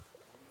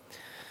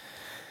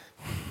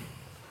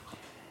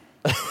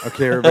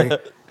Okay, everybody,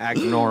 act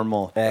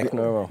normal. Act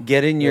normal.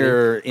 Get in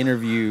your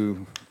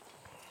interview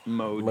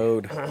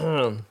mode.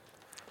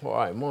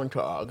 Why,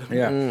 Montag?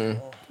 Yeah.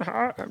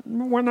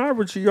 When I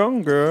was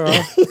younger.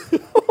 Kermit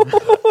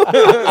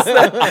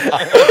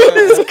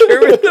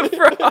the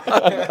Frog.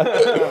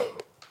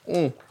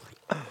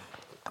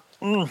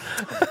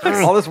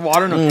 All this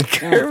water. No.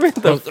 Kermit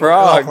the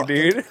Frog,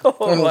 dude.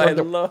 Oh, my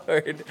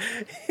Lord.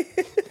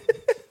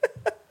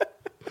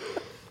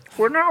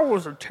 When I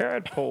was a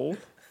tadpole.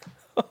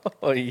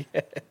 Oh, yeah.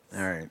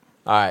 All right.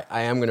 All right,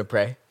 I am going to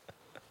pray.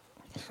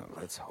 So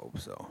let's hope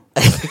so.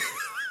 The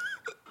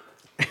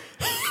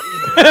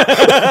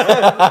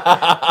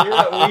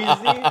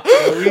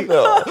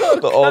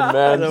old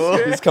man,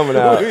 he's coming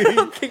out. I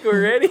don't think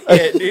we're ready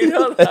yet, dude.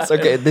 Hold on. That's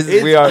okay.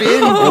 We are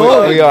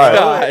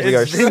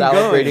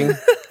celebrating.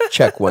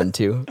 Check 1,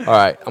 2. All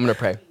right, I'm gonna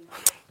pray.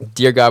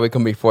 Dear God, we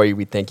come before you.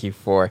 We thank you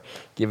for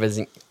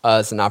giving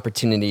us an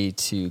opportunity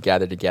to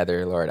gather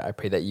together, Lord. I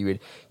pray that you would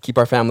keep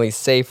our families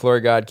safe,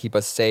 Lord God. Keep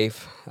us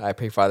safe. I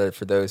pray, Father,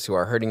 for those who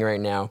are hurting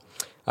right now.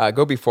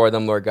 Go before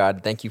them, Lord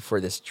God. Thank you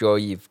for this joy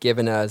you've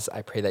given us.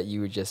 I pray that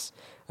you would just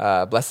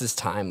bless this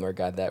time, Lord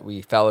God, that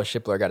we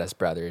fellowship, Lord God, as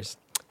brothers.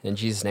 In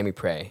Jesus' name we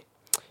pray.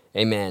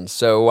 Amen.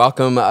 So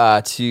welcome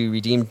to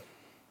Redeemed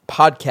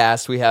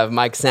Podcast. We have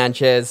Mike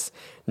Sanchez,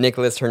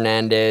 Nicholas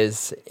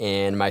Hernandez,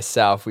 and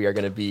myself. We are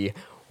going to be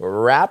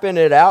wrapping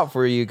it out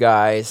for you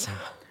guys.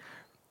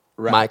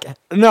 Mike.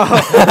 No.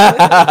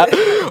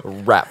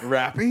 Rap.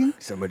 Rapping?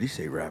 Somebody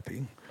say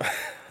rapping.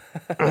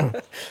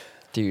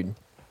 Dude.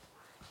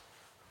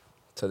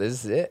 So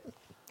this is it.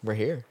 We're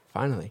here,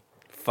 finally.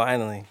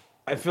 Finally.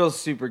 I feel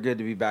super good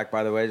to be back,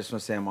 by the way. I just want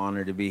to say I'm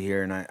honored to be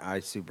here, and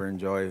I super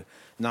enjoy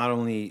not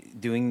only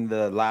doing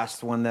the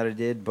last one that I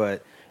did,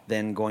 but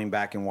then going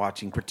back and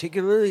watching.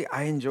 Particularly,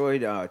 I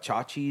enjoyed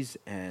Chachi's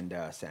and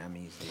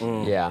Sammy's.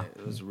 Yeah.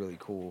 It was really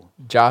cool.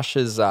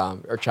 Josh's,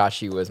 or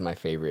Chachi was my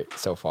favorite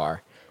so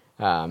far.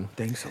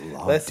 Thanks a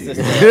lot, Let's dude.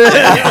 just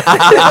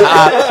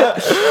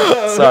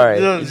Sorry.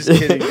 No, I'm just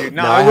kidding, dude.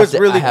 No, I it was have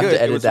to, really I have good. to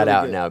It edit was that really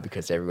out good. now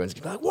because everyone's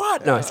gonna be like,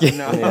 "What?" No, I'm just kidding.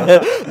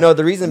 No. No,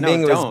 the reason No,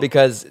 being was don't.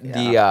 because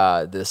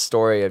Yeah. the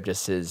story of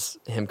just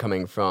him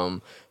coming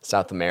from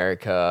South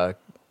America,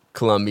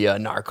 Colombia,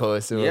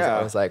 Narcos.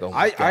 I was like, oh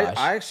my gosh.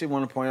 I actually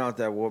want to point out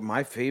that what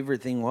my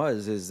favorite thing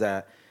is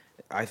that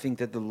I think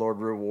that the Lord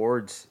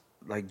rewards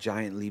like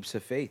giant leaps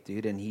of faith,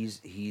 dude, and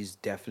he's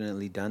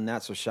definitely done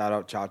that. So shout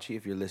out Chachi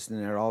if you're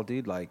listening at all,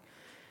 dude. Like,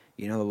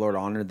 you know, the Lord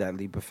honored that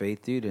leap of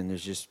faith, dude, and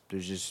there's just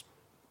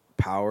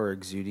power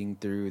exuding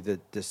through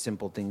the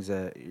simple things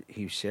that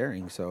he's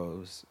sharing.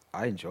 So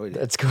I enjoyed it.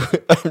 That's cool.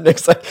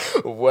 Next, like,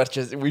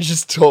 we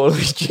just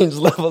totally changed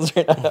levels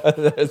right now.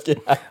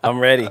 I'm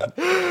ready.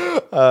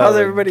 Oh How's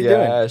my everybody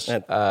gosh.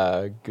 doing?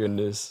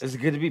 Goodness. Is it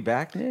good to be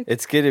back, Nick?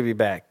 It's good to be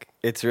back.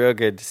 It's real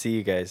good to see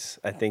you guys.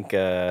 I think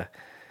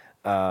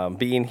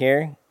being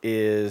here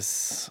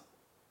is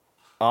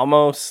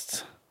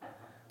almost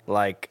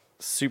like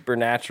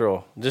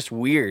supernatural, just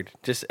weird.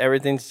 Just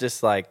everything's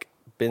just like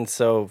been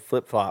so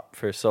flip-flop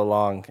for so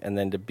long, and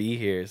then to be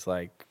here is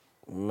like,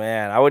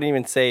 man, I wouldn't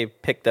even say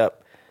picked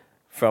up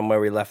from where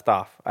we left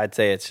off. I'd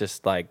say it's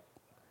just like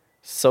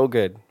so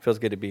good. Feels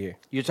good to be here.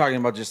 You're talking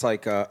about just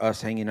like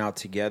us hanging out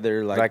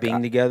together, like Like,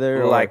 being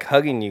together, or Like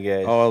hugging you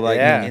guys. Oh, like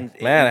yeah.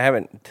 Man, I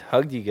haven't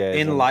hugged you guys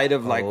in light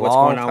of like a what's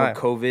long going on time.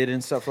 with COVID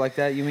and stuff like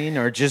that, you mean?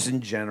 Or just in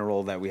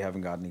general that we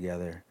haven't gotten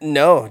together?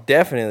 No,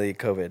 definitely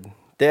COVID.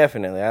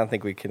 Definitely. I don't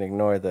think we can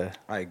ignore the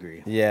I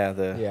agree.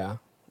 Yeah.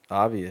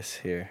 obvious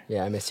here.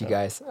 Yeah, I miss you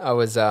guys. I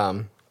was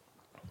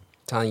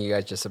telling you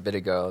guys just a bit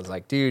ago. I was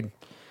like, dude,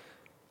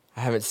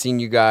 I haven't seen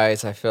you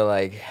guys. I feel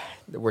like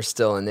we're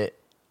still in it.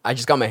 I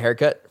just got my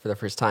haircut for the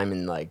first time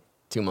in like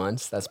 2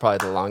 months. That's probably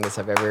the longest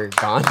I've ever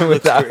gone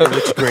without. It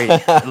looks great.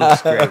 It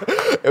looks great.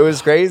 It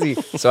was crazy.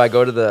 So I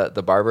go to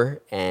the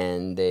barber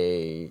and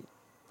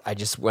I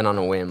just went on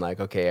a whim, like,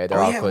 okay, they're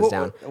all closed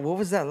down. What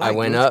was that like? I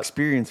went What was up,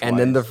 experience and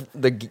then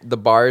the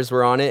bars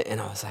were on it, and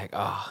I was like,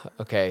 oh,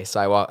 okay.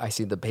 So I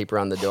see the paper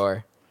on the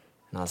door,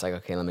 and I was like,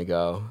 okay, let me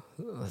go.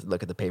 Let's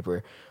look at the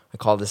paper. I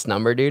call this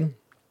number, dude.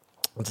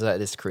 It's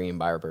this Korean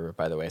barber,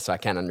 by the way, so I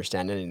can't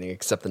understand anything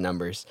except the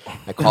numbers.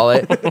 I call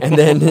it, and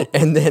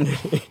then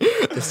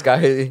this guy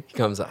he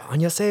comes up,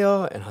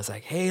 "안녕하세요," and I was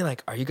like, "Hey,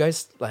 like, are you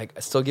guys like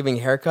still giving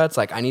haircuts?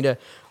 Like,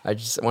 I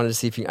just wanted to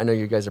see if I know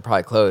you guys are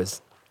probably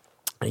closed."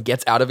 And he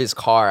gets out of his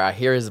car. I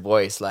hear his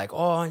voice, like,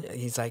 "Oh,"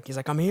 he's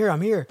like, "I'm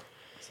here."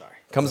 Sorry.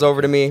 Comes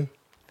over to me,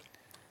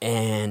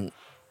 and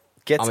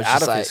Gets I was out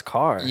just of like, his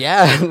car.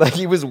 Yeah, like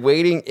he was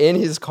waiting in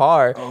his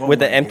car.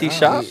 With an empty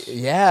shop?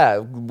 Yeah,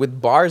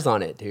 with bars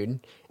on it, dude.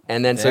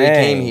 And then so he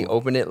came, he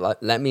opened it,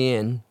 let me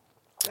in,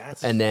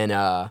 and then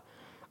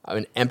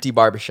an empty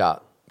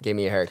barbershop gave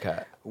me a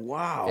haircut.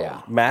 Wow.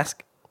 Yeah,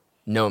 Mask?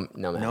 no mask.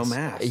 No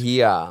mask.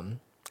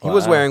 He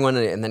was wearing one,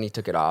 and then he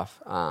took it off.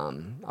 I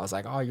was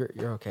like, oh,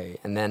 you're okay.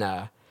 And then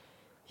I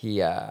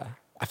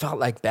felt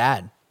like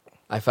bad.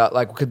 I felt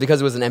like because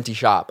it was an empty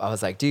shop. I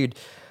was like, dude,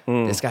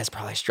 this guy's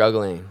probably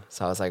struggling.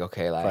 So I was like,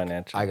 okay, like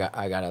Financially.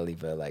 I gotta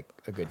leave a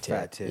good tip.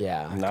 Fat tip.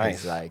 Yeah, 'cause,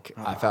 Nice. Like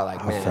I felt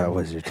like, How man, fat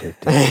was your tip?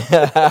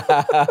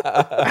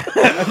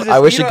 I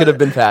wish it could have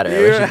been fatter.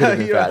 I wish it could have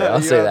been fatter.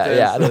 I'll say that.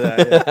 Yeah.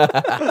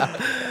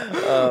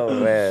 Oh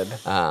man.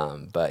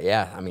 But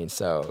yeah, I mean,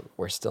 so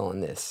we're still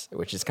in this,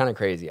 which is kind of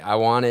crazy. I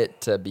want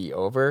it to be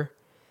over.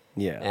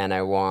 Yeah. And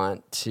I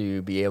want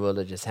to be able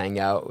to just hang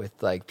out with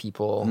like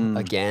people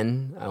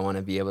again. I want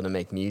to be able to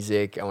make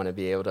music. I want to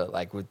be able to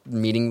like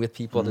meeting with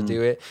people to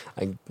do it.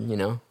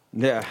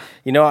 Yeah.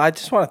 You know, I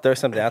just want to throw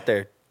something out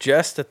there,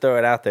 just to throw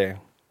it out there.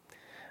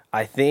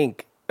 I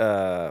think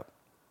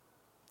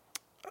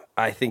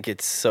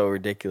it's so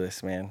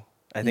ridiculous, man.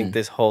 I think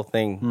this whole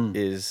thing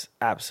is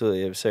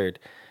absolutely absurd.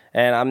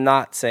 And I'm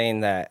not saying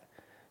that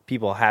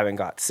people haven't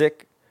got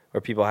sick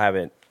or people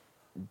haven't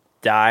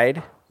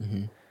died.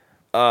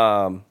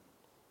 But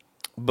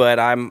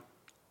I'm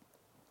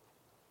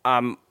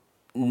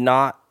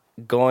not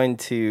going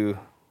to,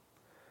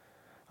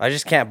 I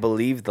just can't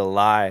believe the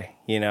lie,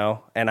 you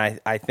know? And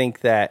I think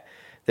that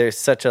there's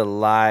such a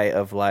lie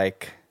of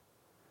like,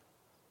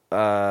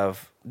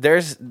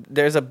 there's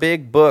a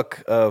big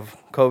book of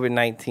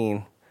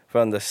COVID-19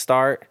 from the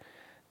start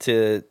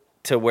to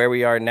where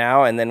we are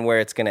now and then where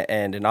it's going to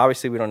end. And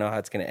obviously we don't know how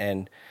it's going to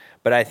end,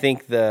 but I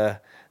think the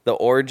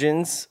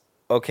origins,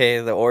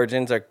 the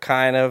origins are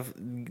kind of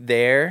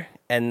there,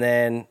 and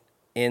then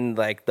in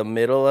like the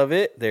middle of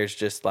it, there's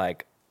just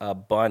like a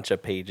bunch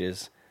of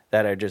pages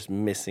that are just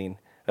missing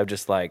of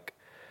just like,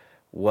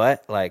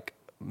 what? Like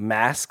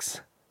masks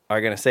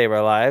are going to save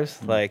our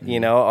lives? Like, you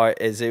know, or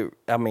is it,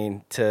 I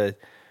mean, to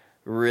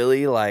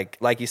really like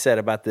you said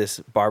about this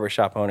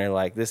barbershop owner,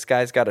 like this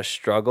guy's got to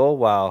struggle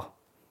while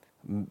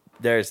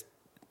there's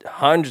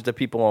hundreds of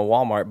people in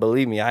Walmart.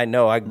 Believe me, I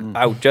know, I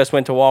just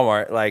went to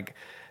Walmart, like,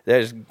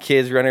 there's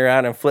kids running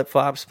around in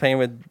flip-flops playing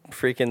with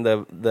freaking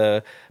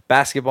the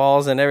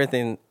basketballs and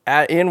everything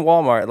in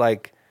Walmart.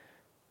 Like,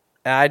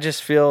 I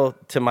just feel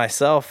to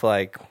myself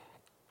like,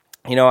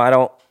 you know, I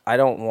don't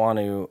want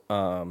to,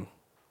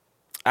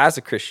 as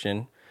a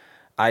Christian,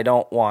 I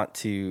don't want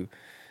to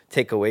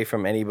take away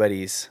from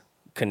anybody's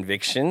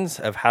convictions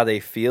of how they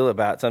feel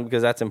about something,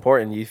 because that's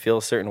important. You feel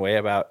a certain way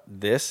about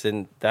this,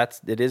 and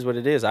it is what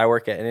it is. I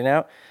work at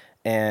In-N-Out,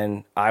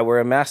 and I wear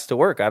a mask to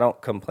work. I don't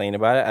complain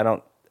about it.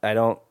 I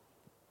don't,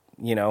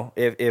 you know,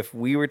 if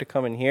we were to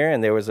come in here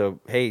and there was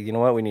hey, you know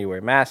what, we need to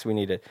wear masks,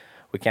 we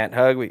can't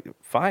hug,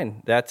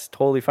 fine. That's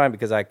totally fine,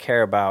 because I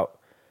care about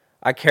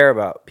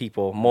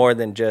people more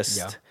than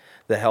just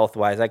the health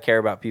wise. I care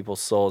about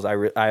people's souls.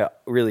 I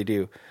really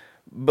do.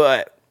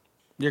 But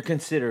You're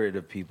considerate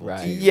of people.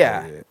 Right. Too,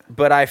 yeah, right?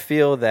 but I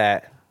feel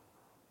that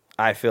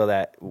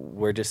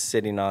we're just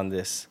sitting on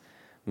this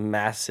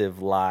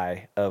massive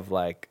lie of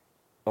like,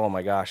 oh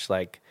my gosh,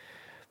 like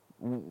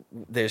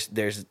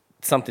there's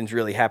something's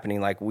really happening.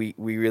 Like we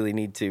really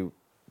need to,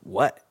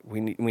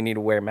 we need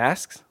to wear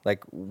masks.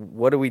 Like,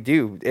 what do we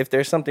do if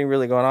there's something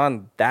really going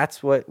on?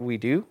 That's what we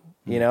do,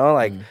 you know,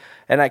 like,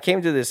 and I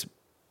came to this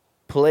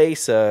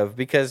place of,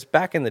 because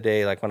back in the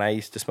day, like when I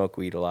used to smoke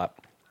weed a lot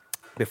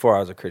before I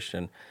was a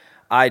Christian,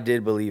 I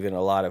did believe in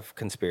a lot of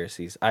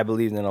conspiracies. I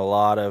believed in a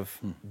lot of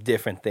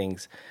different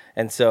things.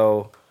 And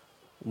so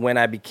when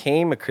I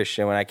became a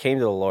Christian, when I came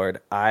to the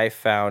Lord, I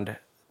found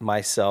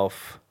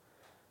myself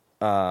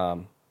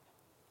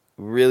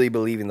really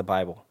believing the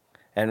Bible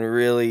and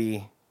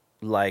really,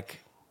 like,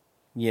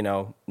 you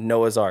know,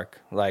 Noah's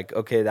Ark. Like,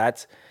 okay,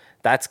 that's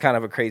kind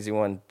of a crazy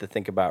one to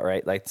think about,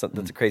 right? Like,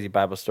 that's a crazy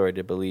Bible story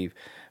to believe.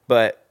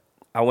 But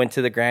I went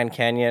to the Grand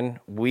Canyon.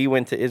 We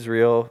went to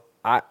Israel.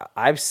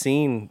 I've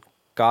seen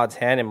God's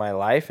hand in my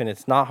life, and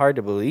it's not hard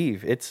to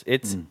believe. It's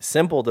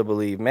simple to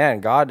believe. Man,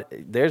 God,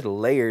 there's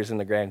layers in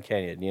the Grand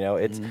Canyon. You know,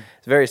 it's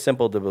very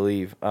simple to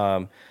believe.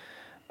 I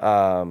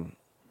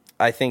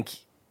think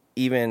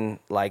even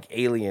like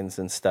aliens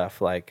and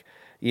stuff, like,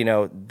 you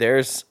know,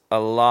 there's a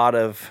lot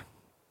of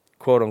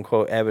quote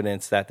unquote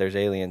evidence that there's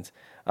aliens.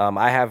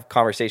 I have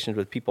conversations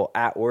with people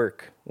at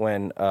work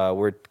when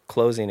we're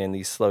closing in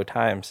these slow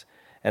times,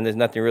 and there's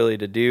nothing really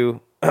to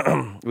do.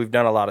 We've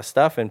done a lot of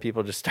stuff, and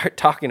people just start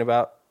talking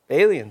about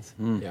aliens.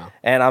 Yeah.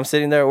 And I'm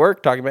sitting there at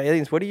work talking about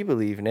aliens. What do you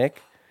believe,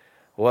 Nick?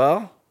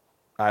 Well,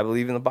 I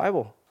believe in the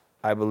Bible.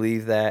 I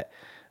believe that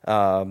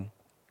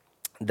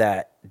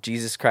that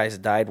Jesus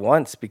Christ died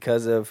once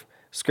because of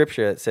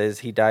Scripture that says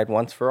he died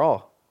once for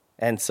all.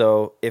 And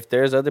so if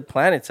there's other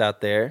planets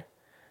out there,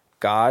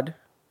 God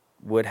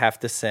would have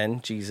to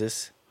send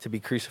Jesus to be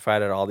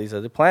crucified at all these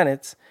other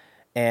planets,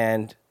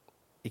 and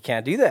he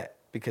can't do that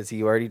because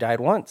he already died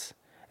once.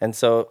 And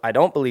so I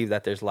don't believe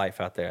that there's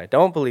life out there. I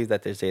don't believe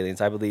that there's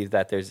aliens. I believe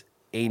that there's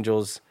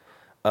angels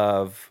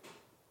of,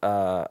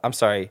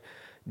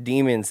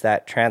 demons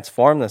that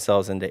transform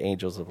themselves into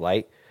angels of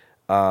light.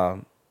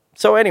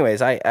 So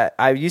anyways,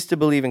 I used to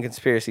believe in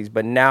conspiracies,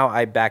 but now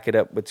I back it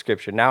up with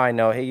Scripture. Now I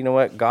know, hey, you know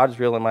what? God's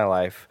real in my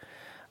life.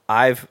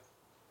 I've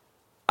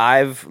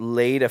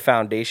laid a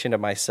foundation of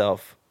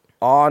myself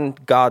on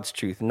God's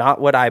truth,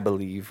 not what I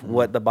believe,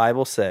 what the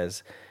Bible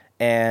says.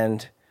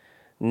 And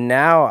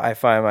now I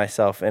find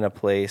myself in a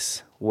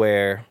place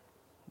where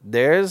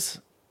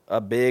there's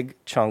a big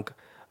chunk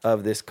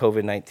of this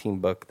COVID-19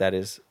 book that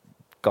is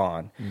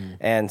gone.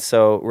 And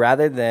so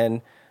rather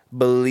than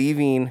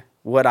believing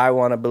what I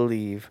want to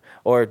believe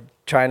or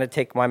trying to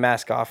take my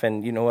mask off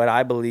and you know what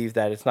I believe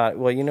that it's not,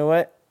 well, you know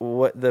what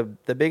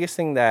the biggest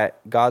thing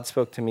that God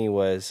spoke to me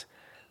was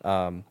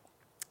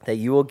that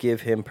you will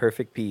give him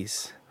perfect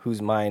peace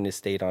whose mind is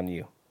stayed on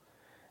you.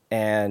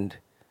 And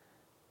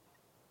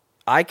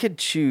I could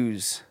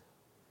choose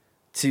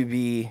to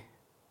be,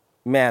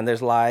 man,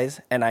 there's lies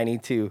and I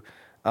need to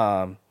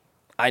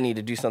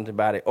do something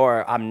about it,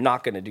 or I'm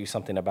not going to do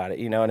something about it.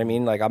 You know what I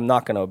mean? Like, I'm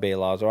not going to obey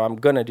laws, or I'm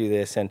going to do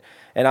this, and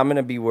I'm going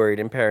to be worried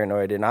and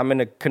paranoid, and I'm going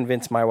to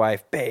convince my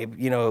wife, babe,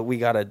 you know, we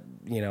got to,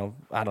 you know,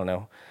 I don't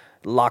know,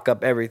 lock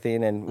up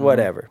everything and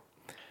whatever.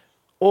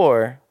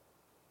 Or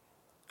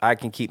I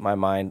can keep my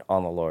mind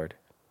on the Lord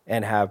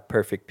and have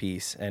perfect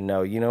peace and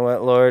know, you know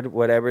what, Lord,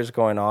 whatever's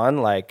going on,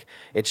 like,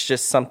 it's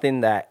just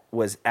something that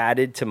was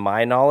added to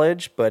my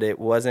knowledge, but it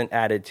wasn't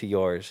added to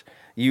yours.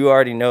 You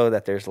already know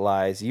that there's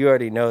lies. You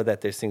already know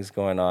that there's things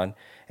going on.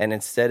 And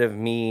instead of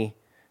me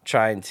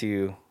trying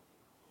to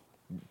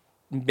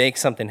make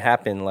something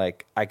happen,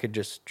 like, I could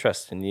just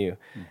trust in you.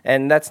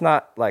 And that's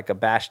not like a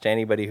bash to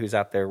anybody who's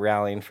out there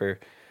rallying for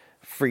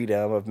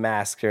freedom of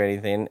masks or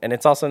anything. And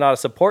it's also not a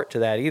support to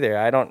that either.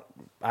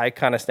 I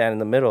kind of stand in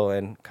the middle,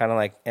 and kind of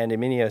like Andy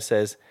Mineo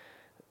says,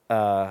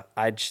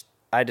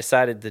 I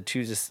decided to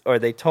choose, or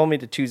they told me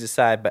to choose a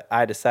side, but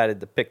I decided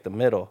to pick the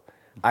middle.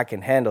 I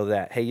can handle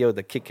that. Hey, yo,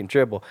 the kick and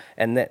dribble.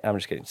 And then, I'm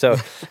just kidding.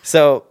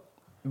 So,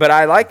 but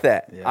I like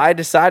that. Yeah. I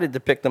decided to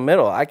pick the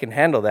middle. I can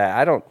handle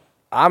that.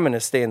 I'm going to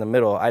stay in the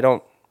middle.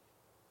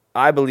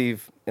 I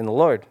believe in the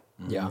Lord.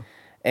 Yeah.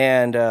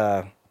 And,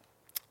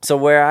 so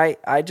where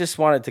I just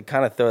wanted to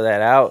kind of throw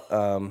that out.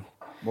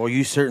 Well,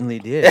 you certainly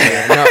did.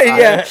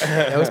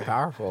 That was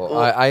powerful.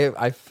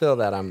 I feel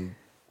that I'm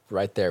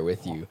right there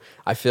with you.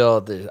 I feel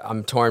that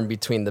I'm torn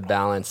between the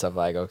balance of,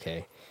 like,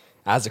 okay,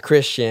 as a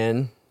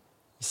Christian,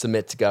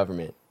 submit to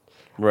government.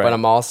 Right. But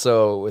I'm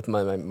also, with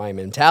my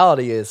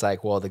mentality is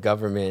like, well, the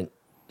government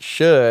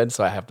should,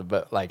 so I have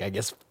to, like, I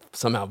guess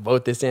somehow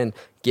vote this in,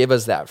 give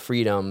us that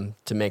freedom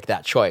to make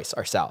that choice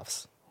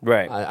ourselves.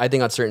 Right. I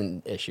think on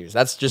certain issues.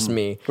 That's just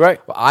me.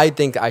 Right. But I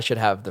think I should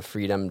have the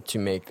freedom to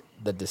make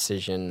the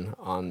decision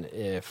on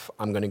if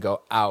I'm going to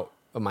go out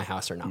of my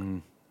house or not.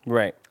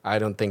 Right. I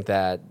don't think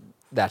that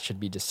should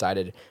be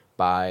decided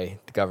by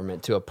the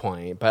government to a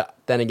point. But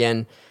then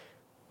again,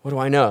 what do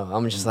I know?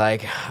 I'm just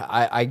like,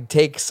 I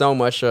take so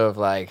much of,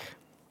 like,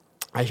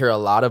 I hear a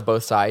lot of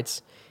both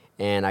sides,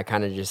 and I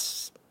kind of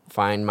just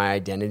find my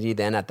identity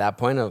then at that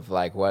point of,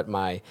 like, what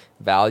my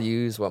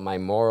values, what my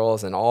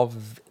morals, and all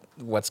of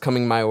what's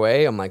coming my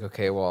way. I'm like,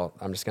 okay, well,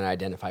 I'm just going to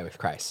identify with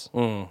Christ.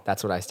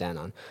 That's what I stand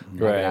on. I'm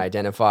going to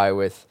identify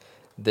with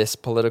this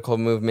political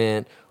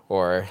movement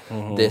or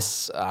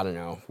this, I don't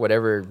know,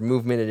 whatever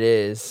movement it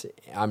is.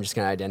 I'm just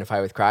going to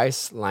identify with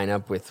Christ, line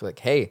up with, like,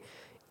 hey,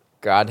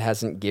 God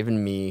hasn't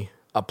given me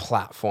a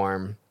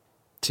platform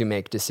to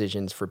make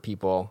decisions for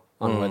people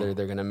on whether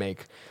they're going to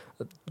make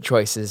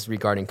choices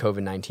regarding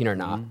COVID-19 or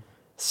not.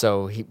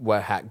 So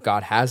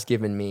God has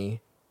given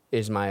me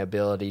is my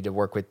ability to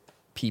work with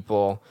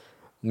people,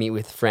 meet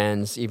with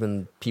friends,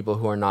 even people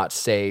who are not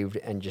saved,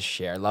 and just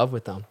share love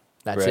with them.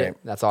 That's it.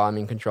 That's all I'm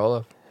in control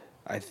of.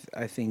 I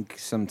think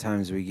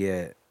sometimes we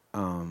get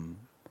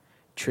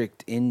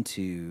tricked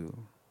into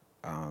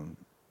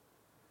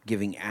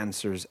giving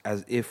answers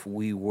as if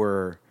we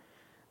were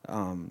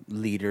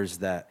leaders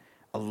that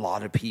a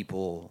lot of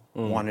people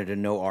wanted to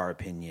know our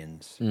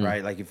opinions,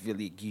 right? Like, if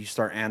you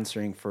start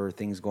answering for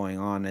things going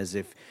on as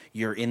if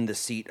you're in the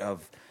seat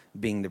of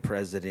being the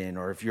president,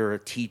 or if you're a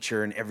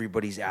teacher and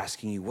everybody's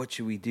asking you, what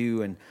should we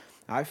do? And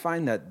I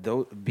find that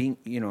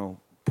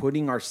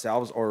putting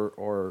ourselves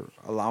or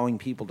allowing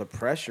people to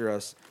pressure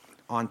us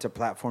onto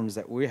platforms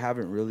that we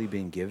haven't really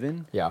been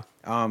given,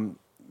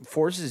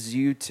 forces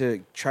you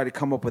to try to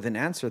come up with an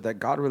answer that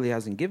God really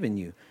hasn't given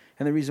you.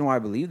 And the reason why I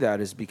believe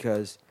that is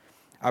because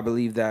I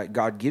believe that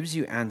God gives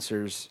you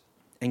answers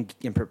and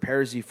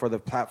prepares you for the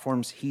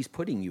platforms he's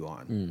putting you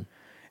on.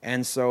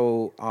 And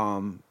so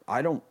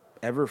I don't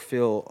ever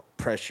feel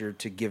pressure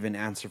to give an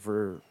answer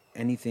for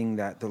anything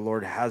that the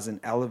Lord hasn't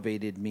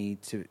elevated me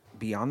to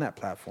be on that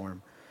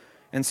platform.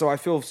 And so I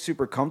feel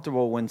super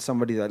comfortable when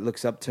somebody that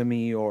looks up to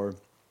me or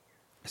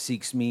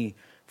seeks me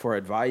for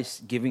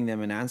advice, giving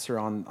them an answer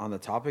on the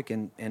topic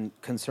and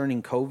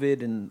concerning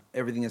COVID and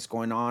everything that's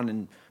going on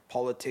and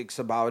politics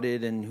about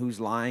it and who's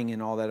lying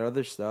and all that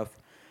other stuff.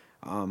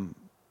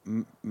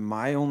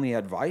 My only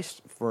advice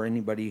for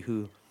anybody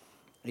who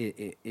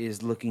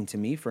is looking to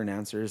me for an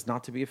answer is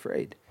not to be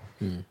afraid.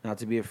 Not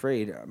to be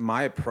afraid.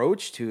 My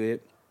approach to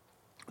it,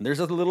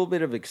 there's a little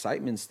bit of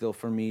excitement still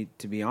for me,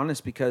 to be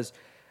honest, because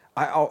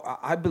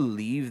I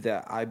believe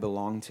that I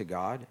belong to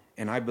God,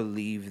 and I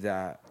believe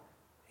that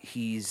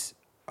he's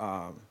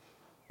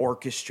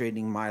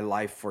orchestrating my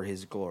life for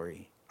his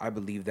glory. I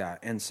believe that.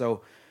 And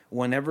so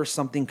whenever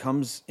something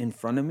comes in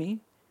front of me,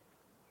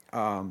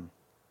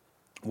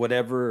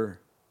 whatever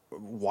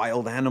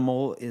wild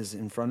animal is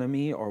in front of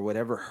me or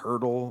whatever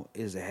hurdle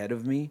is ahead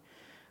of me,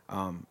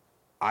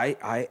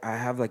 I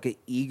have like an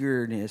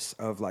eagerness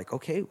of like,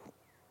 okay,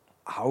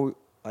 how,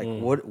 like,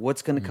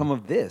 what's going to come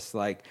of this?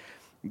 Like,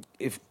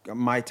 if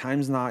my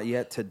time's not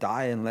yet to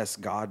die, unless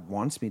God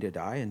wants me to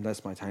die,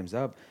 unless my time's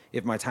up.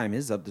 If my time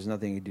is up, there's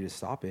nothing I can do to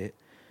stop it.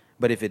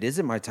 But if it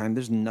isn't my time,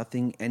 there's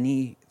nothing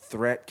any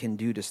threat can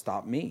do to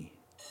stop me.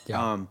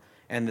 Yeah.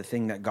 And the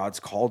thing that God's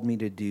called me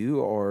to do,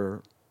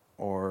 or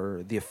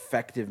the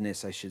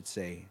effectiveness, I should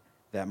say,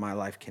 that my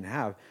life can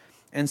have.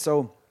 And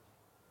so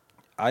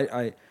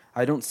I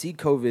don't see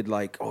COVID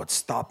like, oh, it's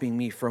stopping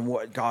me from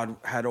what God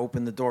had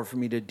opened the door for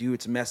me to do.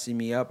 It's messing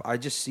me up. I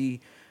just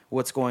see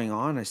what's going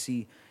on. I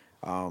see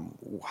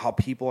how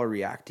people are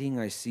reacting.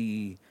 I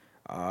see,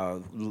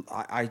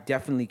 I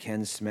definitely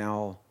can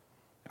smell,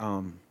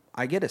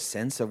 I get a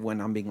sense of when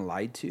I'm being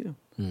lied to.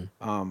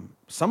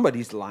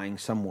 Somebody's lying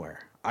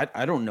somewhere.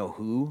 I don't know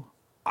who.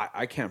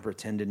 I can't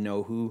pretend to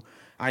know who.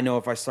 I know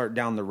if I start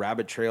down the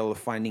rabbit trail of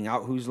finding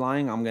out who's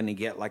lying, I'm going to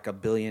get like a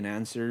billion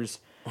answers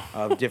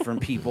of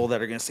different people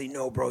that are going to say,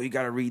 no, bro, you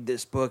got to read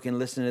this book and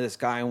listen to this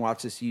guy and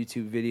watch this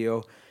YouTube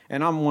video.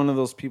 And I'm one of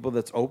those people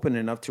that's open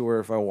enough to where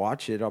if I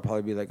watch it, I'll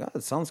probably be like, oh,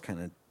 it sounds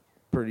kind of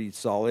pretty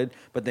solid.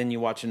 But then you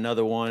watch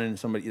another one and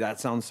somebody, that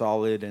sounds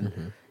solid.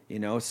 And, you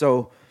know,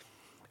 so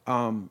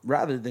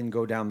rather than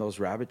go down those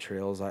rabbit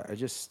trails, I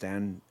just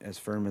stand as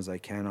firm as I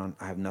can on,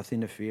 I have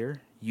nothing to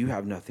fear. You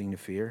have nothing to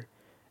fear.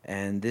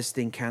 And this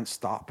thing can't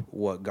stop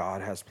what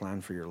God has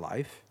planned for your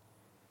life.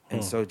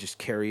 And so just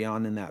carry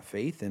on in that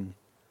faith. And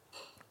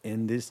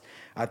this,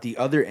 at the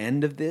other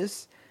end of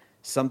this,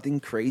 something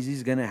crazy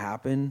is going to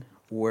happen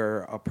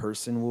where a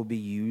person will be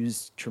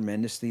used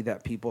tremendously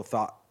that people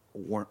thought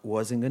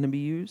wasn't going to be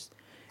used.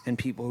 And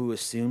people who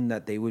assumed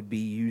that they would be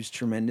used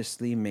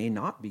tremendously may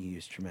not be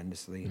used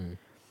tremendously.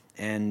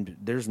 And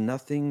there's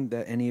nothing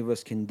that any of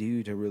us can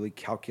do to really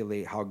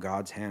calculate how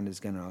God's hand is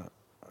going to,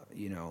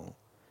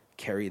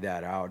 carry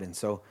that out. And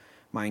so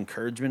my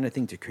encouragement, I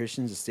think, to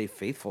Christians is stay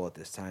faithful at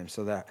this time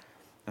so that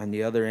on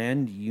the other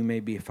end, you may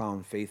be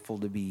found faithful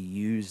to be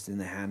used in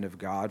the hand of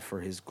God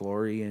for his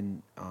glory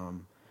and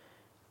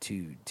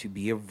to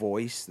be a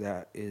voice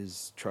that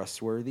is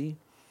trustworthy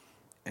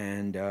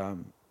and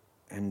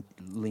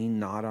lean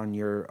not on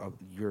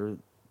the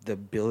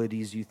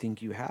abilities you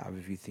think you have.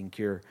 If you think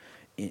you're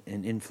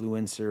an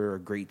influencer or a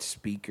great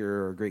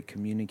speaker or a great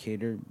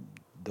communicator,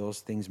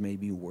 those things may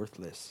be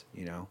worthless,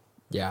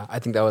 Yeah, I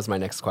think that was my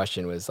next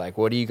question was like,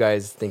 what do you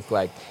guys think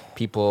like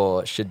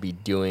people should be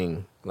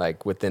doing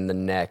like within the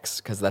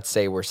next, because let's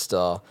say we're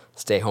still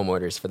stay-home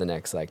orders for the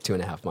next like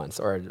 2.5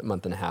 months or a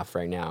month and a half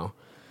right now.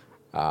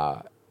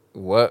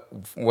 What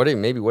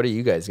are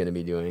you guys going to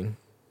be doing?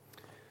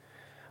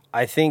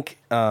 I think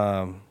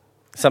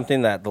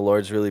something that the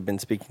Lord's really been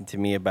speaking to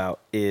me about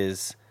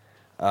is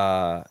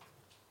the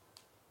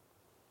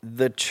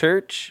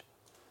church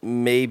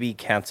may be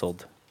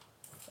canceled.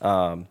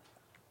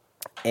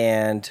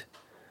 And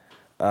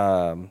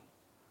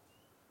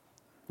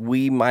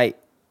we might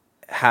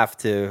have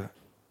to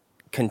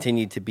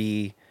continue to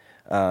be,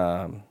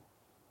 in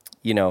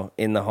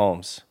the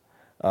homes.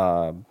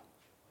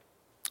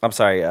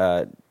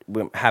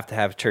 We have to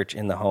have church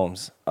in the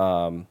homes.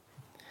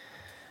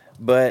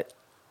 But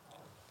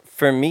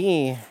for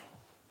me,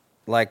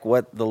 like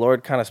what the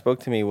Lord kind of spoke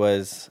to me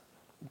was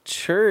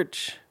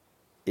church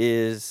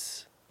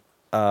is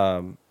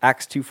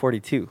Acts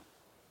 2:42.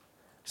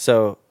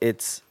 So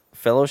it's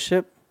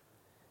fellowship,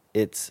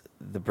 it's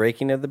the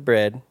breaking of the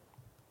bread,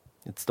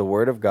 it's the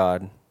word of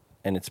God,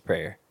 and it's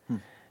prayer.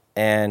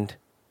 And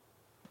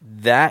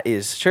that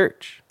is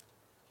church.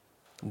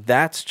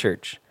 That's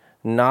church,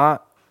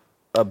 not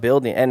a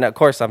building. And of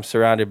course, I'm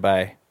surrounded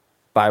by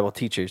Bible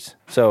teachers.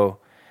 So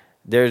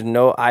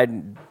I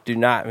do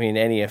not mean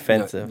any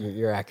offensive. No,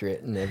 you're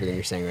accurate in everything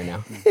you're saying right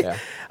now. Yeah.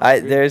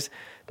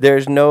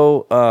 There's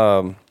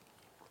no,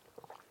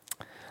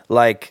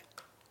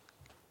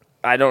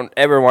 I don't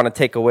ever want to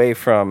take away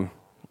from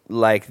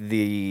like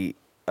the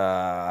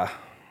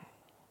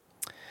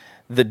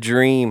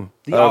dream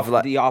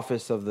of the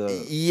office of the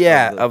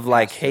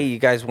hey, you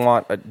guys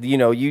want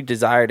you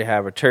desire to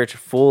have a church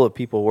full of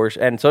people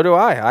worship, and so do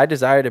I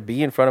desire to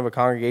be in front of a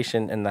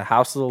congregation in the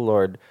house of the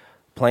Lord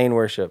playing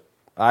worship.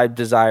 I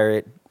desire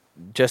it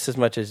just as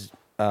much as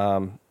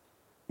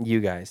you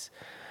guys,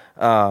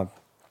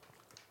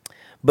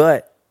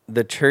 but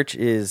the church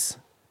is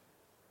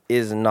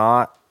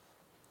not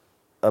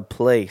a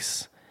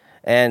place.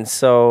 And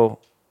so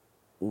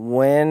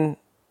when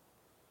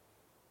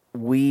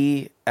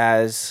we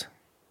as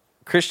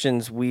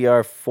Christians, we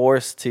are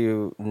forced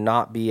to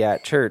not be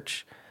at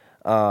church,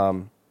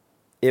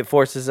 it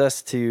forces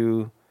us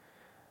to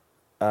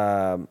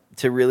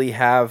really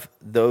have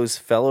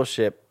those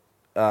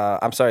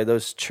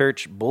those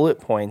church bullet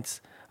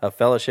points of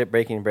fellowship,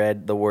 breaking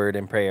bread, the word,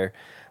 and prayer,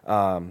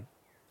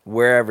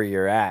 wherever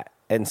you're at.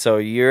 And so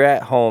you're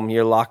at home,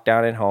 you're locked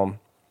down at home,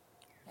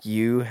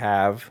 you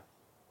have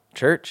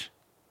church.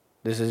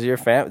 This is your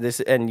family.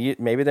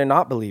 Maybe they're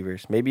not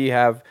believers. Maybe you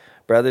have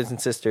brothers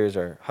and sisters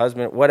or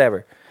husband,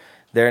 whatever,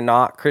 they're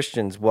not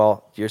Christians,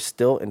 well, you're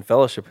still in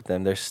fellowship with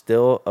them. They're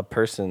still a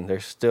person. They're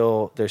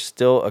still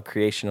a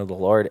creation of the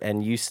Lord,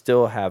 and you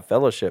still have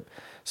fellowship.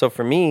 So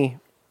for me,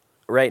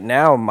 right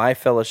now, my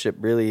fellowship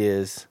really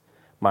is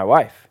my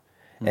wife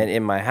and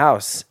in my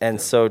house. And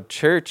so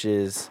church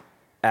is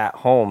at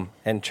home,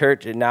 and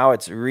church, and now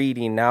it's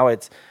reading. Now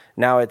it's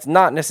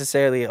not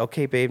necessarily,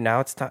 okay, babe, now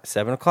it's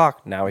 7:00.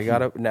 Now we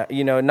gotta,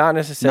 not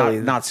necessarily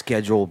Not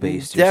schedule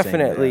based.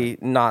 Definitely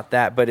not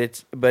that, but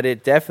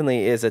it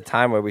definitely is a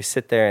time where we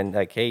sit there and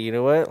like, hey, you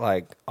know what?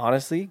 Like,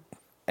 honestly,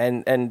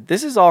 and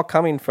this is all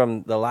coming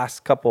from the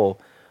last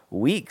couple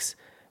weeks.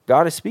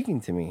 God is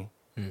speaking to me.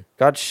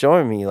 God's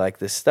showing me like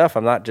this stuff.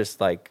 I'm not just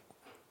like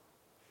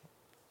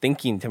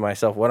thinking to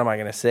myself, what am I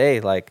gonna say?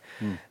 Like,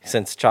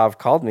 since Chav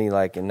called me,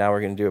 like, and now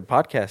we're gonna do a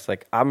podcast.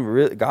 Like,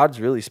 God's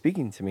really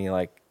speaking to me.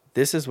 Like,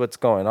 this is what's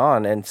going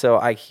on. And so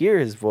I hear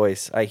his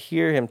voice. I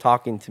hear him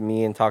talking to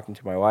me and talking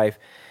to my wife.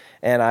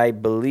 And I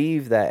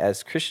believe that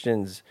as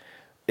Christians,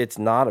 it's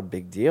not a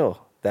big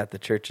deal that the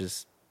church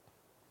is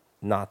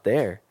not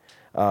there.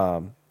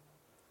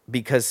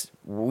 Because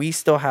we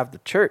still have the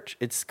church.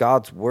 It's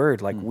God's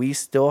word. Like, we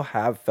still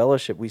have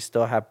fellowship. We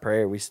still have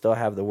prayer. We still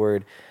have the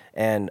word.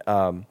 And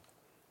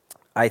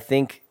I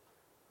think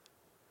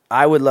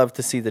I would love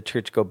to see the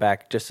church go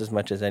back just as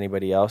much as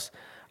anybody else.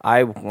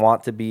 I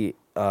want to be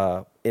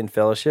in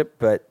fellowship,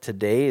 but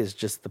today is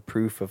just the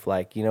proof of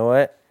like, you know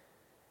what?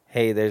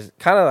 Hey, there's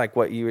kind of like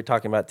what you were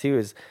talking about too,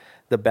 is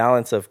the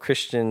balance of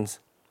Christians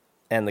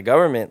and the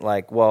government.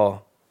 Like,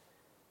 well,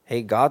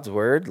 hey, God's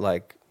word,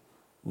 like,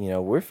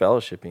 we're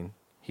fellowshipping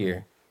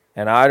here,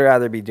 and I'd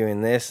rather be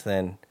doing this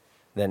than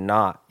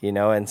not,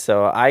 and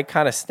so I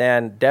kind of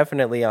stand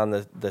definitely on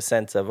the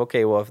sense of,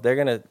 okay, well, if they're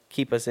gonna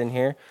keep us in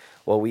here,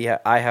 well,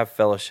 I have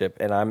fellowship,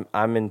 and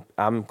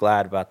I'm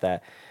glad about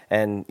that.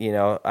 And,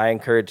 I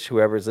encourage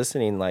whoever's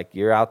listening, like,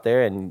 you're out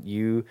there and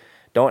you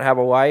don't have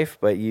a wife,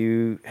 but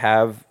you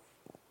have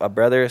a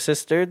brother or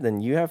sister, then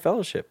you have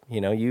fellowship.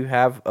 You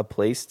have a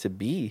place to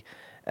be,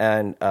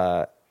 and,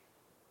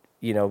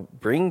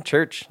 bring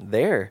church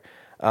there.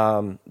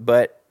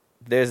 But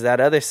there's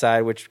that other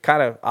side, which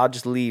kind of I'll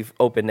just leave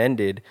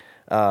open-ended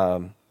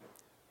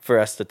for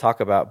us to talk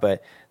about.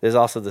 But there's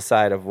also the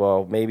side of,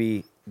 well,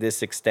 maybe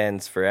this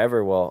extends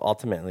forever. Well,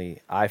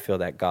 ultimately, I feel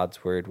that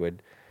God's word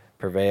would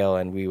prevail,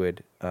 and we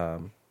would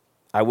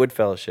I would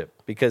fellowship,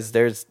 because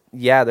there's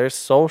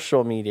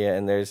social media,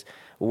 and there's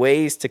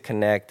ways to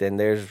connect, and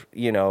there's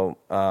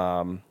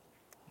a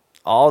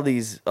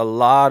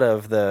lot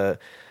of the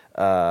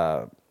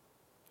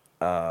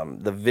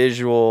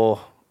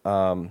visual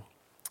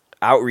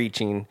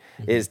outreaching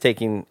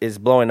is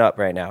blowing up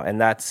right now,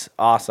 and that's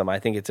awesome. I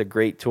think it's a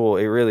great tool.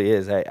 It really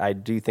is. I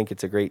do think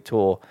it's a great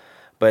tool,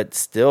 but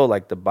still,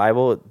 like, the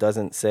Bible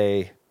doesn't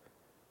say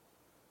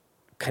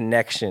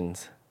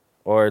connections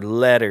or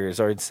letters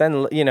or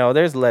send,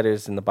 there's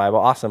letters in the Bible,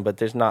 awesome, but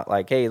there's not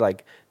like, hey,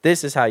 like,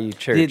 this is how you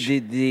church.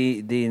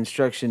 The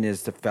instruction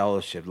is to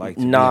fellowship, like,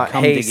 to not,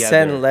 come hey, together.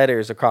 send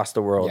letters across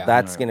the world. Yeah,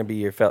 That's right. going to be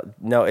your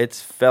no,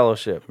 it's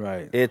fellowship.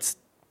 Right. It's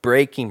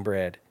breaking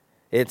bread.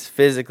 It's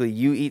physically,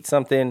 you eat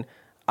something,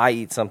 I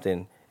eat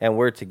something, and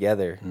we're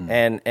together.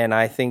 And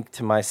I think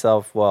to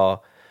myself,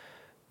 well,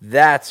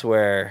 that's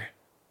where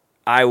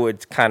I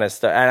would kind of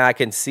start. And I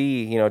can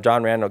see,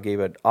 John Randall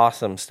gave an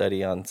awesome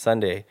study on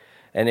Sunday,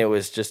 and it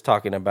was just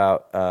talking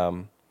about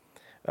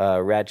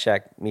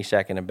Radshak,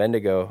 Meshach, and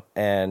Abednego,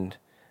 and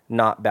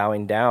not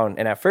bowing down.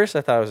 And at first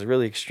I thought it was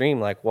really extreme,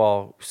 like,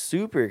 well,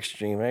 super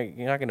extreme. Right?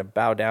 You're not going to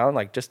bow down,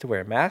 like, just to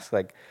wear a mask.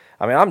 Like,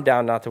 I mean, I'm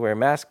down not to wear a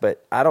mask,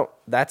 but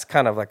that's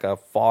kind of like a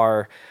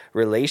far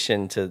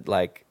relation to,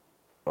 like,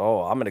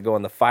 oh, I'm going to go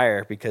in the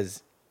fire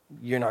because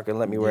you're not going to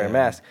let me wear a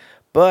mask.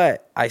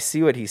 But I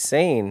see what he's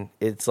saying.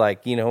 It's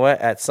like, you know what?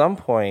 At some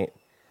point,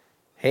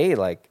 hey,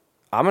 like,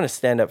 I'm going to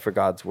stand up for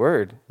God's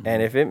word.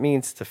 And if it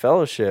means to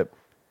fellowship,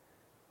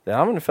 then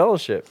I'm going to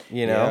fellowship,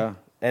 Yeah.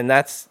 And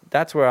that's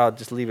where I'll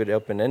just leave it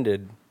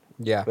open-ended.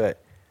 Yeah. But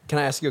Can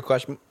I ask you a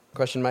question,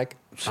 Mike?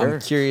 Sure. I'm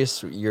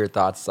curious your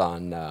thoughts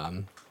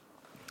on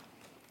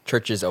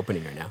churches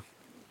opening right now.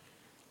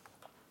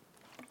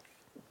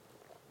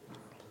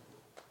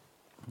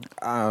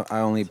 I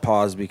only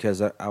pause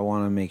because I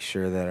want to make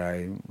sure that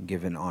I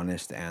give an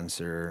honest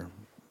answer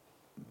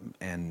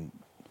and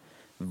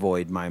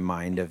void my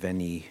mind of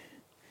any,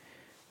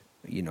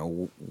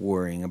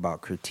 worrying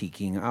about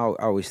critiquing.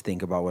 I always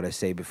think about what I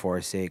say before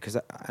I say it, because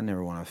I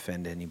never want to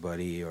offend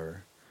anybody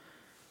or,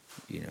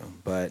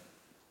 but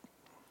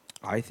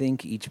I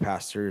think each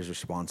pastor is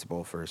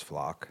responsible for his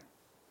flock.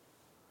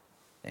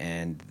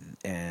 And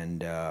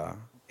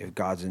if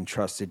God's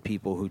entrusted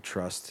people who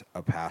trust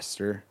a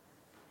pastor,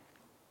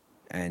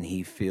 and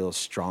he feels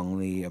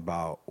strongly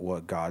about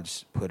what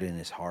God's put in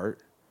his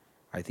heart,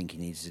 I think he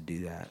needs to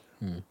do that.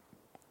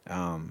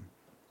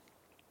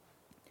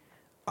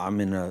 I'm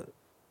in a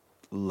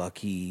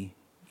lucky,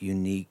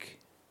 unique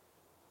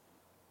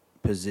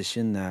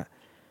position that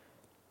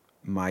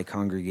my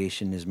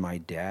congregation is my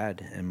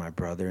dad and my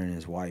brother and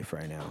his wife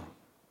right now.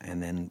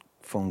 And then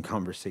phone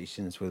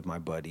conversations with my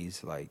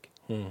buddies, like,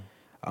 and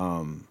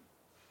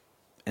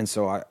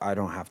so I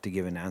don't have to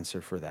give an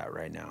answer for that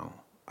right now.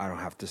 I don't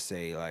have to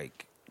say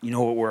like, you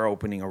know what, we're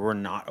opening or we're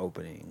not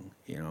opening.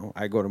 You know,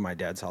 I go to my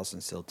dad's house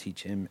and still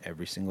teach him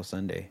every single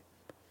Sunday,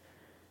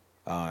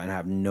 and I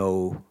have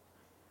no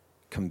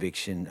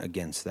conviction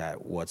against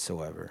that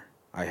whatsoever.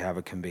 I have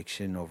a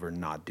conviction over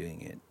not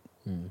doing it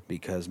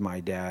because my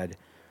dad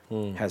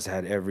has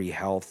had every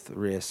health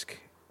risk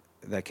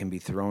that can be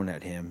thrown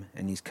at him,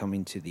 and he's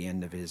coming to the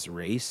end of his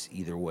race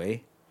either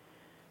way,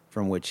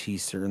 from which he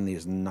certainly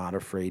is not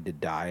afraid to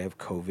die of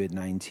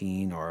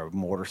COVID-19 or a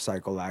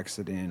motorcycle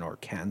accident or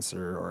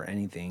cancer or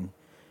anything.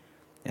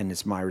 And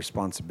it's my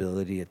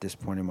responsibility at this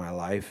point in my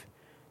life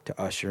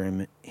to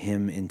usher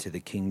him into the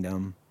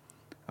kingdom,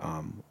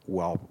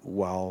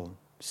 well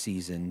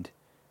seasoned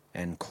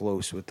and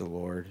close with the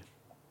Lord.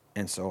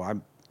 And so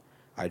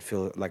I'd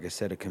feel, like I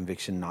said, a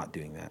conviction not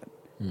doing that.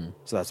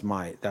 So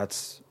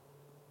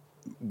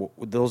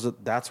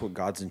that's what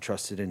God's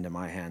entrusted into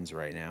my hands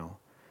right now.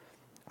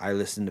 I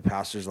listen to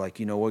pastors like,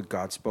 you know what,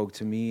 God spoke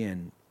to me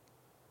and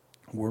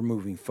we're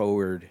moving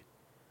forward,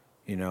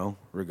 you know,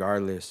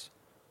 regardless.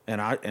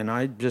 And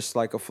I just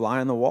like a fly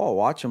on the wall,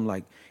 watch them.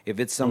 Like,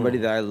 if it's somebody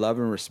that I love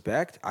and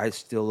respect, I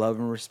still love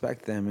and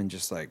respect them, and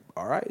just like,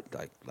 all right,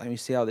 like, let me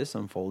see how this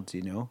unfolds,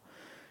 you know?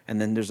 And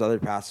then there's other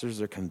pastors,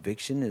 their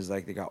conviction is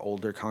like they got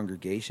older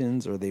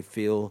congregations, or they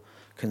feel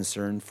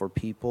concerned for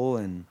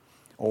people,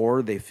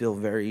 or they feel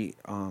very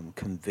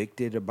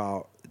convicted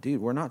about, dude,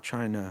 we're not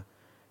trying to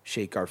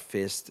shake our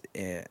fist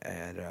at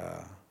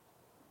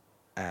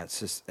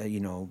you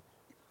know,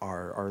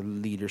 our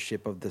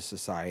leadership of the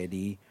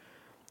society.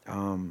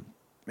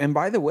 And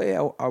by the way,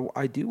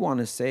 I do want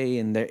to say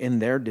in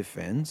their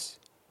defense,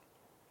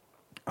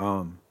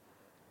 you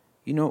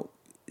know,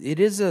 it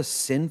is a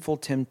sinful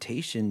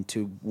temptation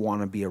to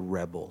want to be a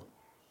rebel,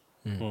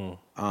 to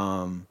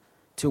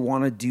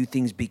want to do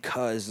things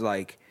because,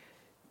 like,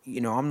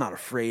 you know, I'm not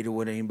afraid of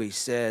what anybody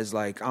says.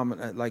 Like,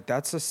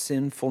 that's a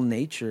sinful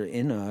nature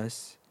in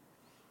us.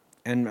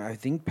 And I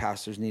think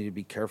pastors need to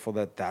be careful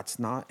that that's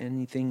not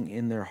anything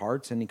in their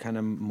hearts, any kind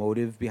of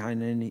motive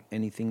behind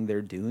anything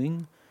they're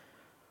doing.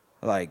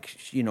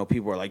 Like, you know,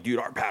 people are like, dude,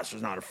 our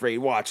pastor's not afraid.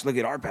 Watch, look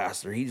at our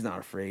pastor. He's not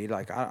afraid.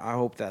 Like, I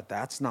hope that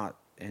that's not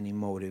any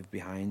motive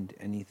behind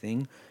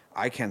anything.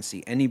 I can't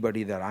see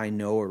anybody that I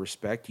know or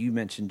respect. You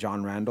mentioned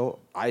John Randall.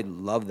 I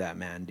love that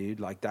man,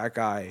 dude. Like, that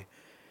guy,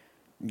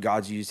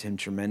 God's used him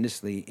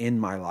tremendously in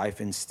my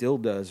life and still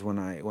does when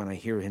I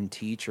hear him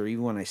teach, or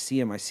even when I see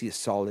him, I see a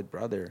solid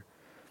brother.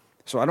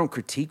 So I don't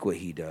critique what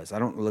he does. I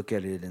don't look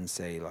at it and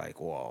say like,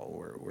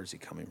 "Whoa, where's he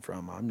coming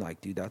from?" I'm like,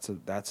 dude,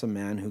 that's a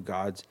man who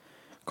God's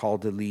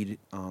called to lead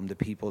the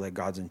people that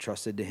God's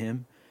entrusted to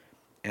him,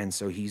 and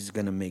so he's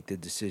gonna make the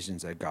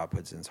decisions that God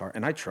puts in his heart,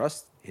 and I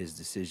trust his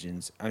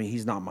decisions. I mean,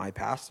 he's not my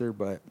pastor,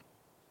 but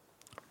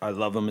I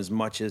love him as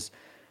much as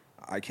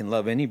I can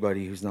love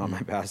anybody who's not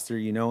my pastor,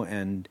 you know.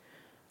 And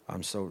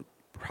so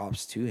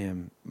props to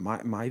him.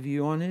 My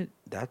view on it,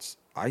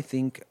 I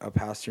think a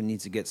pastor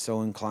needs to get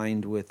so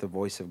inclined with the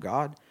voice of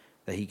God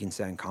that he can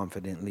stand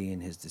confidently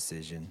in his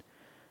decision.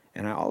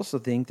 And I also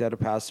think that a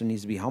pastor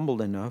needs to be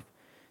humbled enough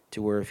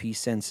to where if he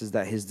senses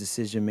that his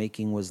decision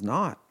making was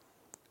not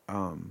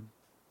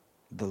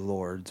the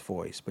Lord's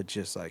voice, but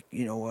just like,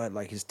 you know what,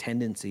 like his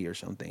tendency or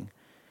something,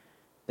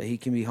 that he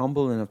can be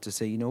humble enough to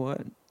say, you know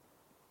what,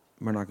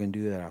 we're not going to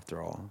do that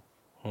after all.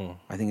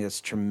 I think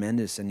that's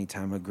tremendous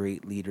anytime a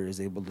great leader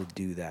is able to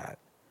do that.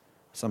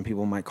 Some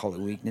people might call it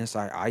weakness.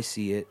 I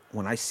see it.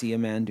 When I see a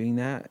man doing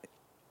that,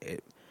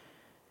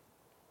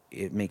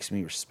 it makes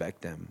me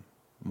respect them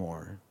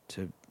more,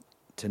 to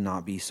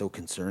not be so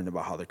concerned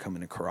about how they're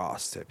coming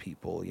across to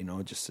people, you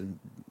know, just to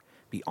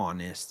be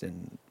honest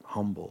and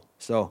humble.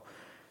 So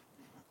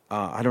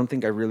I don't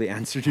think I really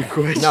answered your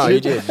question. No, you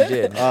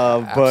did.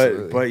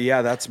 But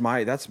yeah, that's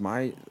my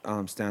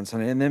stance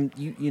on it. And then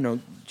you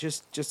know,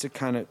 just to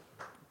kind of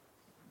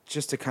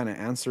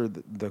answer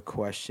the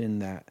question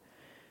that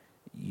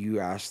you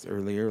asked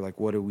earlier, like,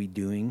 what are we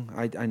doing?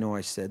 I know I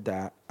said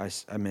that.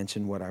 I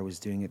mentioned what I was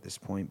doing at this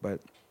point,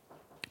 but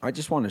I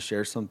just want to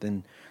share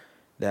something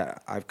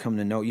that I've come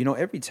to know. You know,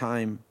 every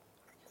time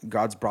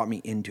God's brought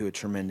me into a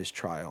tremendous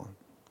trial,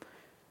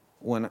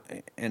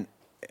 and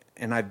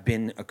I've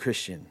been a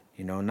Christian,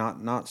 you know,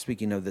 not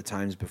speaking of the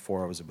times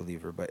before I was a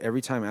believer, but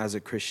every time as a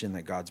Christian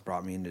that God's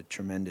brought me into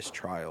tremendous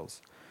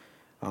trials,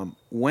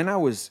 when I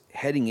was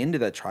heading into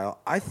that trial,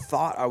 I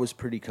thought I was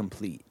pretty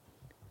complete.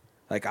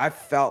 Like, I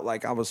felt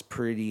like I was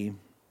pretty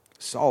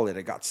solid.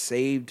 I got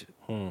saved,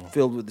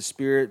 filled with the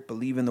Spirit,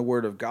 believe in the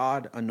Word of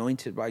God,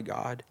 anointed by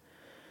God.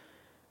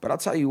 But I'll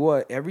tell you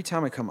what, every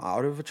time I come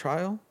out of a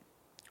trial,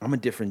 I'm a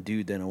different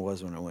dude than I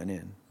was when I went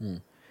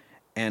in.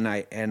 And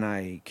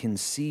I can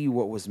see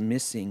what was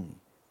missing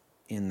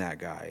in that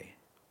guy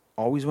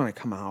always when I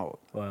come out.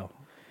 Wow.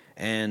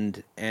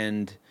 And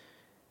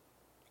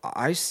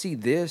I see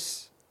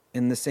this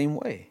in the same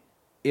way.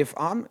 If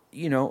I'm,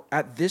 you know,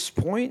 at this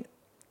point,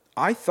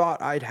 I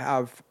thought I'd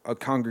have a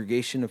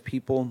congregation of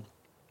people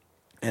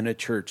and a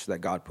church that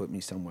God put me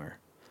somewhere.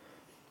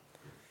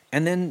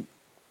 And then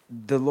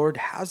the Lord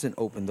hasn't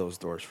opened those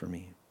doors for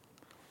me.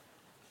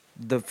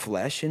 The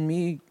flesh in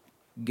me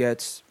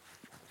gets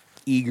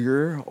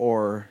eager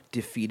or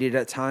defeated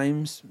at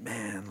times.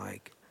 Man,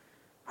 like,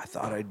 I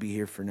thought I'd be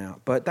here for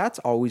now. But that's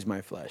always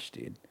my flesh,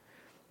 dude.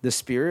 The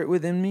spirit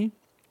within me,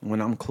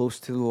 when I'm close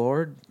to the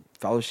Lord,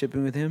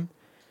 fellowshipping with him,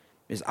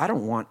 is I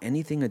don't want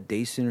anything a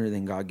day sooner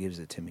than God gives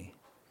it to me.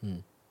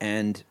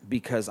 And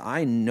because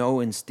I know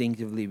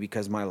instinctively,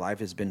 because my life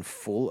has been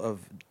full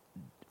of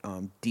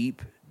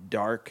deep,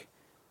 dark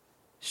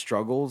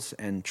struggles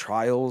and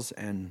trials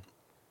and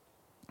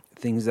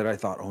things that I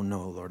thought, oh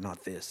no, Lord,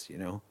 not this,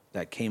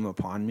 that came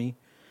upon me.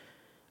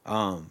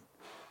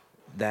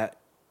 That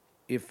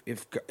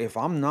if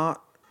I'm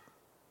not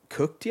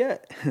cooked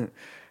yet,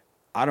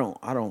 I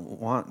don't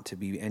want to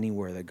be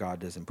anywhere that God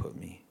doesn't put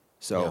me.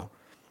 So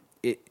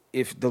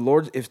if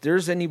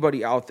there's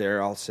anybody out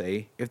there, I'll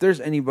say, if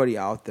there's anybody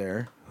out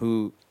there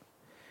who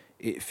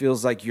it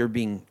feels like you're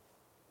being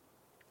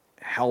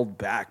held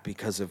back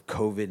because of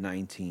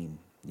COVID-19,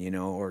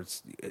 or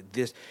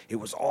it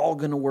was all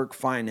going to work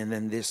fine, and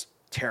then this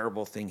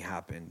terrible thing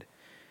happened.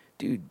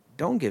 Dude,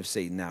 don't give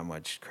Satan that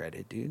much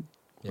credit, dude.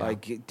 Yeah.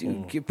 Like,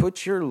 dude,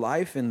 put your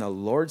life in the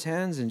Lord's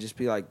hands and just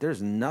be like,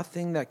 there's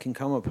nothing that can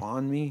come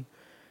upon me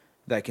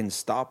that can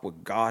stop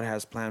what God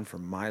has planned for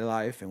my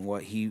life and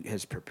what he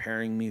is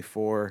preparing me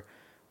for,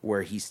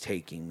 where he's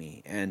taking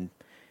me. And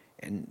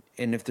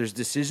if there's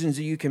decisions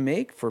that you can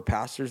make for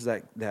pastors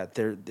that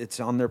it's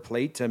on their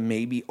plate to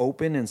maybe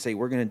open and say,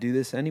 we're going to do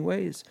this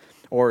anyways,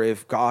 or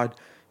if God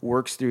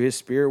works through his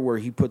spirit where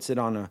he puts it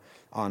on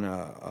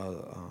a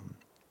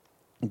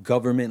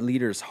government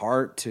leader's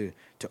heart to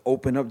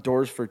open up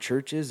doors for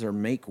churches or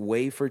make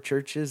way for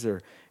churches,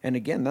 and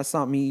again, that's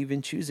not me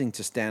even choosing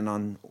to stand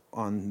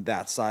on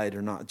that side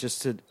or not,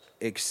 just to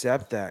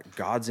accept that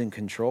God's in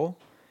control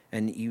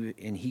and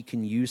he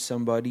can use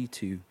somebody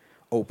to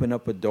open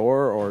up a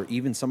door, or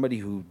even somebody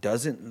who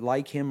doesn't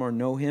like him or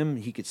know him,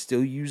 he could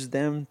still use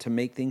them to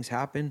make things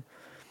happen.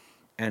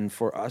 And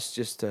for us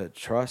just to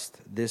trust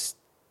this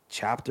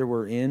chapter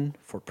we're in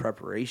for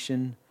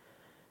preparation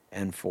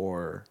and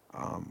for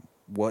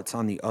what's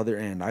on the other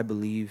end. I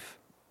believe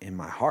in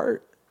my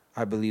heart,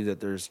 I believe that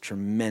there's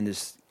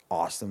tremendous,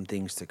 awesome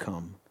things to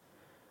come,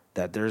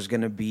 that there's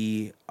going to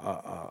be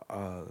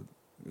a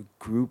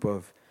group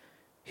of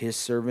his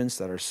servants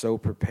that are so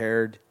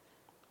prepared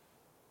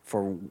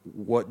for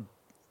what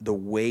the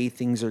way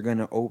things are going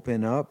to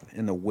open up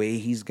and the way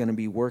he's going to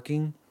be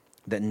working,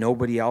 that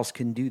nobody else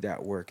can do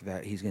that work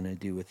that he's going to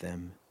do with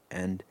them.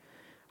 And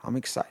I'm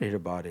excited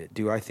about it.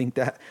 Do I think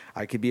that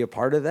I could be a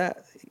part of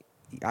that?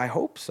 I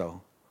hope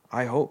so.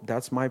 I hope.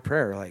 That's my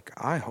prayer. Like,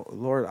 I hope,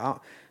 Lord,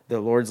 the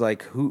Lord's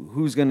like,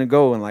 who's going to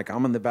go? And like,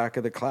 I'm in the back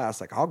of the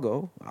class. Like, I'll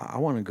go. I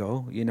want to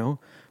go,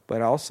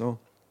 But also,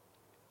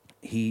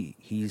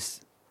 he's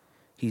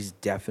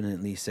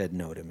definitely said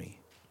no to me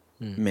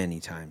many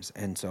times.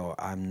 And so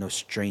I'm no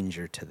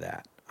stranger to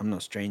that. I'm no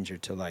stranger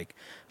to like,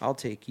 I'll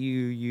take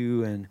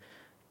you, and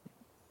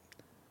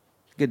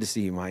good to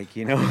see you, Mike,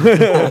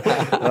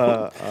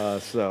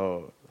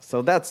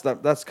 So that's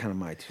kind of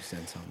my 2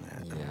 cents on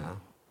that. Yeah.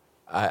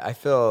 I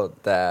feel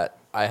that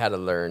I had to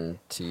learn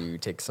to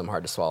take some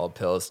hard to swallow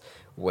pills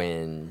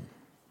when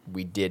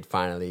we did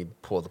finally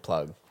pull the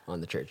plug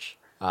on the church.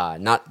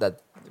 Not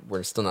that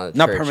we're still not a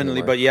not church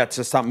permanently, anymore. but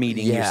to stop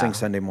meeting. You're saying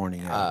Sunday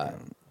morning.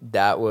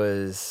 That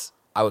was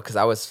because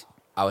I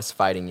was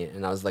fighting it,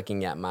 and I was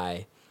looking at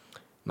my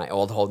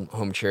old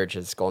home church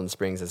as Golden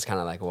Springs. It's kind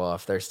of like, well,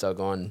 if they're still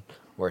going,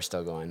 we're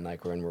still going.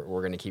 Like we're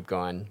going to keep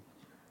going,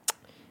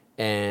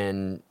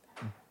 and.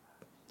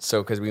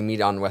 So, because we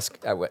meet in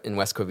West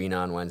Covina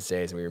on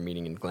Wednesdays, and we were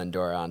meeting in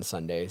Glendora on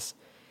Sundays.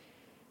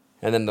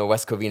 And then the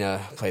West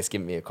Covina place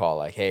gave me a call,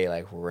 like, hey,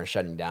 like, we're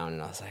shutting down.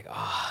 And I was like,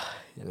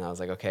 and I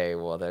was like, okay,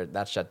 well,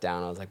 that's shut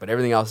down. I was like, but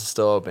everything else is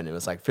still open. It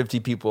was like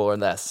 50 people or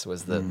less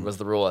was the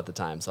rule at the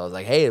time. So I was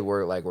like, hey,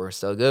 we're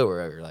still good.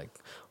 We're like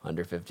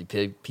under 50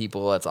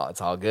 people. It's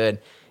all good.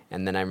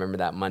 And then I remember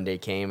that Monday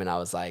came, and I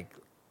was like,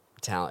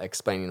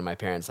 explaining to my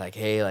parents, like,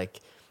 hey,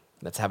 like,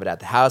 let's have it at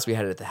the house. We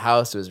had it at the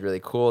house. It was really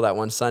cool that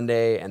one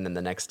Sunday. And then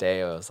the next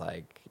day I was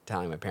like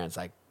telling my parents,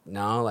 like,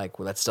 no, like,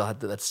 well, let's still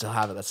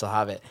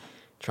have it.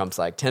 Trump's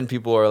like 10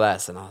 people or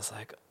less. And I was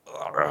like,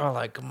 oh,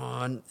 like, come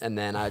on. And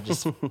then I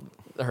just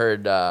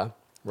heard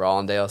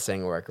Rollindale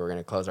saying we're going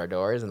to close our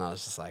doors. And I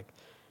was just like,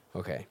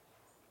 okay.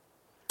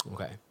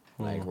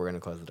 Like, we're going to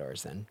close the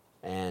doors then.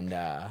 And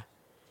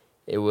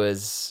it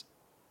was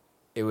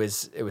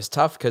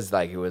tough because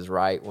like it was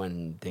right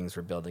when things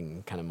were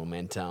building kind of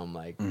momentum,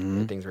 like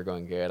when things were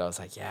going good. I was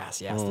like, yes,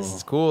 this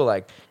is cool.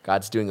 Like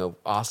God's doing an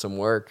awesome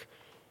work.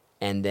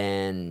 And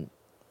then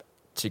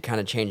to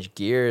kind of change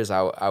gears,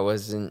 I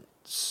wasn't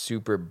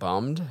super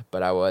bummed,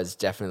 but I was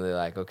definitely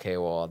like, okay,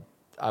 well,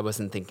 I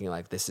wasn't thinking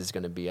like this is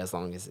going to be as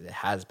long as it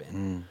has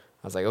been.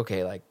 I was like,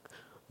 okay, like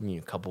a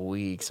couple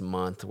weeks, a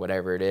month,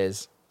 whatever it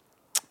is.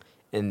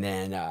 And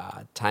then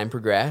time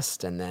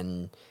progressed, and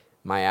then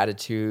my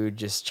attitude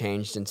just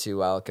changed into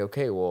like,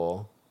 okay,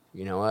 well,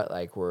 you know what,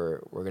 like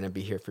we're gonna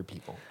be here for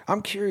people.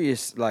 I'm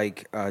curious,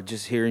 like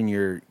just hearing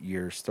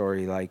your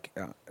story, like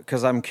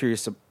because I'm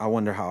curious. I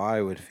wonder how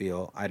I would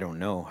feel. I don't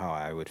know how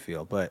I would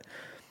feel, but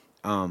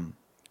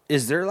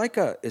is there like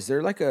a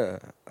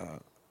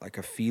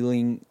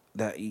feeling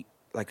that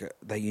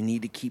that you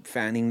need to keep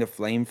fanning the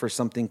flame for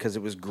something because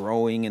it was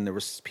growing and there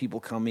was people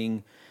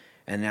coming,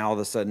 and now all of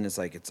a sudden it's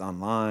like it's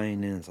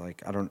online and it's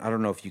like I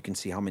don't know if you can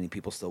see how many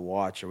people still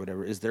watch or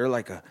whatever. Is there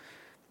like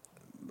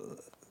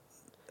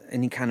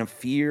any kind of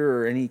fear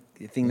or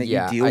anything that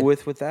you deal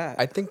with that?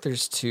 I think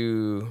there's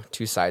two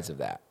sides of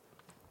that.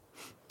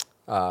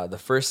 The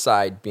first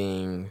side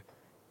being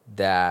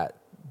that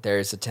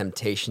there's a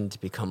temptation to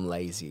become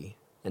lazy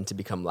and to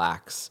become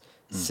lax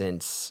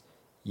since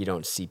you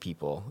don't see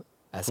people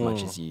as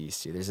much as you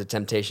used to. There's a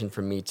temptation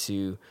for me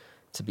to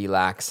be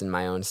lax in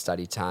my own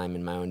study time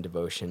and my own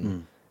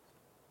devotion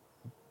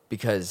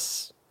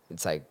because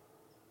it's like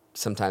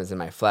sometimes in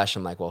my flesh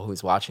I'm like, well,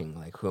 who's watching?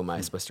 Like, who am I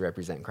supposed to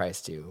represent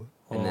Christ to?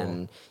 And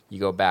then you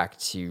go back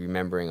to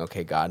remembering,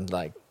 okay, God,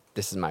 like,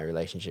 this is my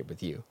relationship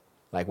with you.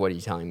 Like, what are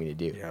you telling me to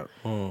do?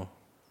 Yeah.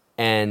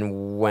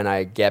 And when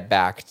I get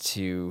back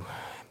to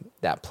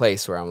that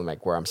place where I'm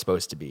like, where I'm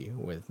supposed to be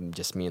with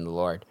just me and the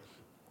Lord,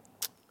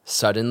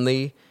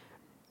 suddenly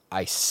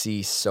I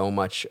see so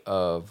much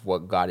of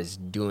what God is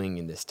doing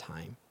in this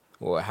time,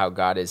 or how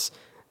God is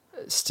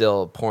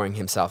still pouring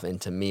himself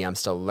into me. I'm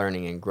still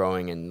learning and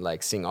growing and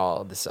like seeing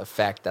all this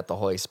effect that the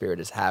Holy Spirit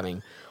is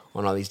having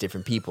on all these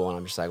different people. And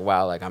I'm just like,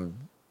 wow, like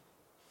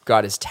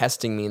God is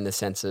testing me in the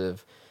sense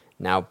of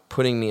now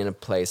putting me in a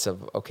place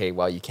of, okay,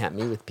 well, you can't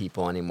meet with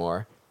people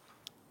anymore.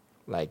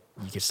 Like,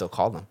 you can still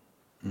call them.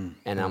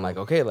 And I'm like,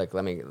 okay, like,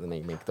 let me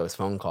make those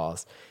phone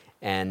calls.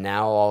 And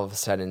now all of a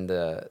sudden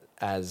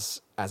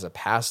as a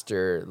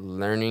pastor,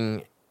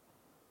 learning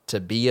to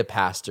be a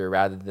pastor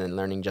rather than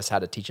learning just how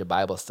to teach a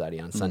Bible study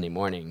on Sunday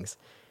mornings,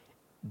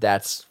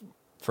 that's,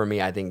 for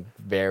me, I think,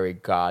 very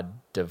God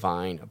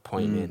divine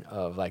appointment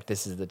of like,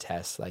 this is the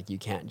test. Like, you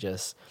can't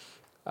just,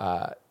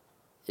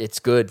 it's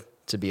good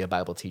to be a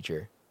Bible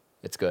teacher.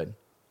 It's good.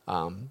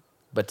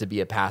 But to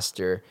be a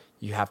pastor,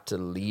 you have to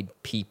lead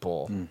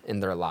people in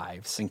their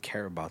lives. And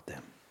care about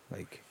them.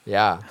 Like,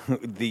 yeah,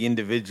 the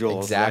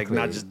individuals, exactly.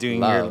 like not just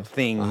doing Love. your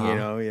thing, you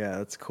know? Yeah,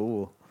 that's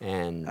cool.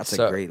 And that's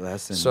a great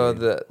lesson. So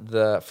man.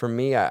 the for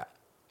me,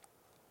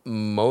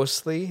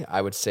 mostly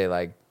I would say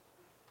like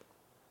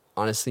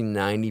honestly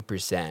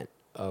 90%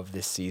 of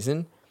this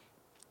season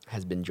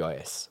has been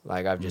joyous.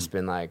 Like I've just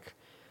been like,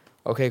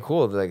 okay,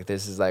 cool. Like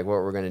this is like what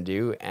we're gonna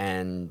do,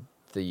 and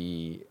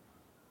the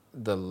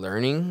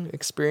learning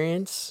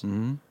experience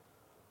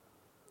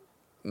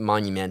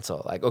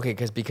monumental. Like okay,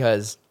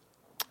 because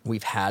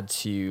we've had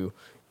to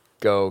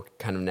go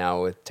kind of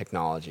now with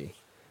technology.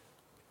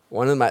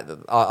 One of my,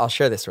 I'll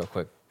share this real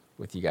quick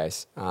with you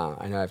guys.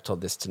 I know I've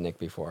told this to Nick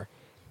before,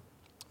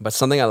 but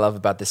something I love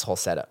about this whole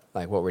setup,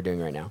 like what we're doing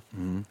right now,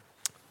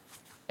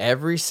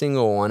 every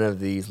single one of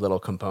these little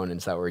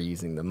components that we're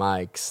using, the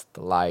mics,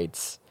 the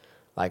lights,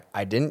 like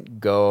I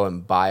didn't go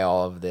and buy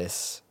all of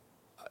this,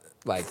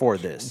 like for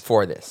this.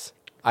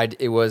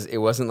 It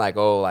wasn't like,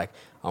 oh, like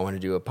I want to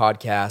do a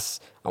podcast,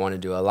 I want to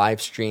do a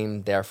live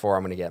stream, therefore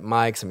I'm going to get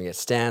mics, I'm going to get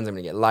stands, I'm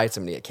going to get lights,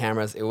 I'm going to get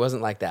cameras. It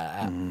wasn't like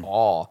that at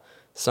all.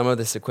 Some of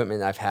this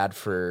equipment I've had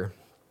for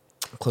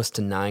close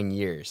to 9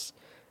 years,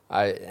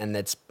 and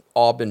it's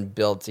all been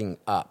building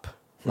up.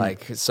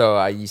 Like, so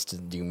I used to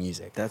do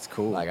music. That's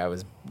cool. Like I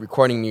was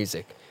recording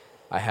music.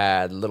 I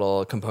had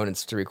little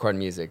components to record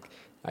music.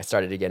 I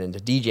started to get into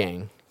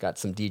DJing, got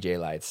some DJ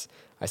lights.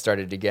 I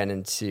started to get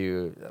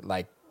into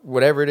like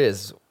whatever it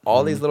is.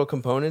 All these little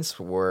components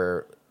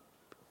were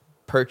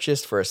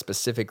purchased for a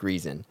specific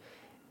reason.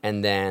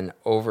 And then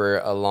over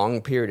a long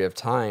period of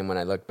time, when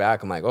I look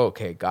back, I'm like, oh,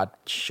 okay, God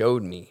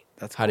showed me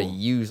how to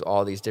use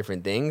all these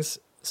different things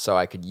so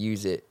I could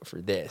use it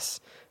for this.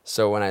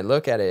 So when I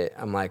look at it,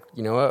 I'm like,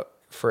 you know what?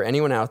 For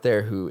anyone out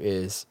there who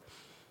is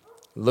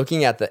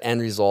looking at the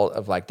end result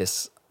of like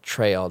this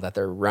trail that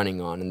they're running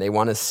on and they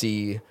want to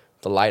see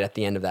the light at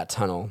the end of that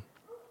tunnel,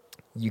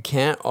 you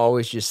can't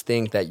always just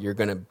think that you're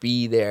going to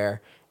be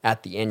there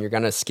at the end. You're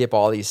going to skip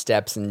all these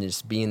steps and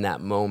just be in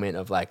that moment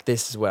of like,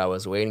 this is what I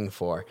was waiting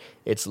for.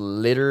 It's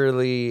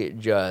literally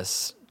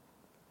just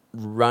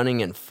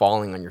running and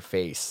falling on your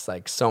face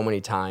like so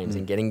many times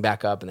and getting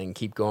back up and then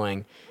keep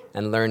going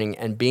and learning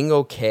and being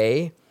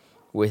okay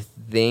with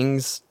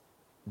things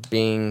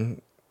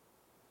being,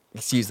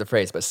 excuse the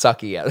phrase, but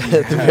sucky at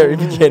the very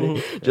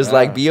beginning. Just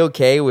like be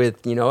okay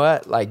with, you know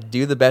what, like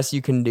do the best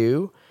you can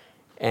do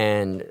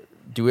and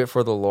do it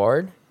for the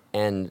Lord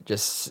and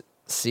just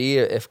see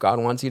if God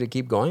wants you to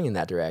keep going in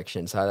that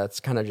direction. So that's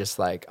kind of just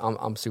like,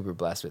 I'm super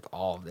blessed with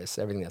all of this,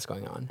 everything that's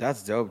going on.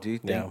 That's dope,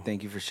 dude.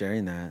 Thank you for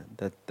sharing that.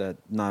 That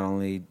not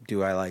only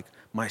do I like,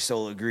 my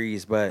soul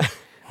agrees, but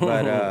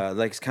like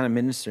it's kind of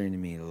ministering to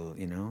me,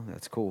 you know.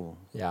 That's cool.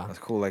 Yeah, that's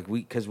cool. Like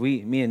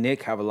me and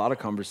Nick have a lot of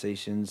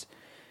conversations,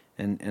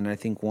 and I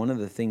think one of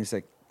the things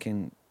that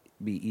can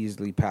be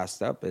easily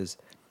passed up is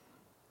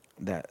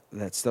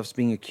that stuff's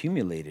being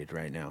accumulated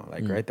right now.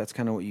 Like, right, that's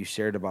kind of what you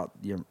shared about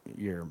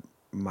your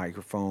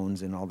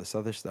microphones and all this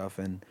other stuff.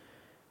 And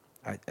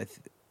I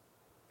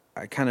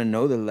kind of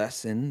know the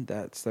lesson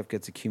that stuff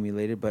gets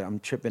accumulated, but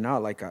I'm tripping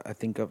out. Like, I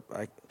think of,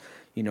 like,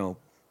 10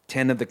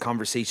 of the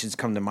conversations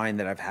come to mind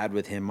that I've had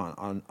with him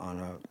on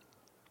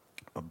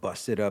a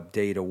busted up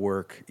day to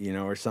work,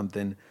 or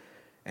something.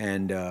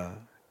 And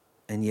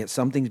yet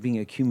something's being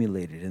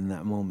accumulated in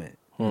that moment,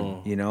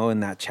 in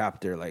that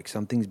chapter. Like,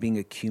 something's being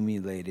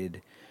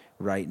accumulated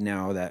right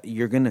now that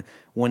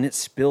when it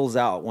spills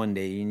out one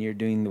day and you're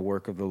doing the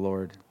work of the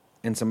Lord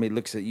and somebody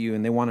looks at you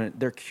and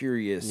they're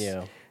curious.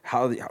 Yeah.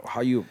 How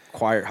you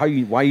acquire,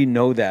 why you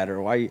know that,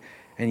 or why,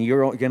 and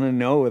you're gonna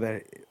know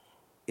that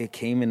it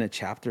came in a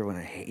chapter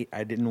when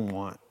I didn't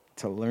want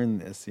to learn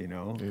this,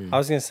 I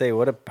was gonna say,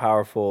 what a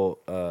powerful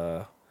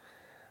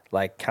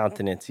like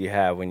countenance you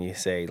have when you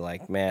say,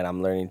 like, man,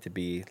 I'm learning to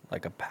be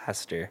like a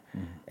pastor,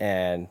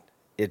 and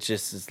it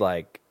just is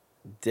like,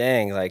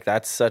 dang, like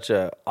that's such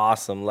a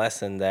awesome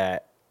lesson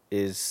that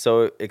is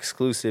so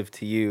exclusive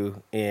to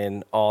you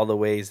in all the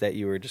ways that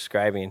you were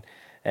describing,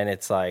 and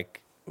it's like,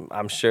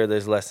 I'm sure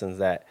there's lessons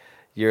that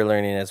you're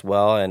learning as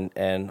well,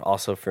 and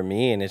also for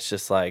me, and it's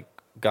just like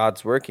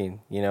God's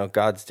working,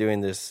 God's doing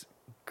this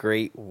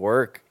great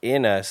work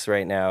in us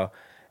right now,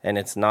 and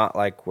it's not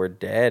like we're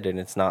dead, and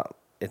it's not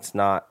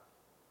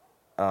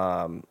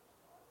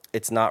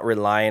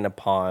relying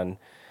upon,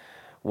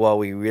 well,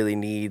 we really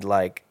need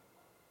COVID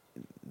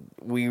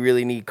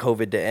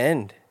to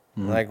end.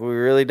 Like, we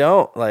really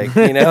don't, like,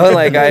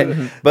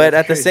 but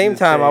at the same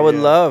time, I would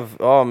love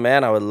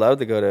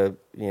to go to,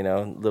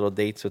 little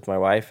dates with my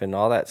wife and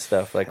all that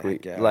stuff. Like,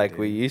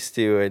 we used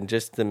to, and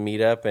just to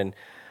meet up, and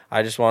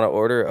I just want to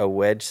order a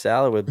wedge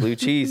salad with blue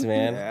cheese,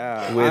 man.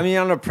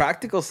 Yeah. On a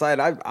practical side,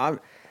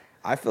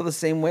 I feel the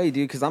same way,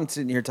 dude, because I'm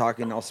sitting here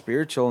talking all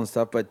spiritual and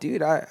stuff, but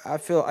dude, I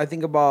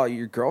think about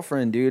your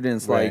girlfriend, dude, and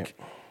it's like,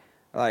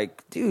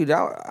 dude,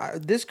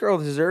 this girl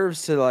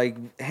deserves to,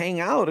 like, hang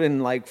out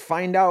and, like,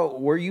 find out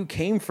where you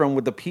came from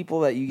with the people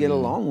that you get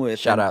along with.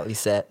 Shout out,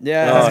 Lisette.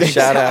 Yeah.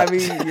 Shout out. I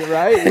mean, you're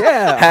right.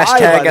 Yeah.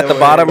 Hashtag at the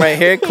bottom right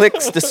here.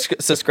 Click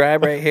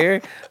subscribe right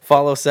here.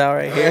 Follow Sal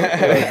right here.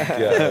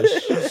 Oh,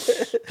 gosh.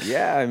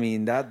 Yeah, I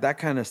mean, that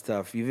kind of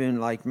stuff. Even,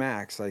 like,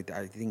 Max, like,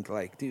 I think,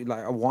 like, dude,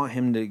 like, I want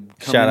him to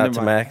come Shout out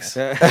to Max.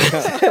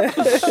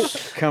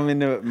 come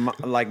into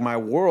my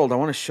world. I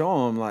want to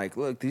show him, like,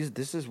 look,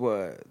 this is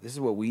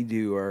what we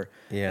do.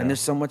 And there's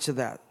so much of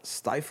that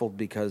stifled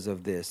because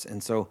of this.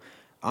 And so,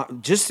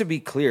 just to be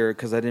clear,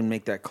 because I didn't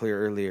make that clear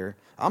earlier,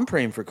 I'm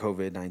praying for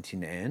COVID-19 to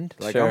end.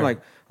 Like, sure. I'm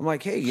like,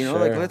 hey,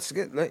 like, let's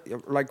get,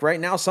 like, right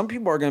now, some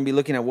people are going to be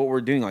looking at what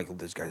we're doing, like, oh,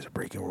 these guys are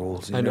breaking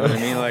rules. You know what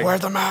I mean? Like, wear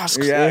the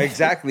masks. Yeah,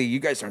 exactly.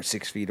 You guys aren't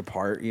 6 feet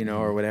apart,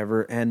 or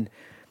whatever.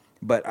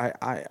 But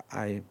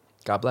I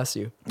God bless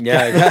you.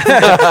 Yeah,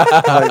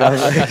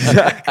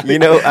 exactly.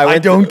 I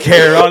don't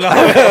care.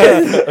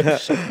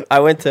 I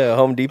went to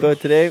Home Depot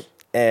today,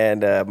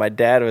 and my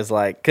dad was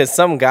like, because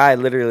some guy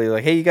literally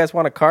like, hey, you guys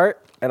want a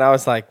cart? And I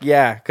was like,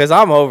 yeah, because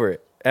I'm over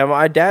it. And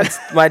my dad's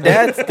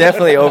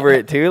definitely over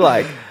it too.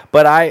 Like,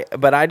 but I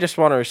just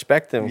want to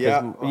respect him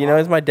because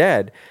he's my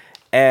dad,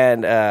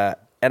 and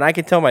I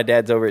can tell my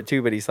dad's over it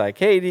too. But he's like,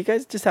 hey, do you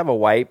guys just have a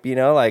wipe?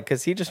 Like,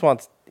 because he just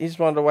wanted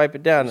to wipe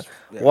it down.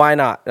 Yeah. Why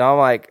not? And I'm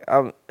like,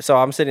 so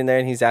I'm sitting there,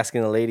 and he's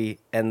asking the lady,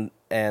 and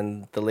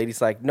the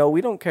lady's like, no, we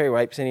don't carry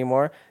wipes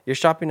anymore. You're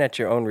shopping at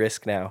your own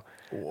risk now.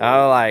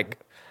 I'm like,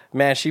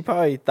 man, she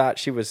probably thought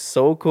she was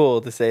so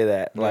cool to say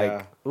that.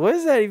 Like, what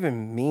does that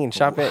even mean?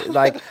 Shopping,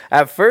 like,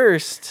 at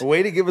first, a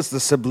way to give us the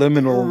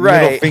subliminal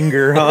middle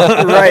finger,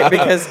 huh? Right?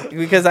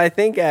 Because I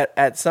think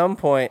at some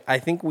point, I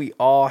think we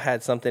all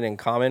had something in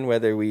common,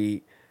 whether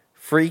we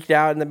freaked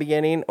out in the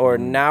beginning, or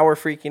now we're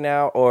freaking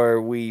out,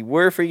 or we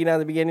were freaking out in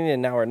the beginning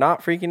and now we're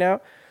not freaking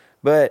out.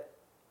 But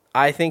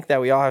I think that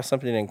we all have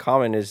something in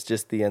common, is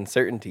just the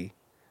uncertainty.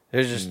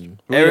 There's just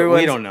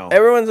we don't know.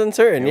 Everyone's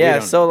uncertain. Yeah.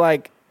 So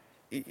like,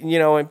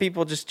 when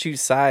people just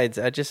choose sides,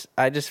 I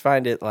just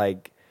find it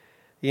like,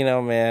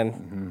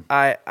 man,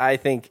 I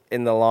think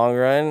in the long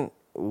run,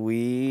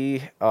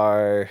 we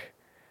are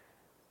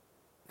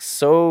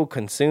so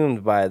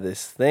consumed by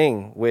this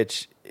thing,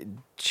 which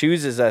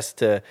chooses us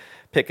to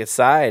pick a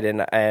side, and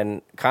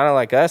kind of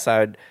like us,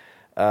 I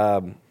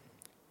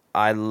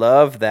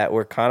love that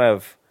we're kind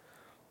of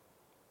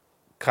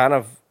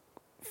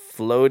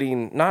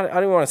floating.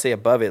 I don't want to say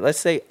above it. Let's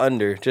say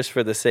under, just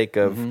for the sake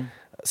of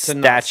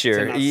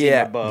stature. To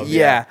not above,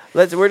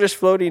 We're just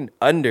floating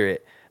under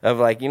it. Of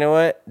like, you know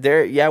what?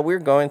 We're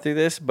going through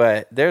this,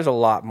 but there's a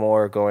lot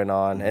more going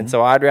on, and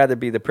so I'd rather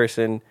be the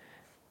person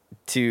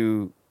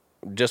to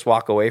just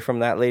walk away from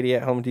that lady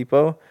at Home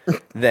Depot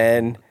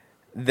than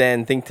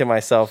think to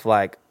myself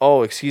like,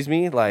 oh, excuse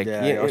me, like,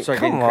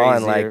 come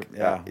on, like,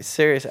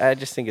 serious. I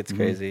just think it's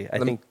crazy.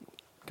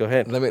 Go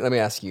ahead. Let me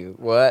ask you,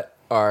 well,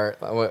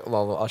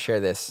 I'll share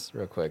this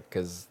real quick,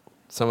 because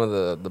some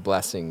of the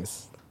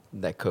blessings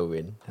that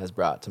COVID has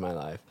brought to my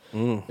life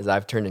is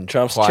I've turned into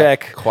Trump's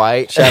check.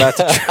 Quite. Shout out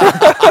to Trump.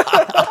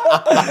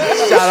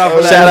 Shout out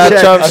for Shout that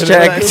out Trump's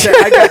check.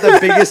 I got the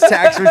biggest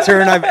tax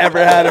return I've ever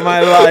had in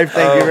my life.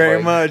 Thank you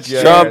very much.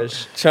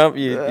 Trump,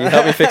 you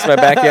helped me fix my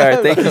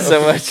backyard. Thank you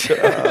so much.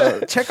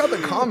 Check out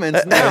the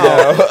comments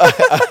now.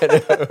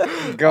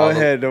 Go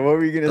ahead. What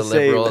were you gonna The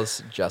say?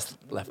 liberals just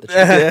left the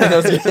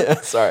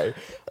chat. Sorry.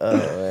 We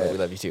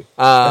love you too.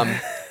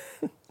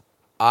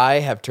 I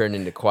have turned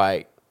into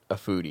quite a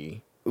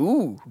foodie.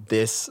 Ooh.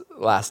 This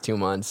last 2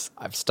 months,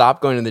 I've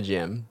stopped going to the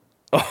gym.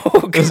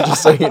 Oh, God.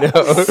 Just so you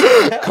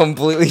know,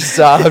 completely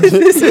stopped.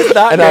 This is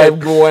not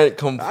and good. I went I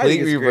complete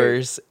think it's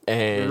reverse.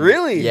 And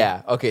Really?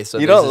 Yeah. Okay. So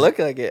You there's don't this- look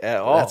like it at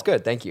all. That's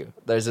good. Thank you.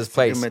 There's this Your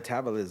place.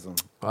 metabolism.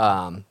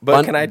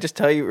 But can I just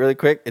tell you really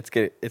quick? It's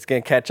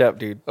gonna catch up,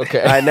 dude.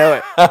 Okay. I know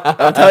it.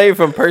 I'm telling you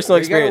from personal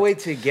You gotta experience. wait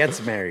till he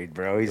gets married,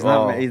 bro. He's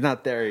Oh.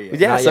 not there yet.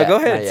 Yeah, Not so yet, go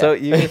not ahead. yet. So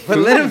you But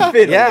let him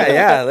fit.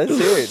 Yeah, let's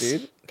do it,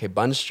 dude. Okay,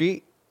 Bun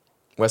Street,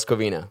 West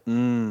Covina.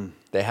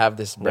 They have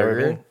this Never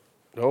burger. been.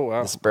 Oh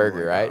wow. This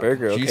burger, right?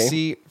 Burger, okay.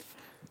 Juicy.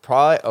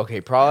 Probably.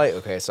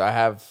 Okay, so I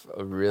have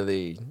a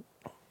really,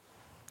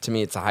 to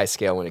me, it's a high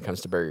scale when it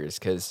comes to burgers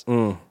because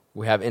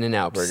we have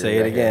In-N-Out burger. Say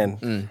it right here.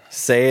 again.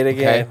 Say it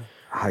again. Okay.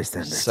 High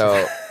standards.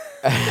 So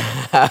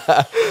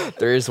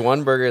there is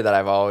one burger that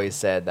I've always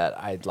said that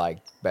I'd like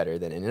better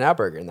than In-N-Out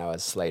burger, and that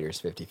was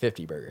Slater's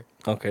 50/50 burger.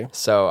 Okay.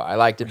 So I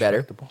liked it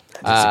better.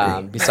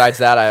 Besides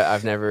that,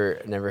 I've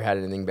never had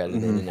anything better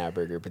than In-N-Out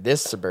burger. But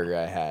this burger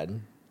I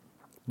had,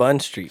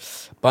 Bun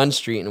Street. Bun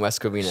Street in West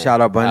Covina.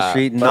 Shout out Bun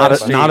Street. Bun Not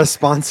Street. a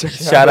sponsor.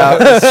 Shout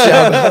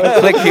out.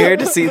 Click here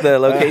to see the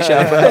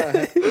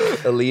location.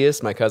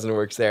 Elias, my cousin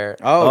works there.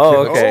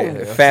 Oh,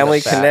 okay. Oh. Family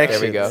That's that.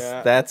 connection. There we go.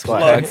 Yeah. That's why.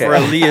 Plug Okay. for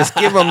Elias.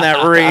 Give him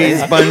that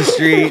raise, Bun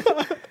Street.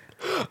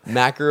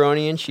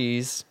 Macaroni and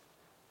cheese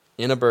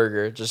in a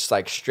burger, just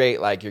like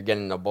straight, like you're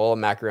getting a bowl of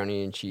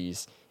macaroni and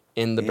cheese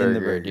in the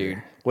burger,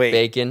 dude. Wait.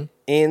 Bacon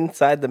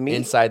Inside the meat.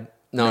 inside.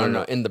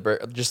 No, in the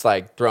burger, just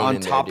like thrown On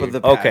in top there, of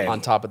dude. the patty. Okay. On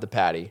top of the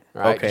patty,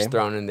 right? Okay. Just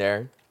thrown in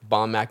there.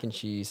 Bomb mac and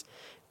cheese,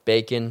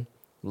 bacon,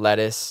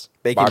 lettuce,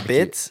 Bacon barbecue,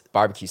 bits?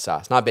 barbecue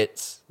sauce, not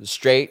bits,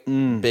 straight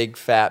big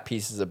fat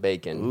pieces of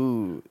bacon.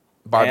 Ooh.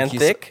 Barbecue And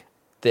thick?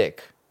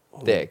 thick.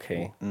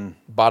 Okay.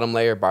 Bottom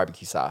layer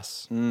barbecue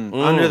sauce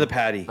Under the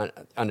patty.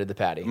 under the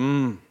patty.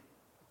 Mm.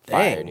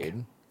 Fire, Dang.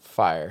 dude.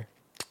 Fire.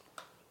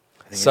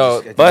 I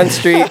So, just- Bun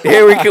Street.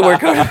 Here we can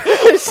work on it.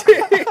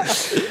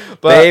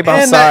 Babe,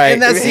 I'm sorry.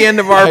 And that's the end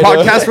of our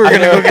podcast. We're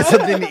gonna go get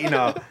something to eat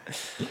now.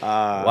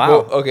 Wow.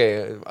 well,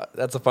 okay,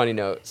 that's a funny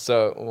note.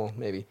 So, well,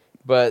 maybe.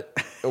 But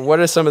what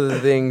are some of the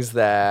things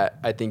that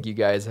I think you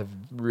guys have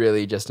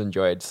really just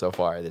enjoyed so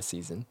far this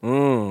season?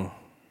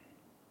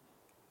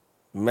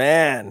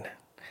 Man,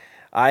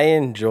 I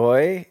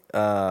enjoy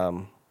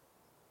that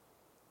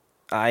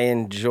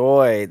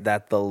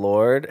the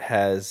Lord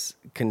has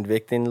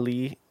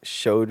convictingly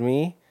showed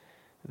me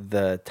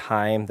the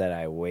time that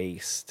I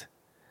waste.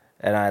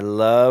 And I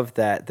love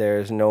that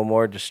there's no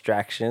more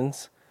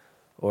distractions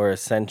or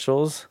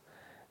essentials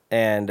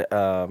and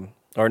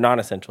or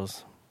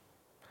non-essentials.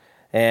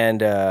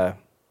 And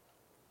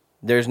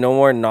there's no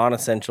more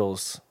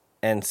non-essentials.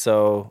 And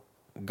so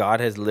God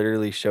has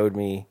literally showed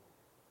me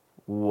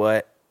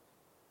what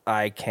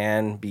I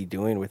can be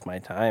doing with my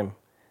time.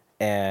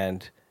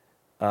 And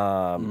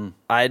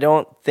I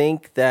don't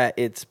think that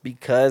it's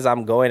because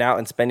I'm going out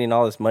and spending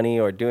all this money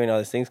or doing all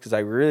these things, because I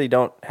really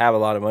don't have a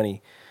lot of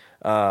money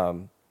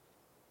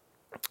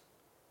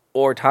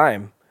or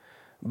time.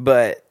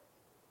 But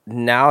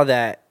now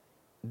that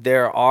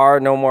there are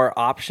no more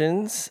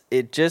options,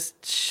 it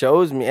just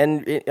shows me,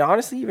 and it,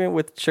 honestly, even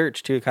with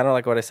church too, kind of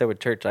like what I said with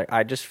church, like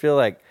I just feel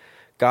like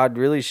God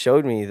really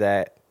showed me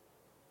that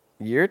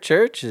your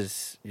church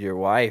is your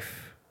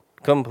wife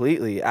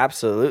completely,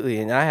 absolutely,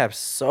 and I have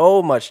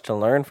so much to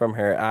learn from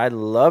her. I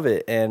love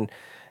it,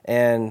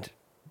 and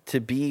to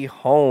be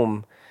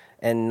home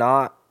and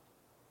not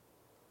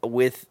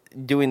with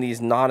doing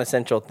these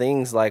non-essential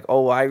things like,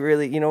 oh, I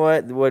really, you know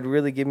what would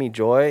really give me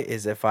joy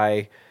is if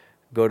I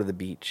go to the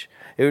beach.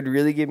 It would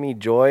really give me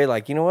joy,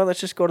 like, you know what, let's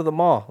just go to the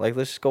mall, like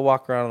let's just go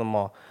walk around the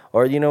mall.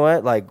 Or you know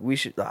what, like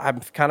I'm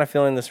kind of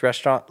feeling this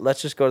restaurant,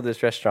 let's just go to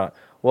this restaurant.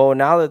 Well,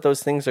 now that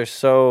those things are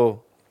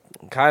so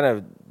kind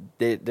of,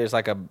 there's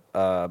like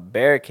a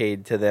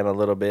barricade to them a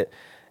little bit,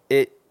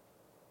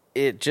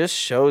 it just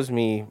shows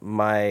me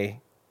my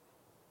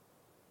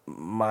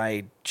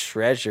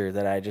treasure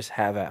that I just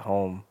have at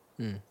home.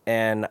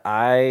 And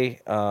I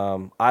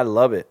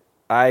love it.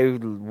 I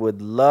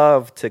would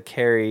love to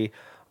carry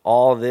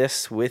all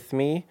this with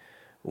me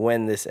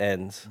when this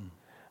ends.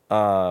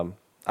 I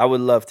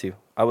would love to.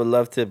 I would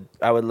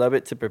love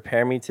it to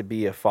prepare me to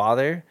be a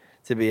father,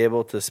 to be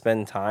able to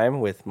spend time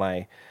with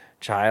my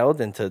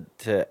child, and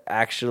to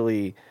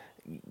actually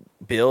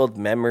build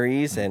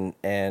memories. And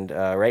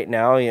right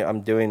now, you know,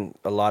 I'm doing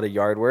a lot of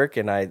yard work,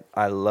 and I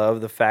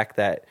love the fact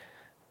that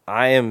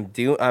I'm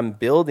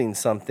building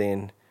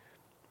something,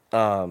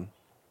 and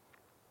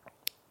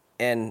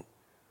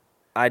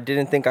I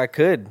didn't think I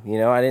could,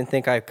 I didn't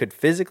think I could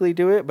physically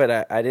do it,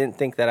 but I didn't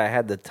think that I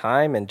had the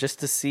time. And just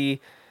to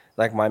see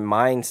like my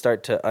mind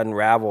start to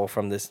unravel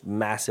from this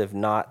massive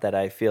knot that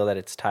I feel that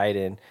it's tied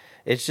in,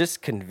 it's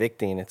just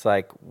convicting. It's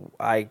like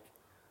I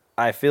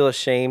feel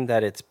ashamed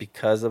that it's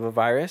because of a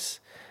virus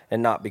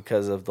and not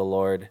because of the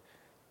Lord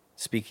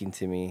speaking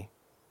to me,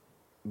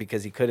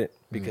 because he couldn't,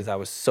 because I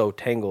was so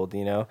tangled,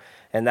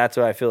 and that's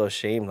why I feel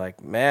ashamed.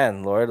 Like,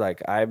 man, Lord,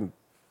 like I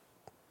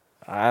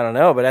don't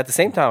know, but at the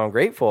same time, I'm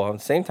grateful. At the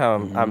same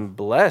time, I'm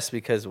blessed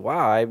because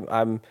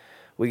wow,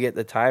 we get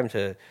the time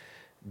to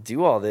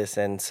do all this,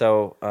 and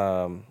so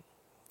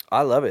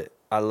I love it.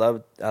 I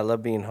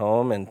love being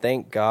home, and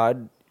thank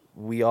God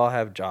we all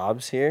have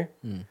jobs here.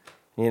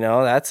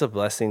 That's a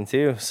blessing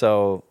too.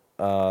 So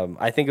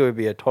I think it would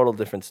be a total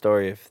different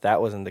story if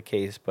that wasn't the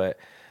case, but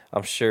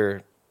I'm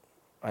sure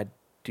I'd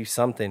do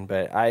something.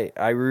 But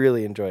I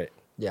really enjoy it.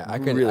 Yeah, I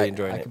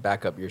could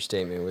back up your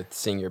statement with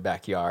seeing your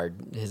backyard.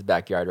 His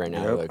backyard right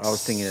now looks I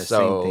was thinking the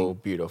so same thing.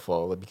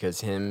 beautiful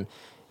because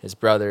his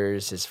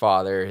brothers, his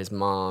father, his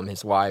mom,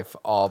 his wife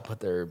all put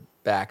their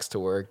backs to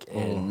work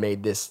and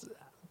made this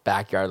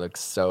backyard look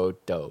so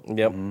dope.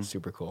 Yep.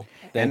 Super cool.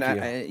 Thank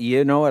And you.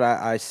 you know what?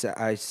 I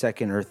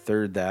second or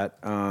third that.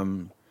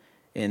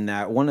 In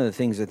that, one of the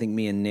things I think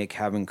me and Nick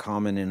have in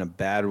common in a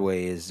bad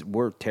way is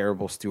we're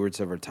terrible stewards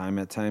of our time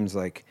at times.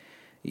 Like,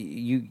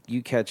 you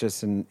catch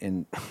us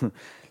in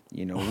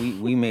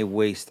we may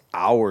waste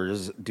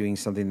hours doing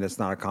something that's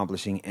not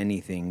accomplishing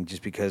anything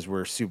just because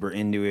we're super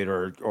into it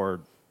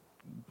or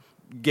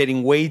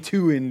getting way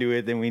too into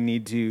it than we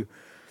need to.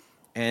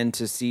 And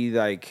to see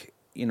like,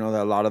 that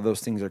a lot of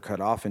those things are cut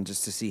off, and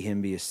just to see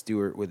him be a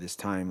steward with his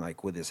time,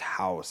 like with his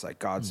house, like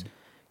God's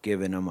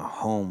given him a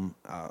home,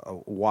 a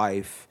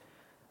wife,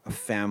 a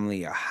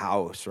family, a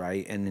house,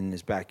 right? And in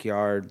his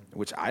backyard,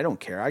 which I don't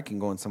care. I can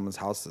go in someone's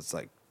house that's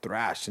like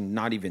thrashed and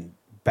not even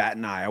bat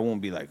an eye. I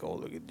won't be like, oh,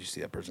 look, did you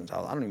see that person's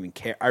house? I don't even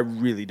care. I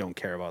really don't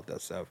care about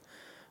that stuff.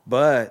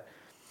 But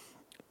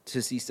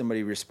to see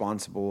somebody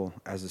responsible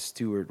as a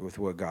steward with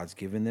what God's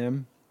given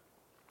them,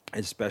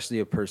 especially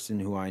a person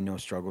who I know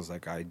struggles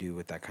like I do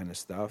with that kind of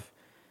stuff,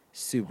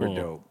 super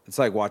dope. It's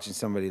like watching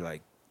somebody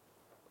like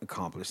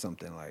accomplish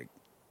something like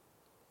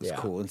it's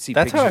cool and see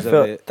That's how I pictures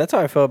feel. of it. That's how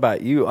I feel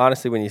about you.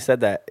 Honestly, when you said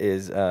that,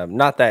 is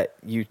not that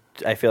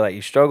I feel like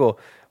you struggle,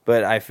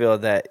 but I feel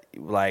that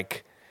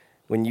like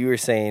when you were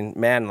saying,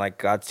 "Man, like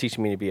God's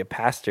teaching me to be a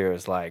pastor," it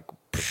was like,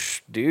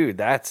 dude,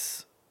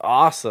 that's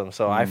awesome.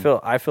 So I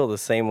feel the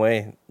same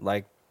way.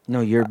 Like,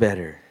 No, you're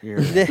better.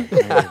 You're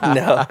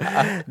no,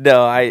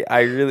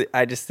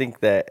 I just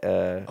think that.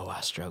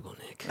 I struggle,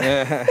 Nick.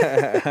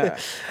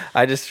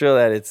 I just feel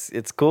that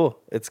it's cool.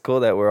 It's cool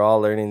that we're all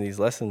learning these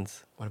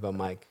lessons. What about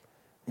Mike?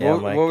 Yeah,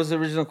 what, Mike. what was the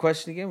original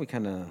question again? We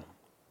kind of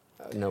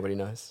Nobody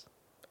knows.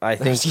 I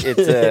think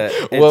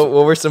it's what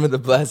were some of the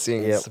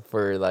blessings Yep.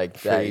 for like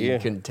For that you. you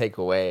can take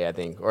away? I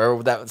think,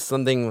 or that was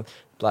something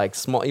like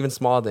small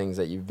things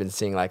that you've been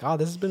seeing. Like, oh,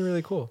 this has been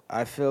really cool.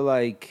 I feel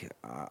like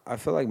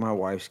my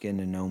wife's getting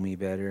to know me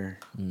better.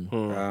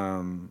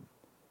 I'm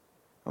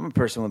a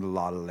person with a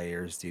lot of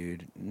layers,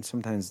 dude, and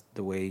sometimes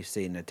the way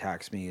Satan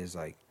attacks me is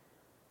like,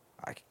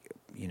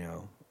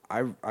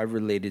 I've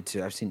related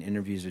to. I've seen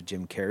interviews with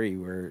Jim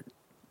Carrey where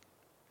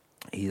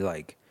he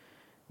like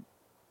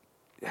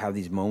have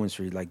these moments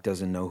where he like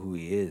doesn't know who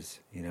he is,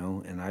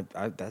 and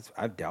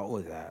I've dealt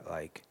with that,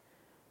 like,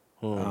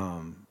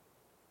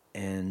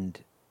 and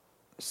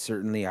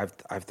certainly I've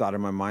thought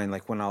in my mind,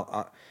 like when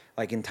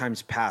like in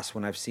times past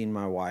when I've seen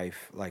my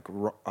wife like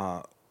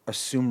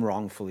assume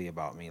wrongfully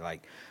about me,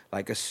 like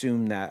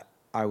assume that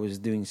I was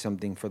doing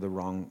something for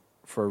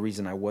a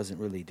reason I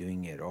wasn't really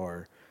doing it,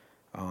 or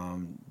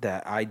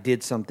that I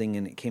did something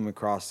and it came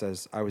across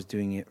as I was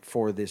doing it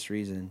for this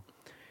reason.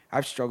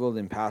 I've struggled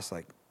in past,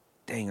 like,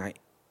 dang,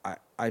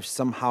 I've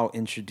somehow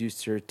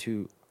introduced her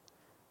to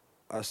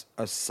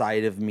a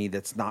side of me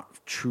that's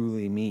not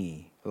truly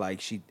me.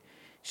 Like she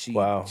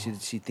Wow.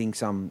 she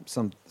thinks I'm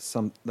some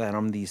that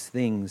I'm these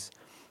things,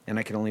 and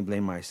I can only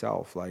blame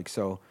myself. Like,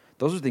 so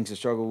those are things I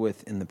struggled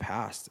with in the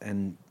past,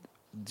 and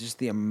just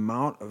the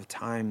amount of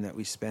time that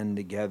we spend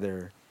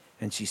together,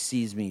 and she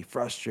sees me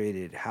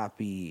frustrated,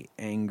 happy,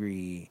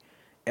 angry,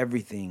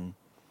 everything.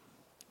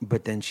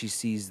 But then she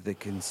sees the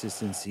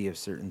consistency of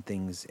certain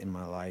things in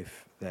my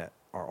life that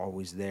are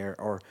always there,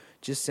 or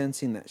just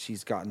sensing that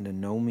she's gotten to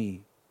know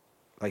me.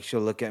 Like,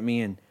 she'll look at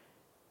me and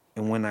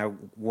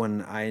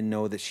when I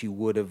know that she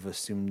would have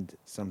assumed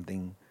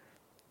something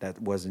that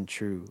wasn't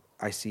true,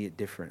 I see it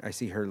different. I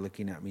see her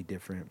looking at me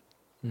different.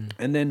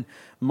 And then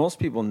most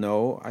people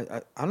know,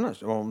 I'm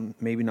not, well,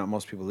 maybe not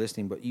most people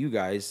listening, but you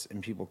guys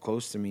and people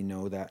close to me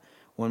know that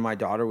when my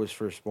daughter was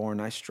first born,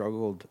 I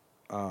struggled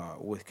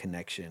with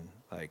connection.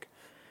 Like,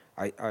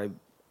 I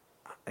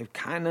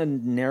kind of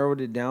narrowed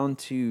it down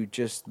to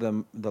just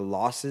the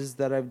losses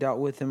that I've dealt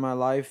with in my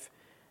life,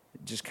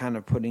 just kind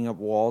of putting up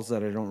walls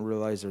that I don't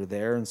realize are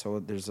there. And so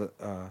there's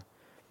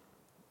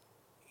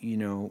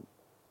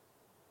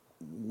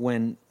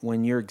when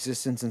your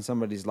existence in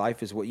somebody's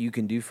life is what you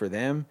can do for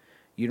them,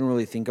 you don't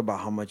really think about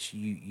how much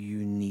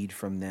you need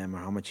from them or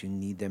how much you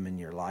need them in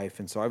your life.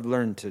 And so I've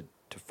learned to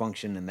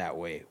function in that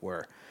way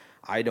where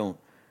I don't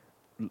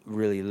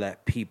really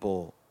let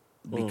people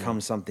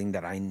become something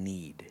that I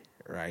need,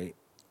 right?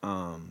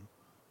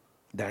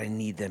 That I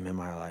need them in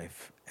my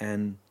life.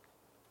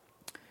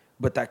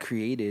 But that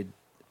created,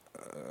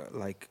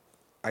 like,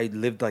 I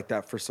lived like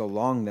that for so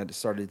long that it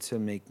started to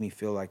make me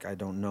feel like I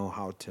don't know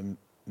how to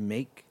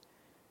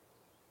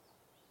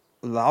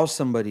allow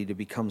somebody to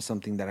become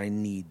something that I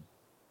need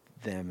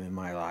them in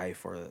my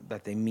life or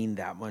that they mean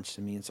that much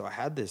to me. And so I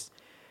had this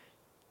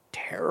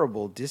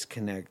terrible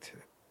disconnect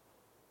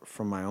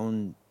from my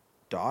own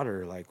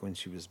daughter, like when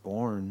she was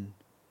born,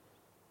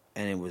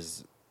 and I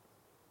was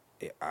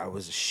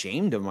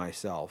ashamed of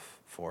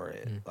myself for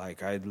it.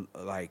 Like I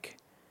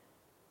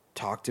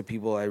talk to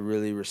people I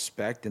really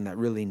respect and that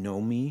really know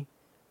me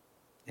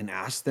and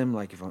ask them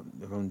like if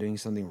I'm doing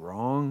something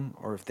wrong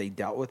or if they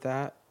dealt with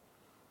that.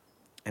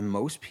 And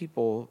most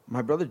people,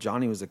 my brother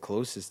Johnny was the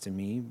closest to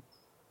me,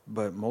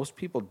 but most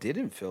people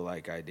didn't feel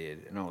like I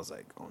did. And I was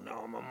like, oh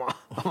no, I'm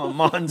a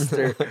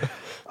monster.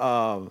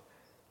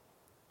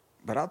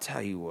 But I'll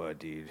tell you what,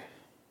 dude.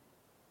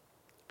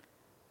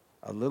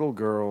 A little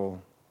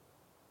girl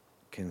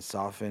can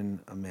soften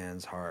a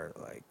man's heart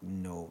like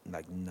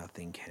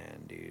nothing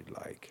can, dude.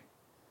 Like,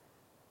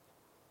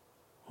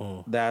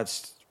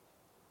 that's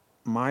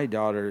my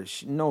daughter.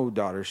 No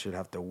daughter should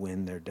have to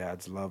win their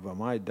dad's love, but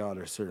my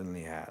daughter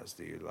certainly has,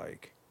 dude.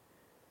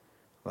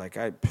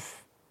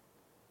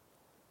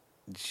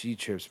 She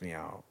trips me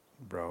out,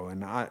 bro.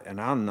 And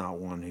I'm not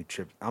one who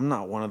trips. I'm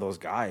not one of those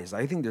guys.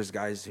 I think there's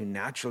guys who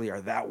naturally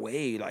are that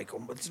way. Like, oh,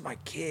 this is my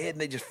kid,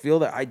 and they just feel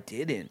that. I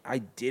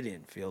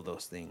didn't feel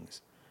those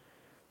things.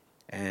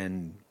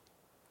 And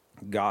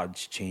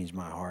God's changed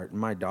my heart.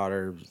 My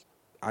daughter,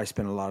 I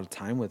spent a lot of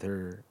time with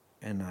her,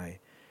 and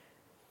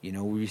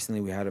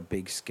recently we had a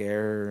big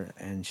scare,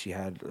 and she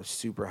had a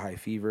super high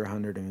fever,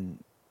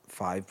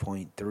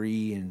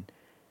 105.3, and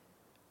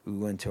we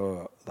went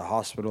to the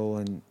hospital.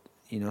 And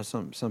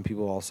some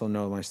people also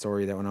know my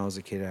story that when I was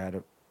a kid, I had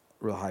a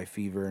real high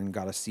fever and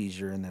got a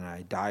seizure, and then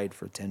I died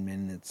for 10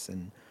 minutes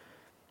and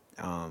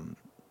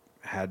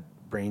had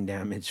brain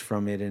damage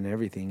from it and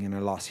everything, and I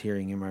lost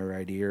hearing in my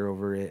right ear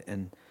over it.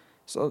 And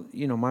so,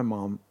 my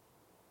mom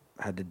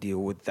had to deal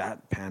with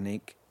that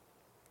panic,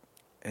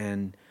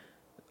 and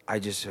I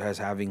just was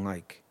having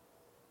like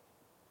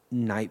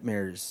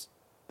nightmares,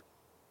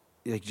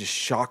 like just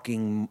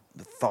shocking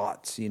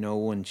thoughts,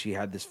 when she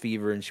had this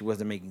fever and she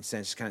wasn't making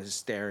sense, just kind of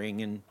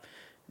staring and,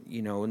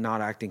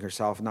 not acting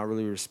herself, not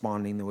really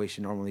responding the way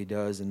she normally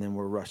does. And then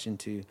we're rushing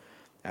to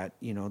at,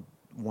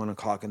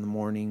 1:00 in the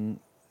morning,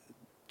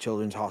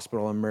 Children's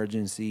Hospital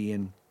emergency.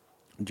 And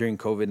during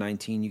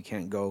COVID-19, you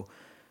can't go,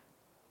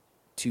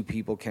 two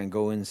people can't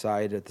go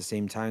inside at the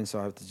same time. So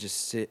I have to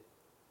just sit,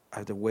 I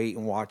have to wait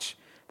and watch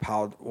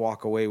Pal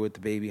walk away with the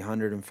baby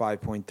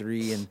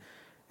 105.3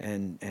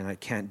 and I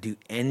can't do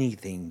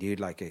anything, dude.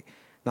 Like,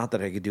 not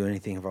that I could do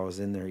anything if I was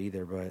in there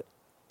either, but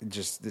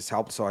just this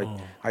helped. So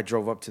I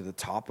drove up to the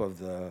top of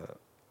the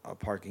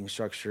parking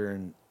structure,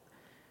 and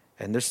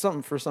there's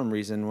something, for some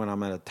reason, when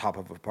I'm at the top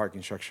of a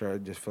parking structure, I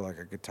just feel like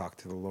I could talk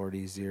to the Lord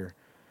easier.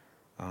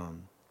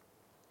 And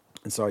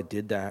so I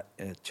did that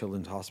at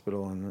Children's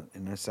Hospital,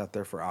 and I sat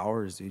there for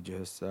hours, dude,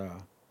 just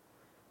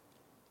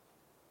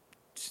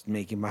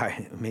making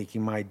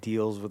my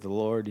deals with the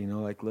Lord,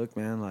 like, look,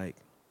 man, like,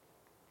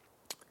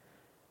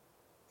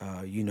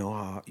 you know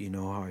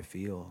how I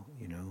feel,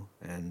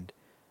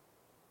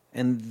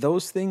 and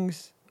those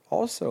things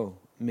also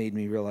made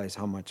me realize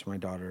how much my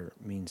daughter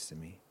means to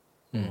me.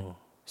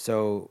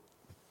 So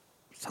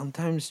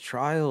sometimes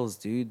trials,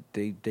 dude,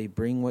 they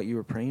bring what you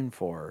were praying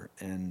for,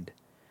 and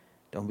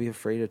don't be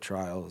afraid of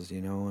trials,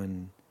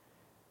 and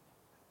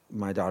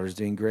my daughter's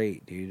doing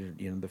great, dude.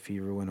 The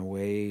fever went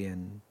away,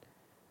 and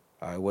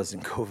it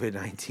wasn't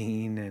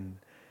COVID-19, and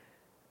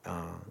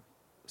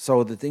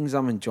so the things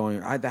I'm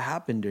enjoying that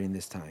happened during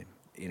this time,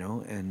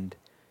 and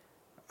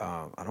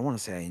I don't want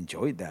to say I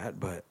enjoyed that,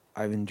 but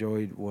I've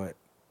enjoyed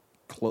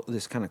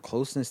this kind of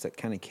closeness that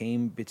kind of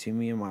came between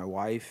me and my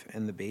wife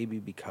and the baby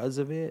because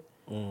of it,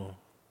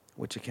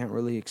 which I can't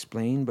really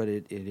explain, but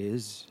it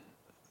is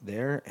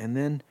there. And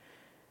then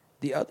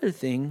the other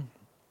thing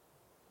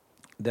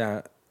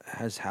that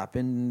has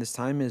happened in this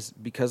time is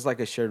because, like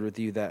I shared with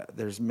you, that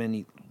there's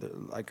many,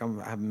 like I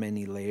have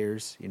many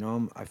layers,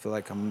 I feel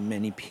like I'm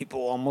many people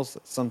almost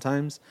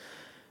sometimes,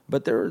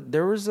 but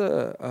there was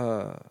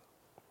a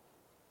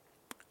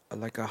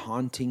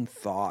haunting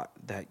thought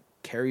that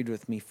carried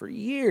with me for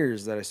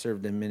years that I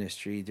served in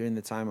ministry. During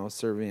the time I was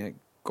serving at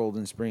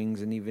Golden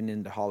Springs and even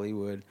into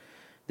Hollywood,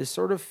 this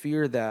sort of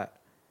fear that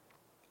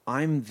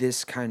I'm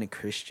this kind of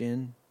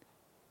Christian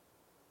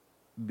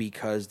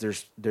because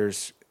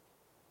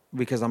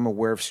because I'm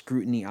aware of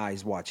scrutiny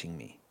eyes watching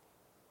me.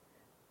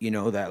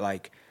 That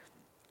like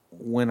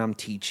when I'm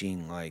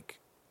teaching, like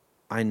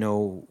I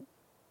know,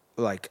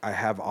 like I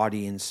have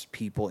audience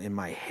people in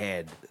my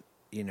head,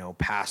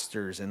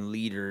 pastors and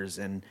leaders.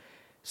 And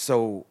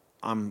so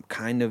I'm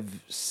kind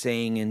of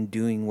saying and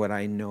doing what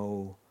I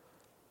know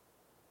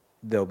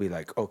they'll be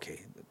like,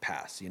 okay,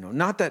 pass,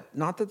 not that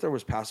there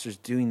was pastors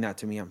doing that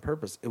to me on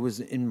purpose. It was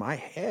in my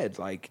head,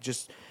 like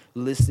just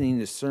listening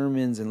to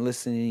sermons and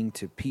listening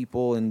to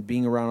people and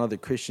being around other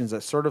Christians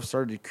that sort of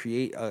started to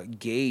create a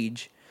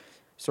gauge,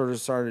 sort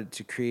of started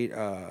to create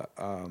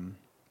a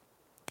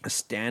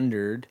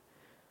standard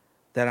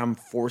that I'm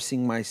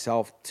forcing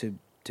myself to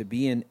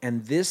be in.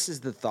 And this is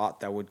the thought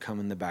that would come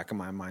in the back of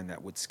my mind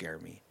that would scare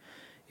me,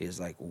 is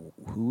like,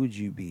 who would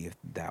you be if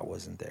that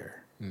wasn't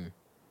there?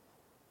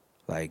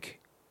 Like,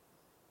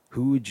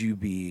 who would you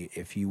be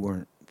if you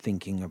weren't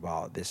thinking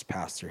about this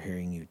pastor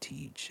hearing you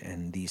teach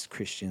and these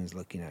Christians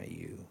looking at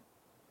you?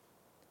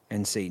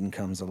 And Satan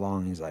comes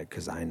along, he's like,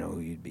 because I know who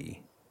you'd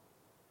be.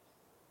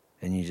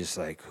 And you're just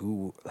like,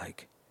 who,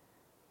 like,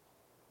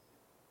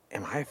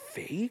 am I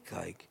fake?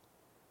 Like,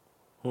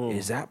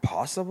 is that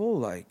possible?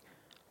 Like,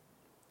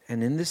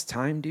 and in this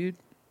time, dude,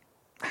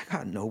 I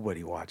got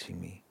nobody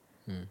watching me.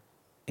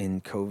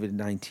 In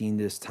COVID-19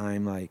 this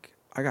time, like,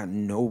 I got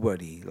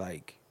nobody.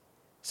 Like,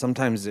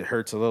 sometimes it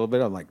hurts a little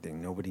bit. I'm like,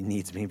 dang, nobody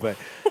needs me. But,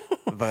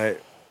 but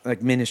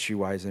like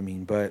ministry-wise, I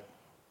mean, but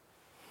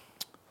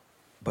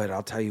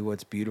I'll tell you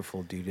what's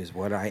beautiful, dude, is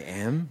what I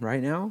am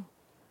right now.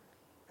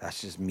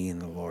 That's just me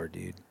and the Lord,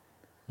 dude.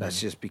 That's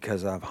just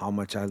because of how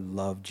much I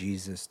love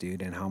Jesus,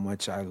 dude, and how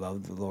much I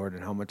love the Lord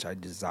and how much I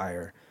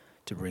desire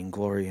to bring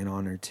glory and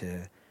honor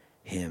to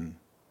him.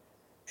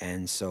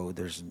 And so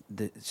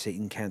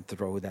Satan can't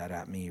throw that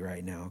at me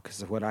right now,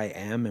 because what I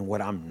am and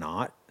what I'm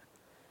not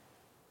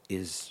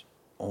is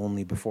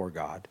only before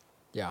God.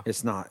 Yeah.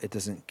 It's not, it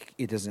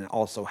doesn't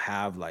also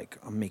have like,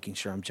 I'm making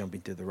sure I'm jumping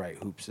through the right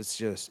hoops. It's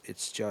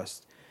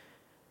just,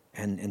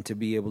 and to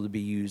be able to be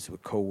used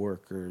with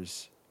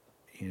coworkers,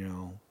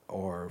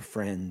 or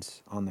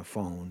friends on the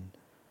phone,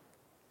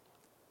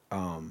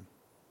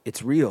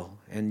 it's real.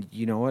 And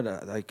you know what?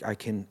 Like I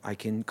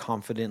can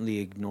confidently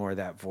ignore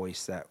that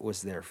voice that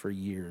was there for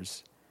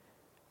years.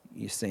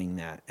 You saying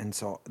that, and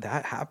so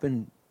that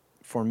happened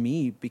for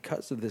me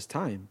because of this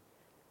time,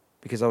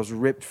 because I was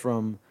ripped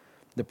from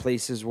the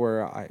places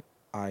where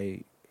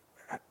I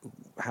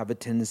have a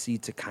tendency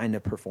to kind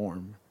of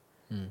perform,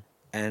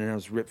 and I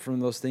was ripped from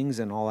those things,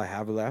 and all I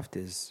have left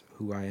is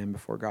who I am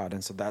before God.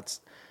 And so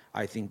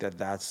I think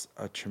that's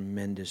a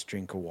tremendous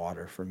drink of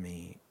water for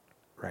me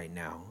right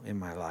now in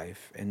my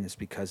life. And it's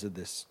because of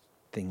this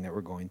thing that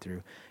we're going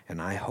through. And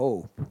my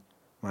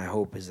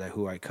hope is that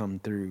who I come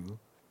through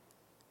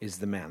is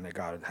the man that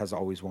God has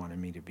always wanted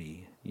me to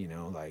be,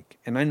 like,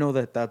 and I know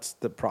that that's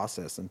the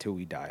process until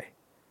we die.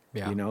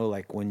 Yeah.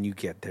 Like when you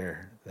get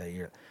there,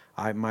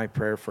 that my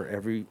prayer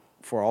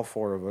for all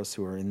four of us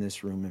who are in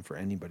this room and for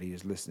anybody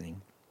who's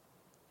listening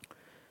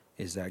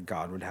is that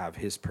God would have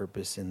his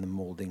purpose in the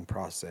molding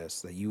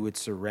process, that you would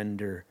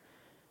surrender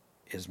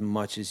as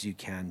much as you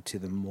can to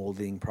the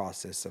molding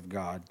process of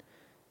God,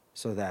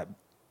 so that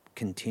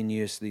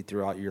continuously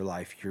throughout your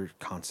life, you're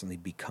constantly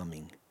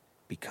becoming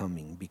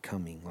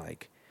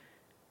like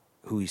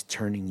who he's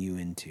turning you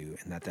into,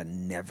 and that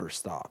never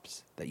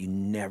stops, that you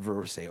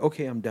never say,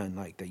 okay, I'm done,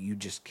 like that you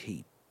just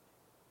keep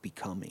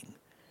becoming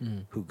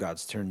who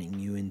God's turning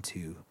you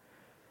into.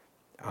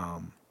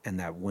 And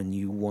that when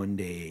you one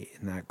day,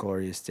 in that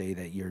glorious day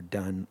that you're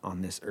done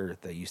on this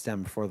earth, that you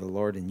stand before the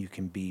Lord and you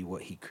can be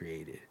what he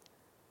created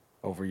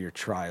over your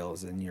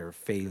trials and your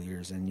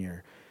failures and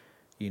your,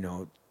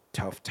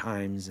 tough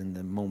times and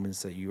the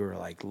moments that you were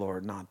like,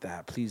 Lord, not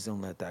that. Please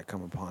don't let that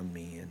come upon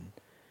me. And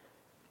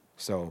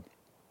so.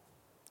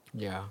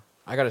 Yeah.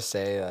 I got to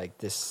say, like,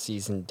 this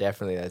season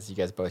definitely, as you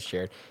guys both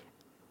shared,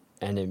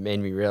 and it made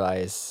me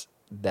realize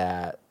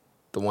that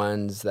the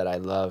ones that I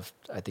loved,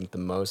 I think the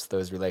most,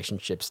 those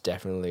relationships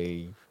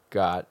definitely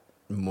got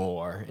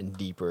more and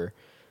deeper,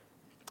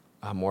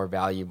 more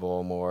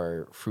valuable,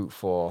 more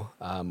fruitful,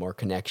 more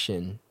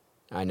connection.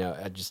 I know,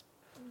 I just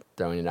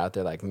throwing it out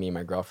there, like me and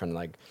my girlfriend,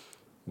 like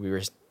we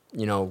were,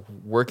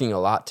 working a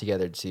lot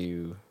together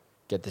to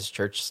get this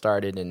church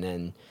started. And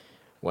then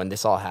when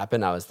this all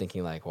happened, I was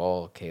thinking like,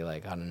 well, okay,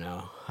 like, I don't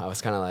know. I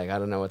was kind of like, I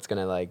don't know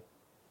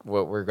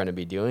what we're going to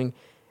be doing.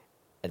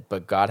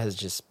 But God has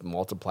just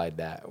multiplied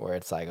that, where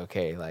it's like,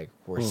 okay, like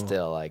we're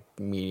still like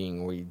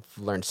meeting. We've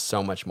learned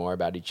so much more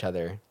about each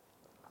other,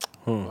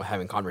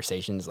 having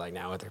conversations like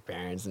now with our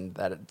parents, and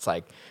that it's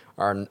like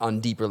are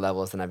on deeper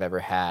levels than I've ever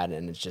had.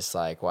 And it's just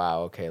like,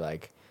 wow, okay,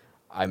 like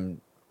I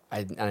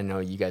know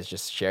you guys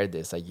just shared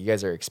this, like you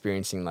guys are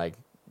experiencing, like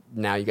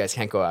now you guys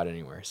can't go out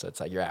anywhere. So it's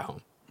like you're at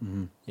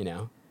home,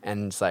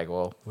 and it's like,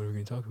 well, what are we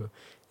going to talk about?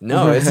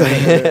 No, it's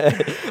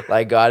like,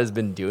 like God has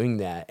been doing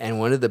that.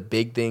 And one of the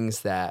big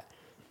things that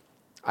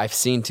I've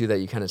seen too that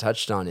you kind of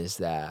touched on is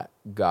that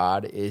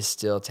God is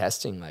still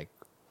testing like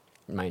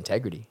my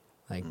integrity.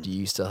 Like, do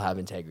you still have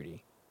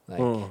integrity?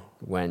 Like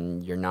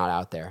when you're not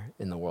out there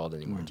in the world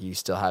anymore, do you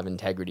still have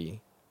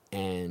integrity?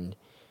 And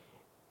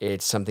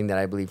it's something that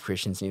I believe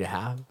Christians need to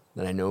have,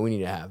 that I know we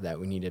need to have, that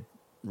we need to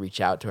reach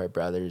out to our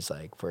brothers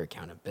like for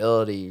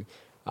accountability.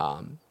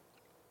 And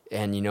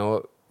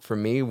for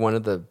me, one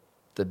of the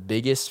the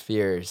biggest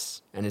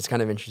fears, and it's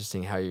kind of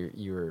interesting how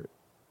you were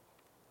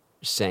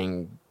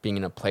saying being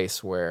in a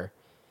place where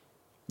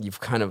you've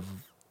kind of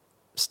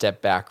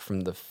stepped back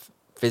from the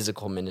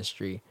physical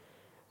ministry.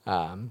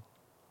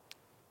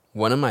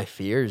 One of my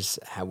fears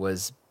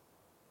was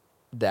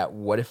that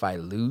what if I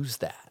lose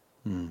that?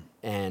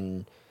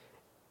 And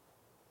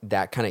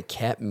that kind of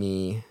kept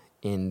me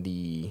in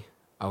the,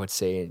 I would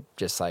say,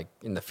 just like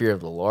in the fear of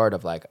the Lord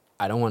of like,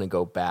 I don't want to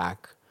go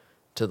back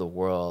to the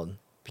world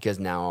because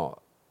now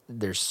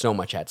there's so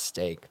much at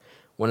stake.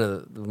 One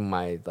of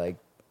my like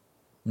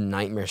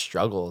nightmare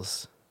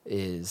struggles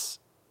is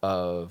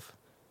of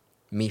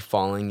me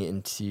falling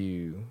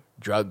into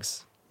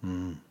drugs.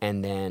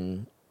 And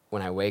then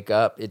when I wake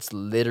up, it's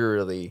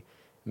literally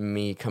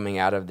me coming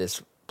out of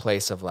this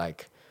place of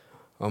like,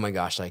 oh my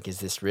gosh, like, is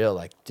this real?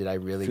 Like, did I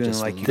really Feeling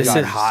just like you lose-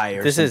 got high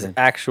or this is something.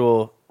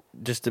 actual,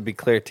 just to be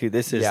clear too,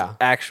 this is Yeah.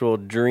 actual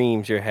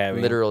dreams you're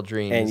having. Literal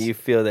dreams. And you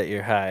feel that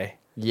you're high.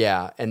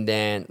 Yeah, and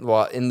then,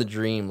 well, in the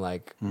dream,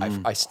 like,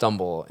 I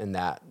stumble in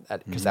that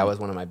because that was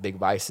one of my big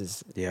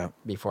vices Yeah,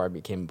 before I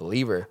became a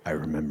believer. I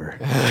remember.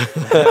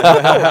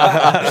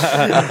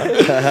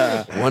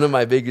 One of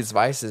my biggest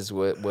vices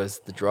was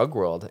the drug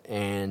world,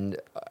 and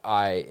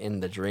I, in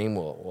the dream,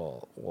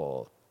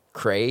 will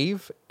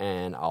crave,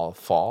 and I'll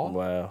fall,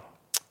 Wow.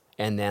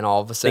 and then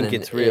all of a sudden,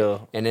 Think it's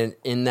real. and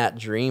in that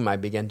dream, I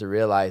began to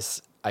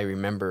realize I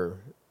remember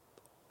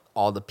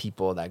all the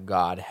people that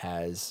God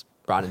has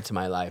brought into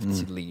my life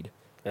to lead.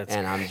 That's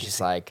And I'm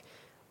just like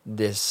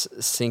this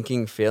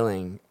sinking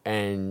feeling.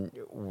 And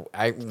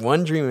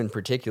one dream in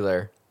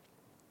particular,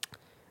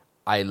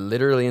 I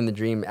literally in the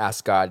dream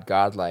asked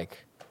God,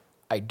 like,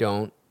 I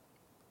don't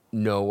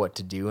know what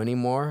to do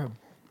anymore,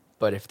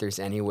 but if there's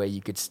any way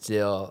you could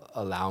still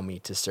allow me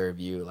to serve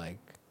you, like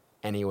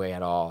any way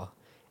at all.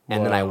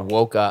 And then I Wow.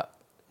 woke up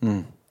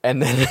and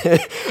then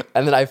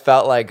and then I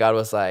felt like God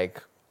was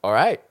like, all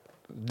right,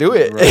 do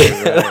it. Right.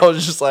 And I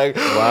was just like,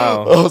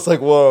 Wow. I was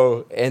like,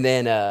 whoa. And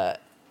then,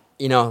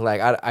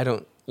 like I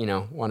don't,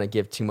 want to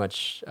give too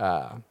much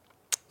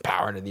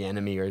power to the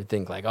enemy or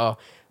think like, oh,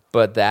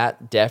 but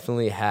that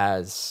definitely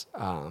has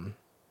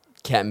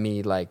kept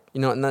me like,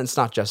 and it's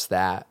not just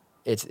that.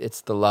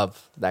 It's the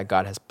love that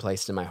God has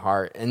placed in my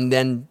heart. And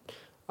then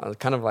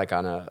kind of like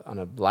on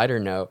a lighter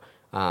note,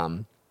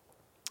 and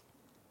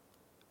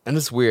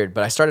it's weird,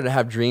 but I started to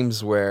have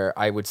dreams where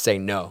I would say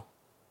no.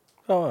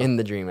 Oh, In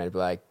the dream, I'd be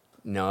like,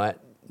 no,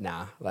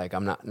 nah, like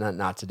I'm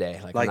not today.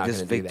 Like, I'm Like not this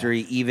gonna do that.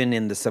 victory, even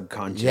in the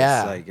subconscious.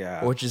 Yeah, Like,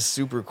 yeah. which is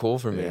super cool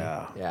for me.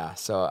 Yeah. Yeah.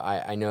 So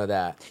I know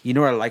that. You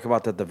know what I like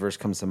about that? The verse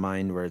comes to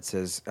mind where it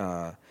says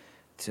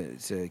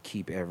to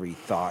keep every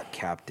thought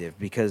captive,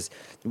 because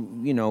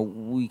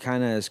we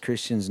kind of as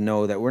Christians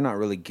know that we're not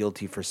really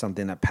guilty for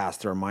something that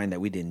passed through our mind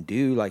that we didn't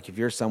do. Like if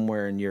you're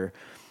somewhere and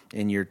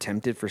you're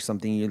tempted for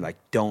something, you like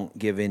don't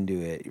give into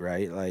it,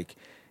 right? Like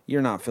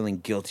you're not feeling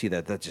guilty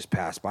that just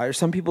passed by. Or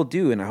some people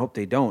do, and I hope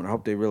they don't. I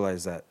hope they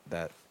realize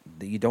that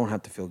you don't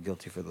have to feel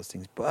guilty for those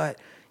things. But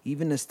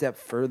even a step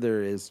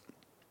further is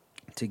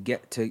to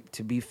get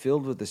to be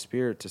filled with the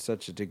Spirit to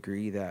such a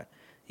degree that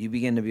you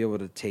begin to be able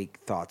to take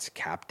thoughts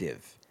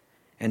captive,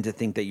 and to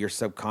think that your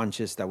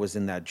subconscious that was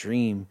in that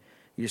dream,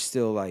 you're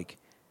still like,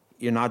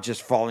 you're not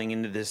just falling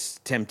into this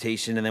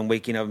temptation and then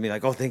waking up and be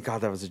like, oh, thank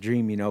God that was a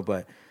dream,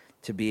 but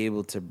to be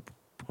able to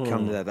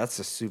come to that, that's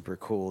a super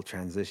cool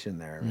transition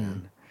there,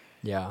 man.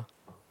 Yeah.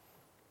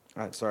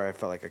 Sorry, I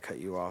felt like I cut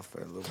you off a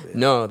little bit.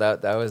 No,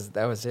 that was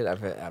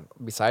it.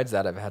 Besides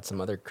that, I've had some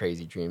other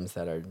crazy dreams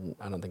that are,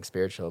 I don't think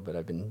spiritual, but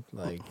I've been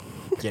like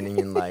getting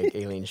in like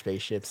alien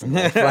spaceships and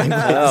like flying.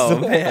 oh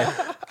man.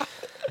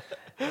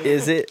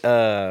 Is it?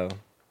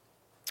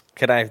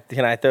 Can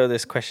I throw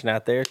this question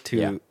out there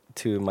to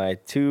my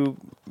two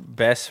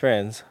best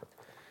friends?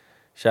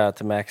 Shout out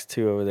to Max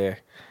 2 over there.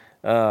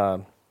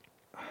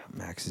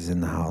 Max is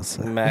in the house.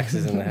 Max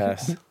is in the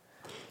house.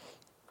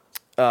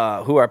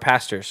 Who are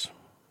pastors?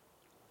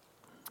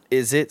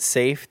 Is it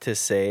safe to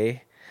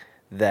say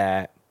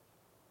that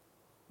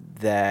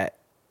the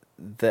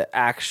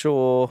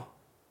actual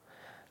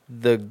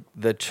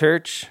the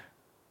church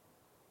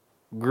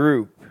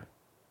group,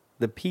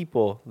 the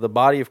people, the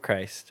body of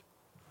Christ,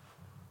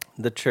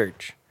 the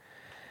church,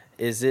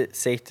 is it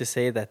safe to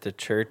say that the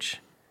church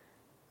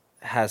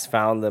has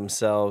found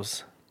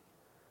themselves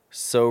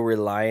so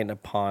reliant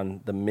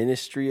upon the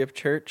ministry of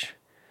church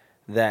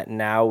that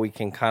now we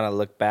can kind of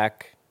look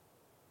back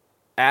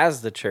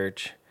as the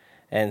church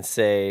and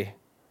say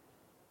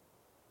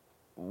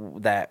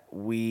that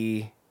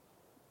we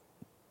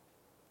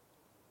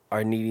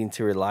are needing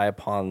to rely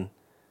upon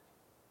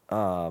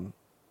the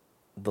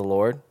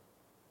Lord?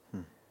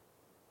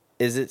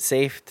 Is it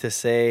safe to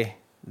say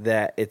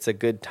that it's a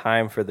good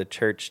time for the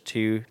church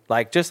to,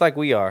 like, just like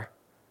we are,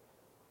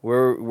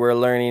 we're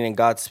learning and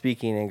God's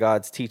speaking and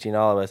God's teaching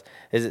all of us.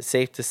 Is it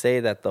safe to say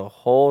that the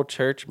whole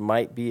church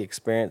might be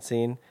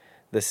experiencing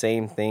the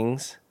same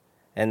things,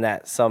 and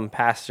that some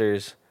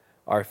pastors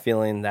are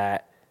feeling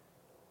that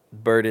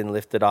burden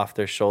lifted off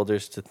their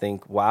shoulders to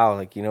think, wow,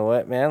 like, you know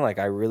what, man, like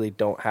I really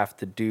don't have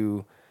to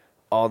do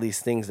all these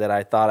things that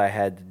I thought I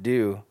had to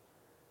do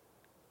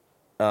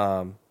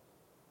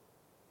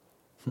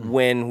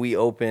when we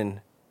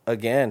open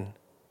again.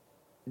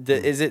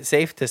 Is it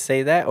safe to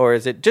say that, or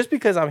is it just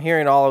because I'm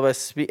hearing all of us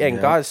speak and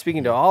God is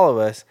speaking to all of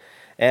us?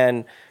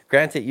 And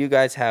granted, you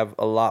guys have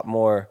a lot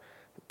more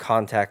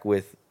contact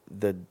with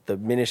the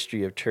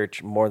ministry of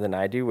church more than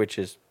I do, which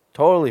is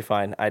totally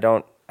fine. I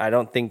don't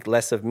think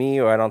less of me,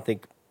 or I don't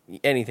think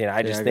anything.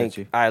 I just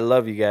think I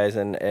love you guys,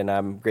 and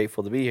I'm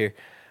grateful to be here.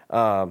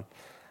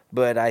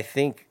 But I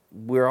think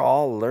we're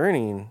all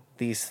learning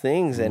these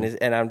things,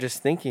 and I'm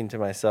just thinking to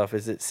myself,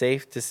 is it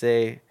safe to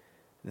say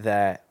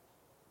that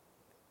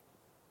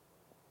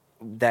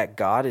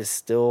God is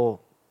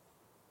still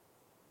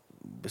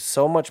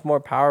so much more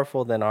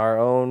powerful than our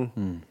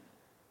own,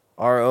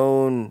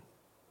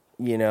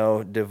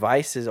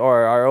 devices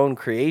or our own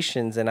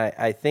creations? And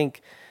I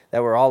think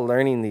that we're all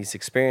learning these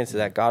experiences,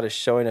 that God is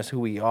showing us who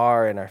we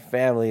are and our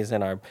families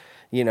and our,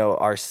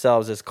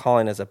 ourselves as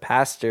calling as a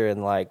pastor.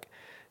 And like,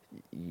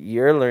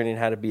 you're learning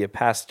how to be a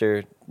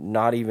pastor,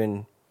 not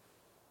even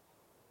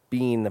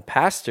being the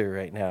pastor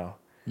right now.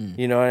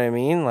 You know what I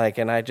mean? Like,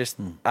 and I just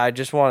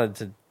wanted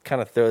to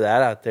kind of throw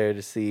that out there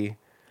to see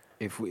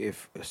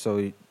if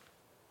so.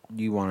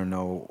 You want to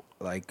know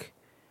like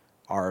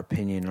our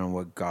opinion on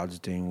what God's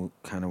doing,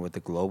 kind of with the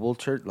global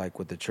church, like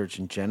with the church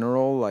in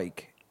general,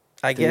 like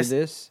I guess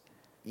this.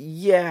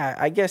 Yeah,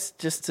 I guess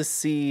just to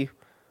see.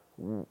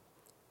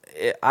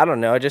 I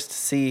don't know, just to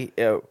see.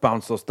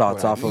 Bounce those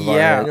thoughts off of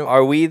yeah, our.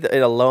 are we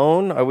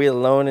alone? Are we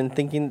alone in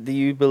thinking? Do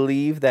you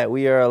believe that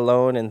we are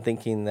alone in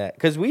thinking that?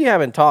 Because we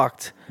haven't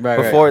talked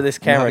before this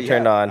camera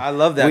turned on. I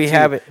love that. We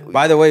haven't.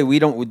 By the way, we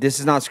don't. This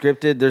is not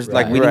scripted. There's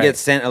like we didn't get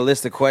sent a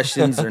list of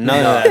questions or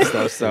none of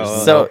that stuff.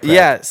 So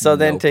So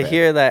then to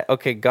hear that,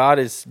 okay, God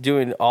is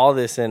doing all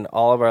this in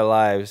all of our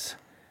lives.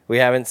 We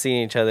haven't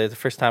seen each other. The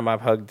first time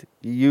I've hugged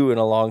you in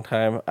a long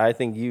time. I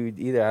think you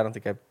either. I don't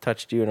think I've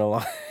touched you in a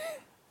long.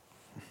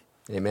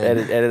 Amen.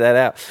 Edit that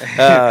out.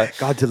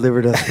 God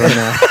delivered us from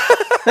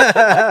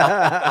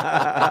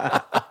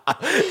that.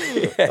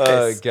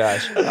 Oh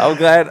gosh, I'm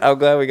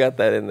glad we got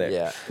that in there.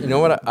 yeah. You know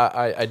what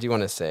I do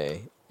want to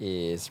say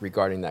is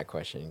regarding that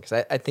question,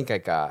 because I think I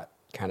got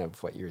kind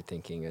of what you're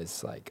thinking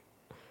is like,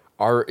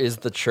 is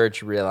the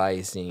church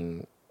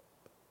realizing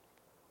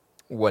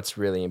what's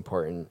really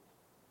important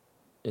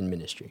in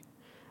ministry?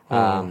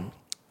 And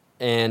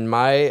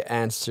my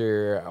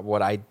answer,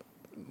 what I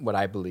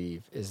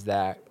believe is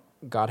that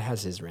God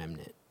has his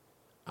remnant.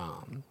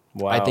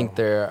 Wow. I think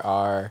there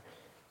are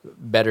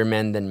better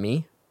men than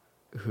me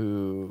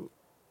who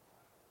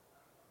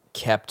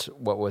kept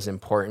what was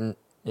important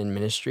in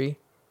ministry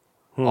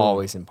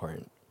always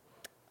important.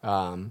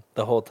 The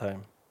whole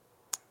time.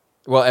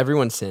 Well,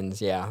 everyone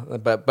sins, yeah,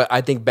 but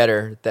I think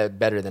better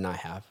than I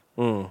have.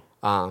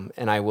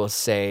 And I will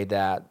say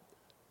that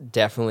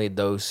definitely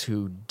those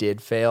who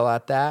did fail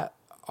at that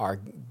are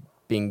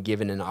being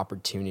given an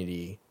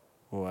opportunity.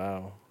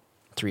 Wow.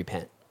 To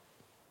repent.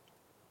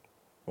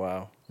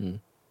 Wow.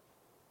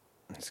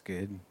 That's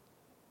good.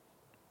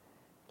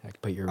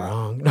 But you're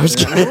wrong. No, I'm just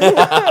kidding.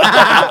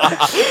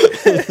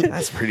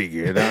 That's pretty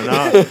good.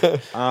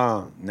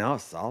 No,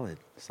 solid.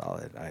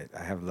 I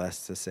have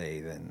less to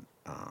say than.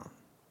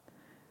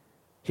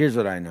 Here's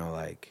what I know.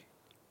 Like,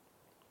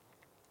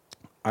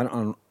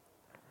 I'm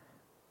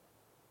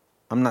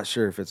not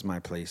sure if it's my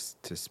place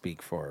to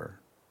speak for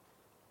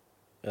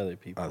Other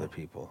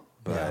people.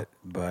 but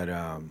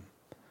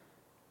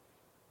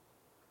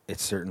it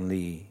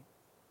certainly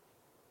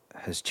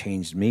has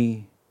changed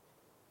me,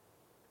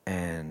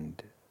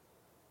 and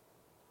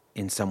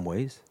in some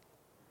ways,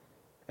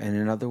 and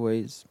in other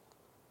ways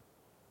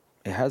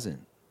it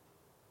hasn't.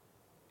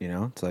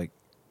 It's like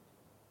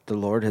the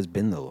Lord has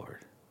been the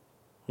Lord,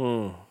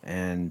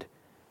 and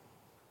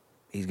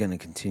he's going to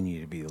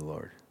continue to be the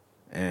Lord.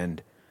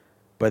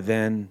 But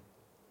then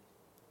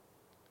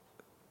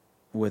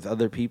with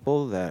other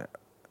people that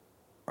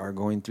are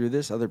going through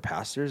this, other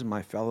pastors,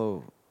 my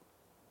fellow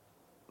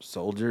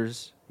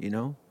soldiers,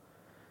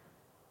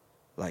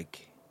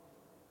 like,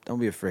 don't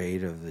be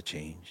afraid of the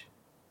change,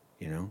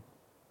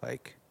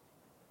 like,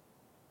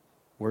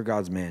 we're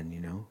God's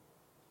men,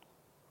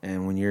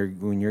 and when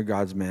you're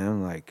God's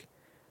man, like,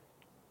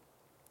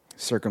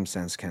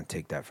 circumstance can't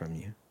take that from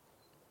you,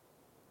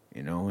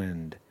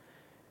 and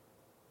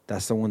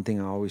that's the one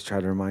thing I always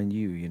try to remind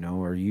you,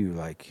 or you,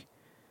 like,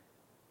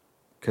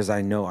 because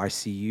I know I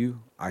see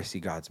you, I see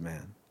God's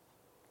man.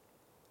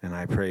 And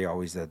I pray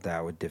always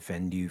that would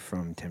defend you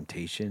from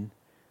temptation,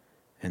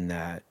 and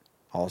that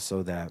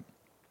also that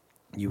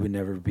you would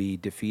never be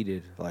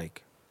defeated,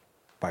 like,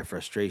 by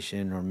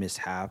frustration or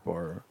mishap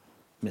or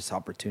missed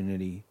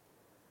opportunity.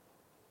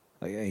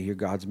 Like, hey, you're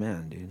God's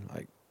man, dude.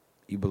 Like,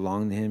 you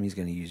belong to him. He's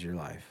going to use your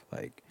life.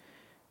 Like,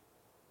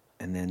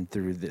 and then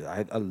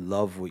I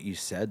love what you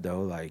said,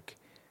 though. Like,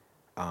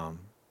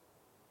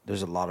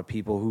 there's a lot of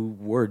people who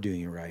were doing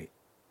it right.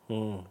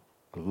 A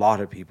lot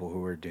of people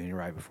who were doing it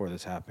right before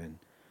this happened.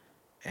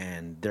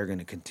 And they're going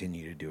to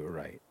continue to do it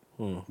right.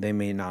 They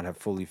may not have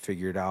fully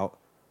figured out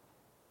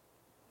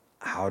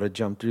how to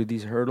jump through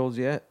these hurdles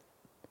yet,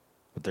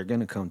 but they're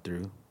gonna come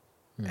through.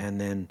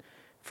 And then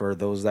for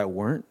those that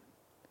weren't,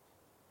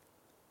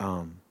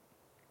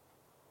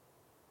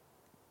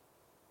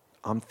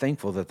 I'm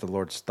thankful that the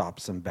Lord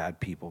stopped some bad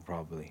people.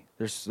 Probably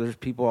there's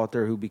people out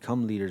there who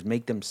become leaders,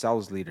 make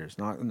themselves leaders,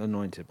 not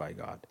anointed by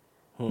God,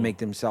 make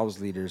themselves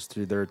leaders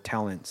through their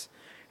talents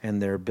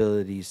and their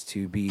abilities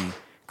to be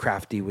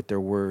crafty with their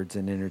words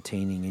and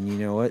entertaining. And you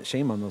know what?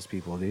 Shame on those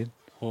people, dude.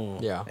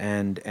 Yeah.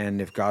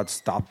 And if God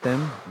stopped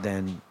them,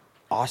 then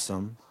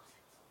awesome.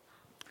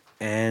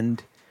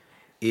 And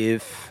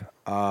if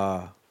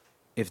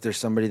there's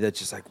somebody that's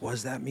just like,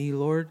 was that me,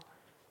 Lord?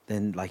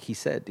 Then like he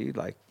said, dude,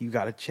 like you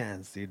got a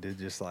chance, dude, to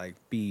just like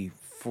be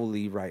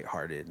fully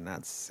right-hearted, and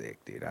that's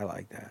sick, dude. I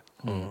like that.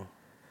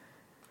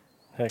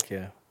 Heck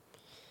yeah.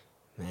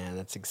 Man,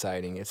 that's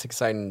exciting. It's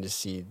exciting to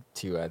see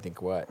too. I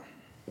think what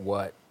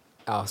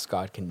else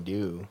God can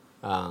do.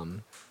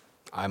 I'm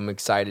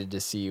excited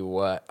to see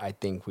what I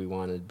think we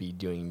want to be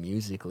doing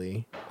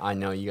musically. I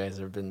know you guys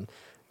have been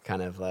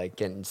kind of like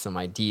getting some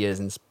ideas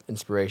and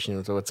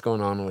inspiration. So what's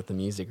going on with the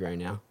music right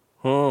now?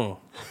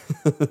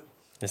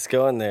 Let's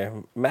go in there.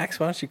 Max,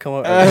 why don't you come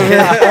up? Do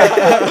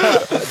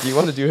you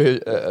want to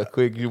do a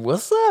quick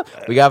what's up?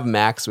 We got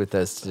Max with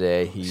us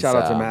today. He's, Shout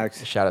out to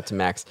Max. Shout out to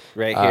Max.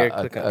 Right here,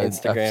 click on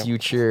Instagram. A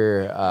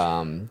future,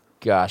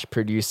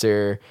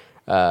 producer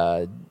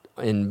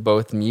in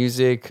both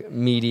music,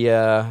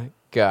 media.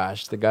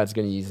 Gosh, the God's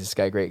going to use this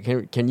guy great.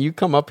 Can you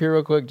come up here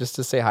real quick just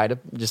to say hi to,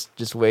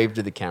 just wave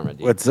to the camera,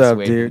 dude. What's just up,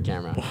 wave dude? To the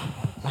camera.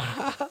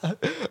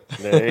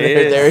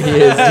 There There he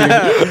is,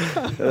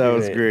 dude. That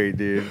was great,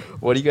 dude.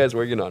 What are you guys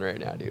working on right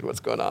now, dude? What's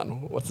going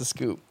on? What's the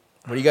scoop?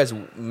 What are you guys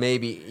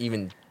maybe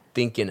even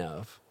thinking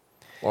of?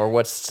 Or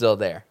what's still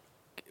there?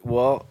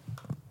 Well,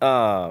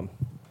 Even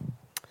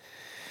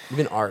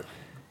art.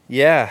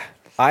 yeah.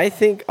 I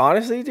think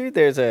honestly, dude,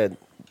 there's a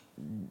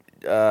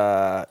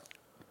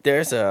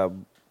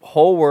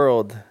whole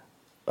world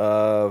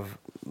of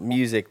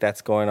music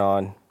that's going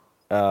on.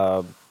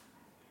 I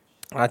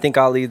think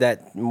I'll leave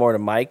that more to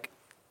Mike,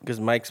 because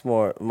Mike's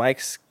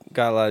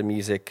got a lot of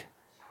music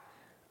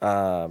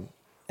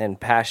and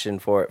passion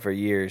for it for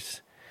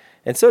years,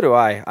 and so do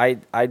I.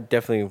 I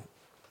definitely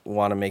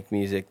want to make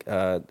music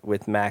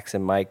with Max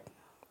and Mike.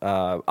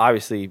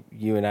 Obviously,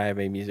 you and I have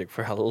made music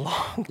for a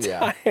long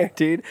time, Yeah.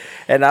 dude.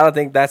 And I don't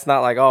think that's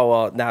not like, oh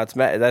well, now it's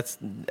I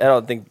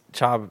don't think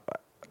Chab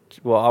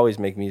will always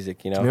make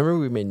music, you know. Remember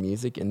we made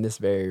music in this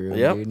very room,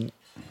 Yep. dude?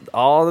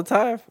 All the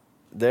time.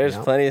 There's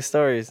Yeah. plenty of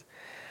stories.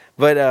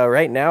 But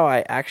right now,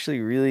 I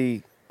actually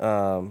really,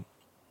 I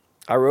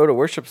wrote a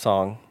worship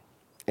song,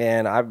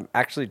 and I'm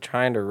actually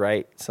trying to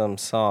write some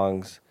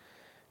songs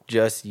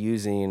just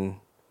using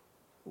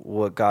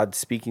what God's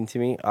speaking to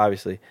me,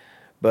 obviously,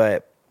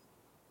 but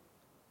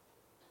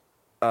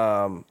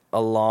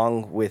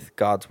along with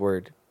God's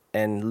word,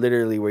 and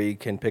literally where you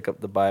can pick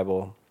up the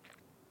Bible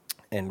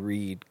and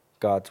read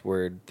God's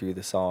word through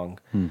the song.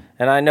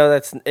 And I know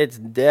it's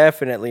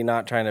definitely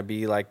not trying to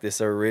be like this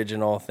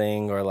original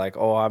thing, or like,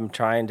 oh, I'm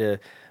trying to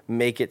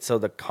make it so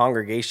the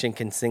congregation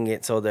can sing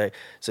it, so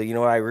you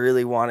know what, I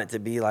really want it to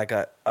be like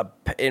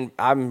and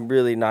I'm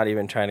really not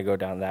even trying to go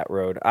down that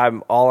road.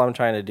 All I'm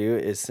trying to do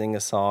is sing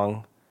a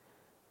song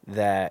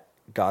that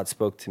God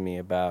spoke to me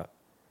about,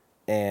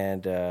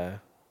 and I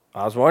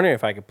was wondering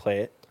if I could play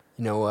it.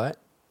 You know what?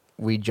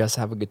 We just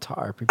have a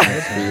guitar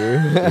prepared for you.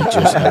 You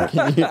just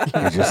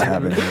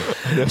have it.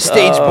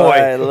 Stage Oh, boy,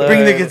 I love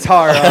bring the it.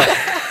 guitar up.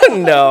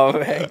 No,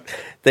 Max.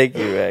 Thank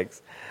you,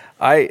 Max.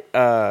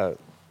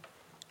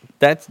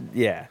 That's,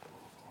 yeah.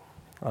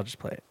 I'll just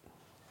play it.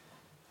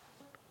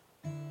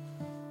 Oh,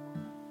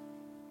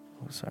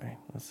 sorry.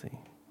 Let's see.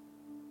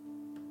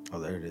 Oh,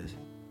 there it is.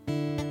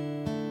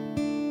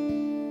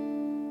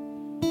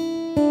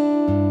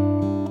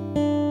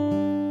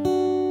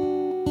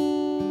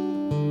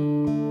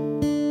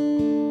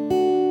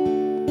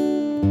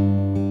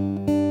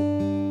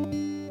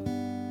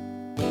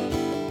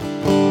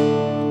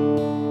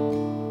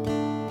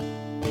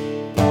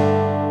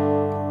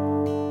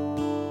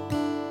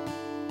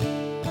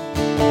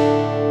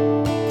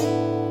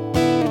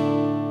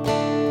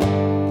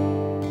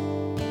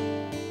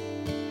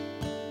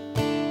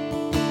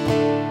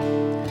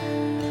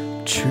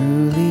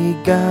 Truly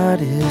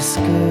God is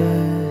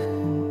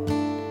good.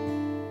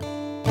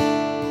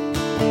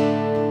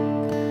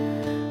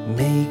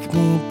 Make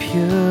me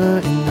pure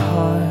in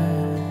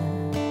heart.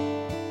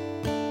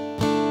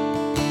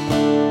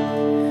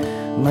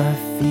 My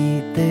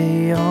feet,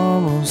 they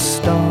almost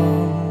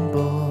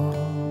stumbled.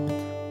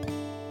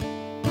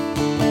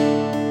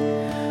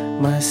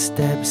 My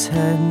steps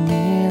had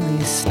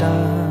nearly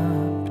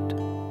stopped,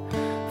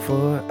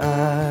 for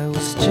I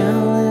was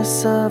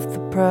jealous of the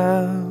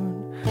proud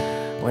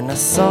when I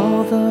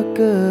saw the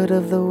good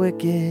of the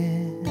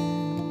wicked.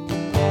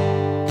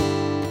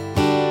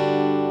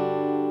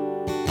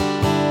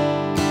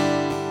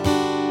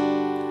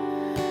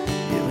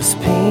 It was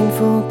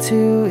painful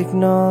to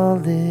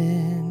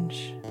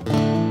acknowledge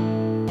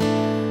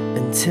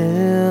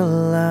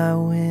until I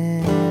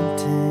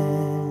went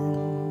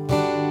in.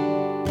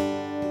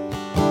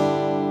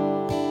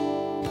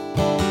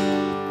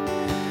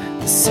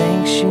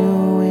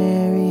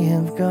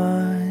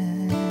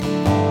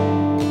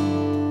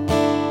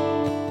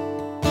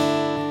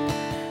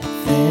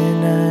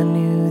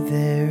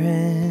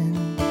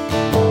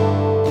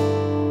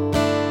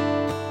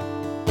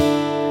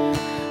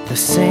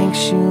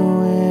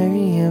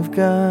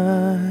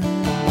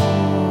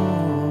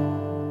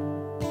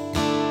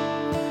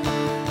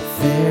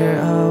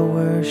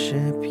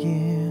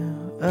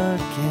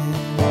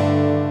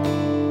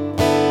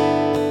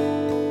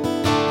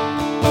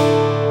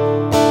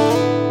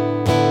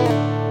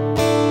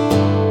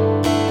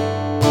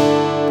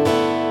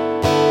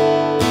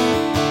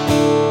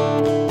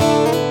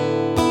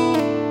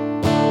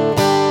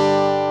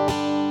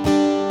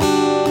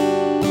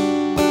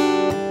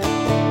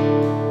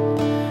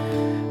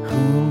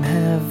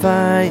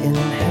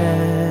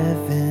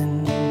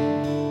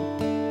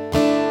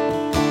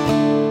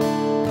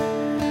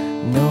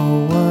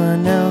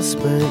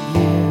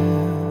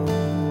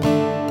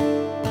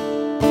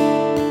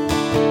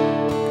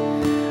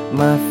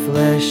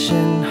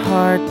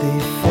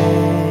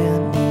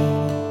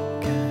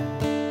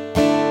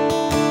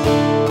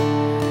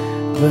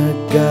 but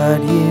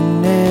God, you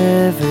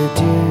never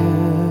do.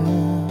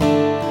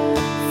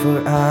 For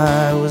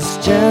I was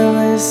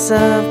jealous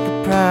of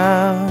the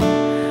proud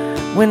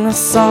when I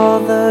saw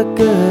the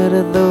good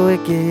of the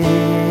wicked.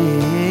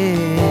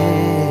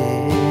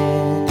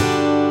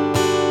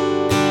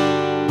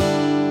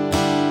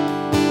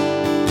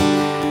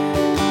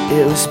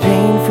 It was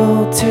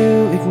painful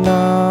to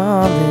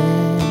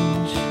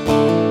acknowledge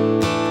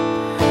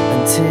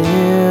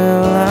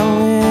until I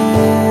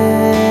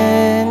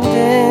went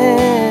in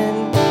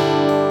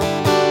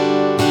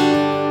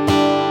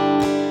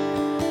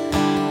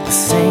the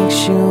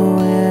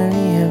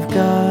sanctuary of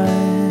God.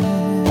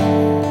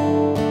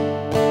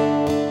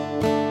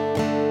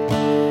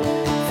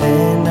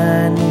 Then I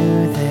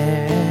knew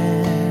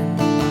then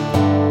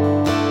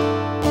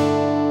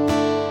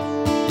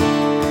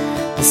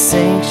the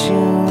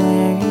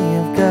sanctuary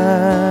of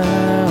God.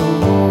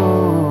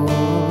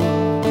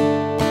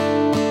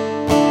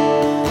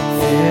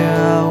 There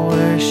I'll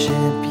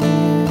worship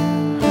you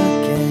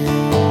again.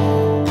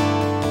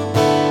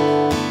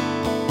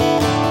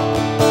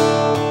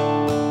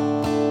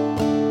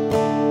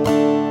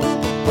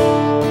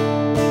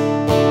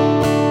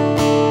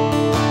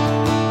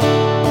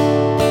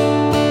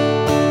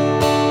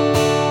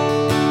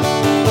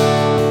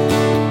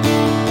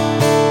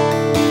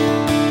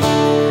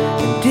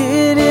 And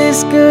it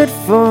is good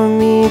for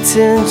me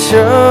to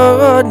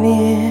draw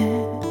near.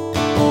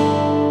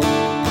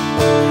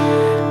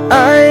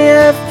 I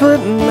have put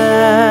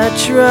my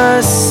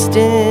trust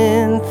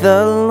in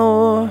the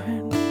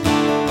Lord,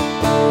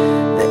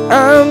 that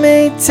I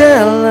may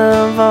tell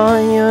of all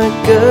your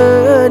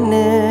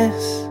goodness.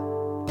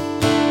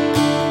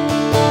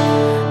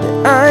 That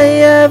I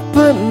have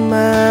put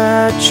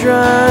my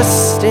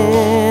trust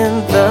in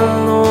the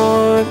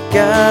Lord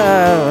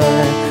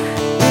God.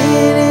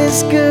 It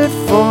is good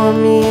for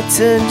me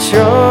to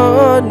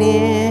draw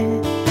near.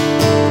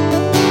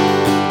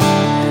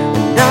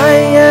 I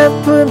have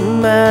put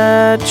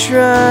my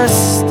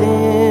trust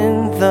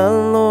in the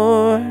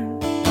Lord,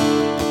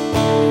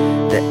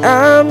 that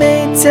I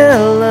may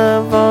tell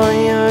of all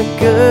your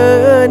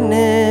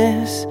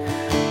goodness.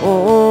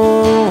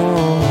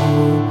 Oh,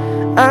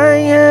 I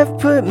have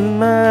put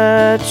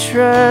my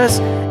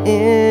trust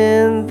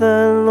in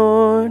the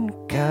Lord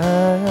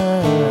God.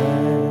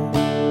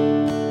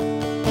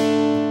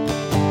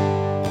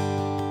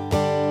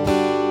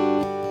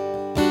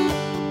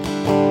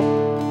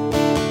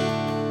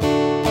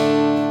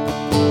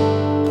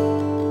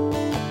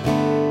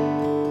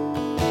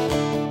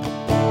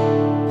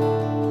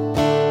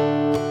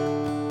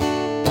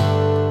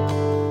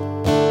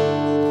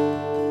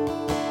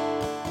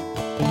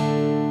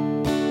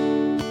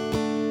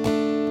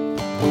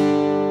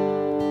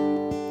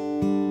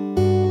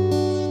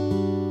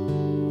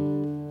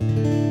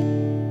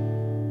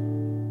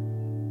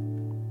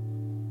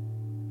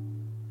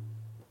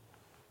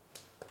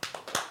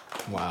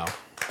 Wow.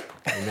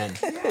 Amen.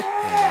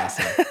 That's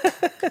awesome.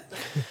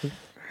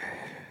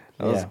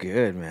 That was Yeah.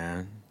 good,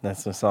 man.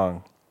 That's the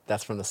song.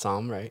 That's from the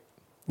Psalm, right?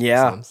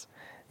 Yeah. Psalms.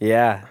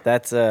 Yeah,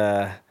 that's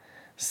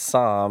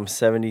Psalm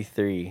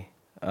 73.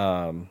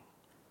 And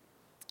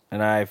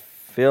I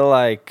feel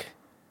like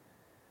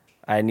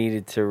I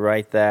needed to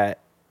write that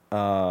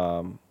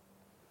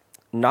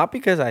not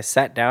because I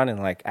sat down and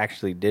like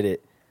actually did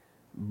it,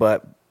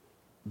 but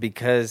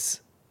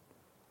because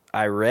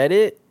I read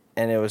it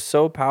and it was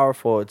so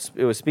powerful.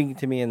 It was speaking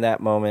to me in that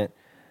moment,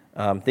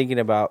 thinking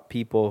about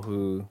people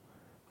who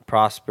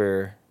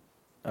prosper,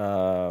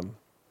 and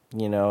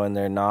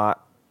they're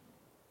not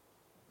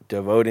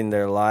devoting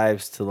their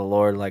lives to the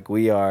Lord like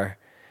we are,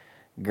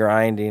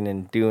 grinding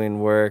and doing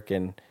work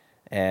and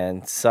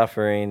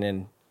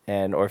suffering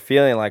and or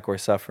feeling like we're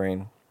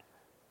suffering.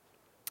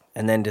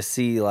 And then to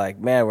see like,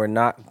 man, we're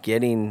not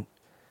getting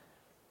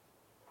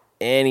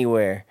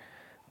anywhere.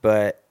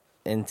 But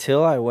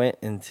until I went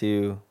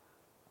into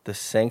the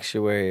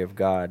sanctuary of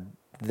God,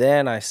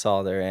 then I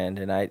saw their end.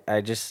 And I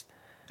just,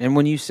 And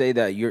when you say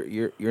that,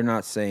 you're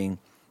not saying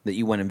that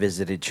you went and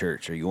visited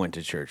church or you went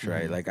to church,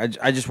 right? Like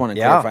I just want to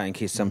Yeah. clarify in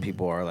case some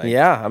people are like,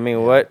 yeah, I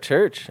mean, what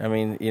church? I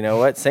mean, you know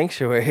what?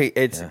 Sanctuary,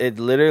 it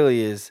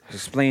literally is.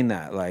 explain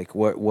that, like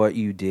what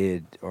you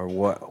did or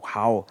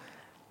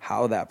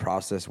how that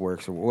process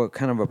works, or what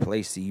kind of a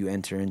place do you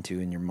enter into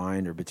in your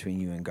mind or between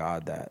you and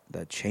God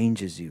that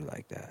changes you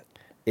like that?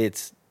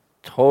 It's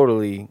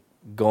totally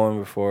going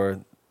before,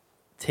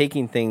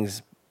 taking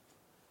things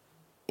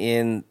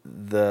in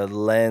the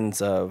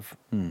lens of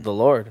the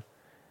Lord.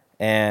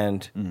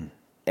 And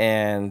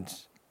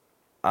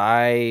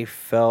I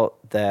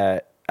felt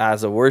that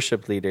as a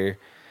worship leader,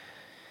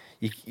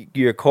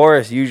 your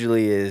chorus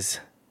usually is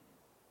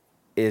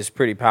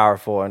pretty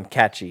powerful and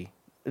catchy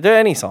to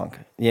any song,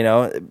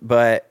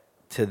 but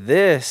to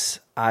this,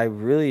 I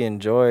really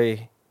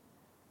enjoy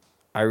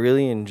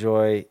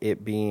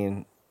it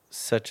being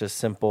such a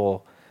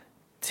simple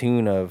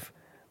tune of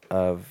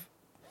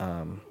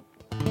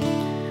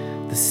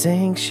The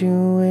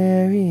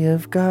sanctuary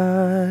of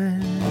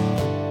God.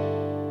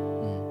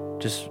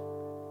 just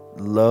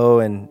low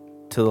and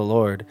to the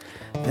Lord.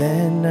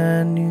 Then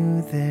I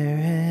knew their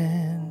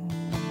end.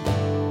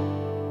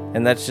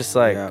 And that's just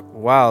like, Yeah.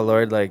 wow,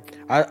 Lord, like,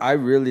 I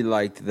really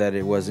liked that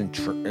it wasn't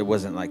it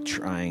wasn't like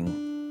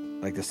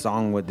trying, like the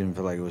song didn't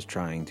feel like it was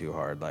trying too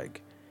hard.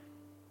 Like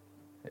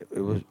it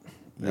was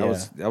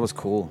that was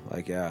cool.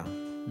 Like yeah,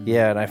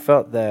 and I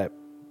felt that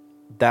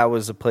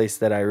was a place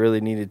that I really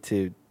needed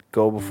to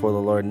go before the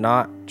Lord,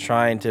 not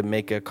trying to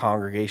make a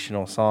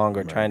congregational song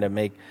or trying to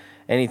make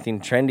anything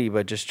trendy,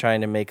 but just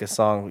trying to make a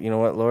song. You know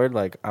what, Lord,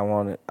 like I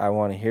want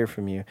to hear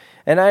from you.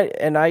 And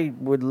I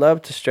would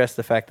love to stress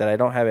the fact that I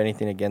don't have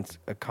anything against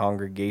a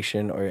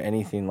congregation or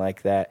anything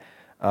like that.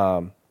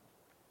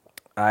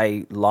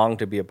 I long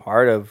to be a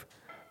part of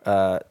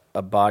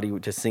a body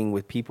to sing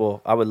with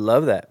people. I would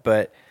love that,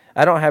 but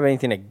I don't have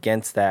anything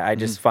against that. I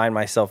just find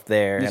myself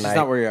there. It's and just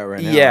not where you're at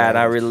right now, Yeah, right? and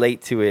I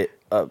relate to it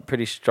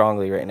pretty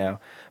strongly right now.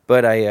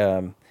 But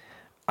I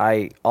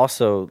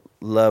also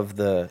love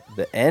the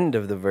end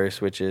of the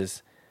verse, which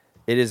is,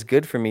 "It is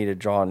good for me to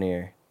draw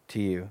near to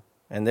you."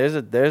 And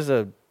there's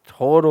a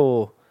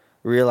total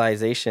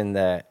realization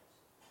that,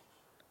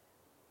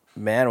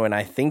 man, when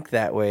I think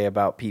that way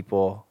about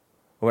people,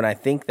 when I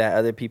think that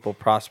other people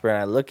prosper, and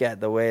I look at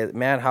the way,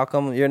 man, how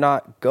come you're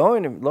not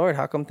going, Lord?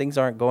 How come things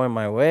aren't going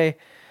my way?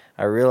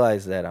 I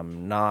realize that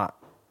I'm not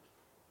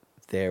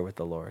there with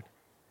the Lord.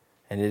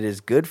 And it is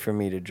good for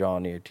me to draw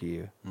near to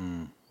you.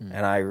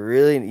 And I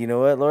really, you know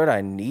what, Lord, I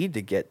need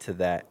to get to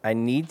that. I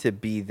need to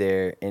be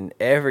there in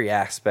every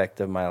aspect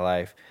of my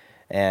life.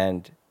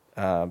 And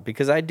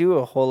because I do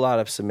a whole lot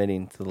of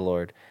submitting to the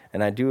Lord,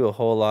 and I do a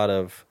whole lot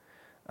of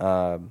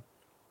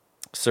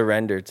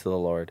surrender to the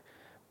Lord.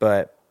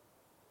 But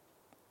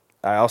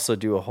I also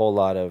do a whole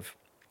lot of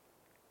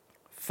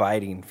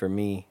fighting for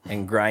me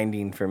and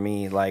grinding for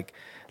me, like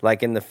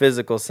in the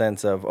physical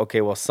sense of,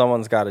 okay, well,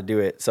 someone's got to do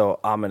it, so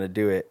I'm going to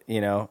do it,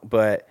 you know?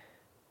 But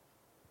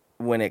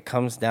when it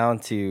comes down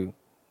to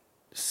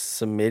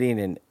submitting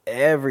in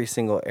every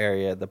single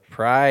area, the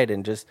pride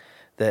and just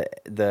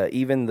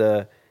even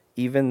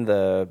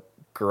the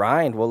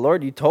grind, well,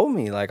 Lord, you told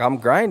me, like, I'm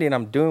grinding,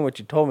 I'm doing what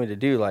you told me to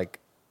do, like,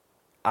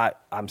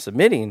 I'm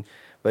submitting,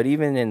 but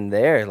even in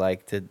there,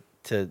 like,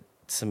 to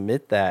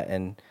submit that,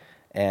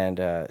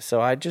 and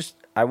so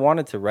I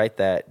wanted to write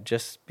that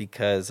just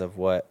because of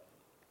what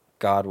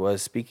God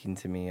was speaking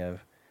to me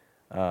of.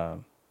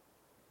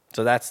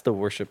 So that's the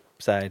worship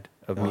side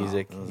of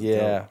music.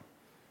 Yeah. dope.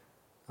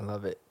 I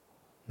love it.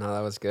 No,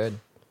 that was good.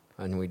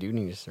 And we do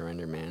need to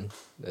surrender, man.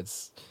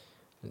 That's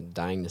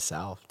dying to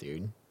self,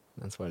 dude.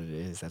 That's what it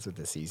is. That's what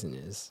the season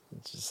is.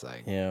 It's just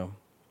like, Yeah.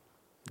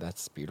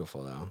 that's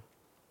beautiful, though.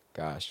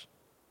 Gosh.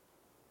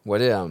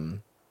 What else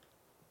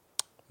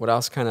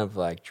kind of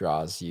like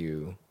draws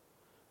you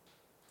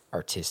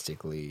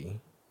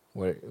artistically?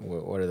 What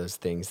are those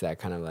things that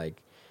kind of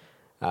like,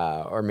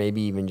 or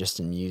maybe even just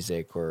in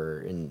music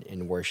or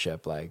in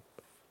worship, like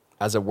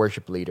as a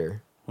worship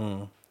leader,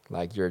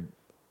 like you're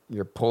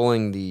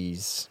pulling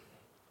these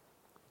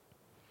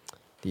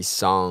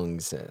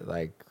songs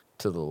like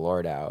to the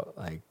Lord out.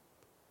 Like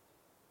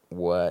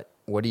what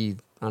do you,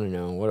 I don't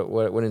know,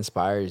 what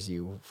inspires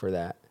you for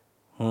that?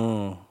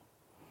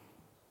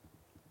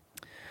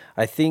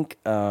 I think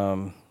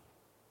the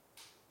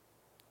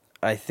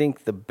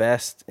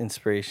best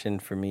inspiration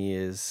for me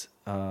is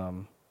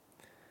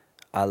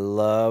I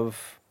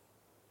love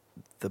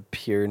the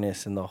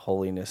pureness and the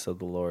holiness of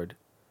the Lord.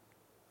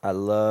 I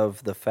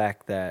love the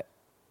fact that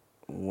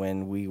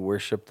when we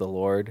worship the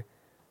Lord,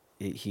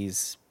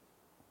 he's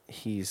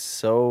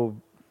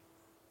so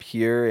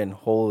pure and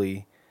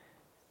holy,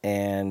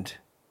 and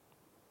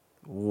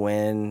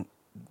when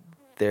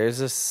there's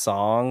a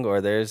song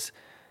or there's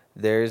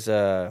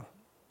a,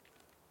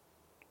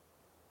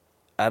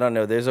 I don't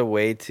know, there's a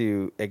way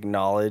to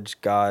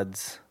acknowledge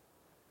God's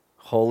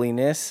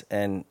holiness,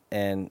 and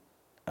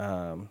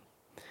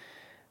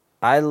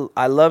I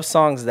love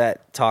songs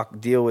that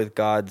deal with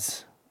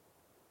God's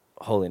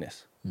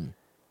holiness.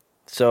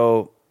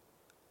 So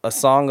a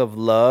song of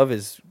love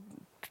this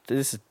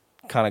is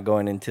kind of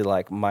going into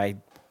like my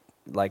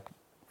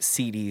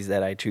CDs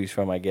that I choose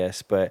from, I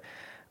guess, but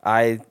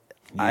I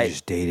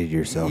just dated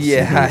yourself.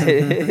 yeah,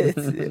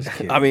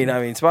 I mean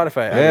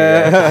Spotify.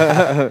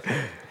 Yeah.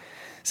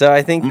 So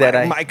I think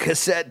that my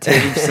cassette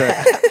tapes.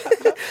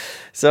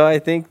 So I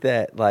think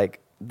that like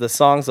the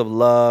songs of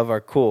love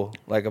are cool,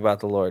 like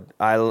about the Lord.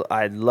 I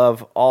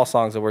love all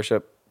songs of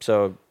worship,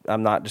 so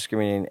I'm not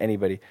discriminating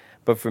anybody.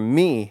 But for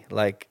me,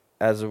 like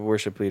as a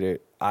worship leader,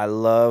 I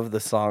love the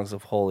songs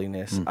of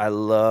holiness. I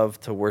love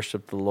to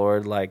worship the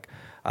Lord. Like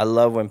I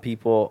love when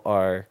people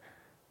are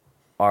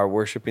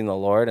worshiping the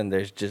Lord and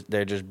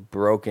they're just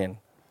broken.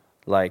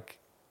 Like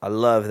I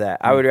love that.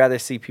 I would rather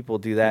see people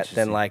do that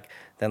than like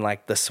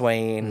the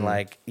swaying,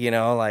 like, you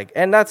know, like,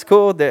 and that's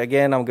cool.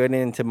 Again, I'm getting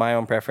into my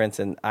own preference,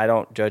 and I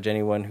don't judge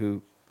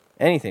anyone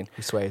anything.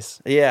 Who sways?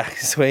 Yeah,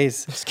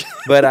 sways.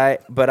 but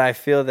I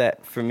feel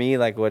that for me,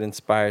 like what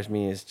inspires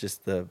me is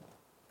just the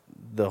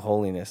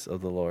holiness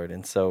of the Lord.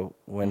 And so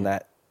when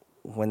that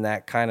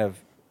kind of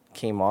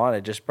came on,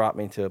 it just brought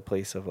me to a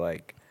place of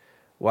like,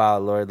 wow,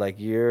 Lord, like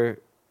you're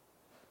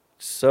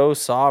so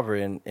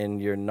sovereign in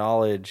your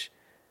knowledge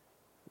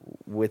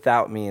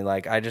without me.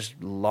 Like I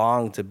just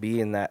long to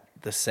be in the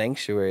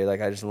sanctuary. Like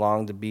I just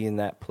long to be in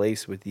that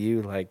place with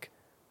you. Like,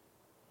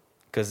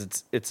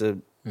 cause it's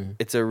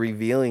a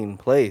revealing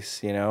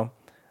place, you know?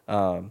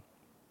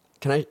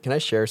 Can I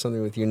share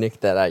something with you,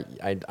 Nick, that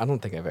I don't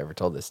think I've ever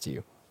told this to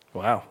you,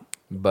 Wow.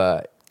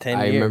 but 10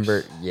 I years.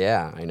 remember,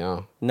 yeah, I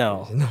know.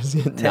 No.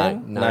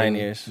 10? 9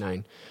 years.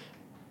 9.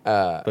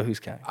 But who's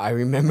counting? I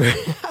remember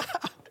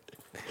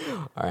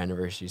our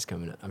anniversary's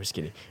coming up. I'm just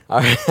kidding. All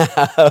right.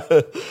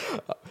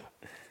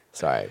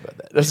 Sorry about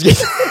that.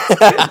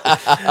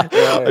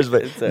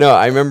 No,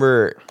 I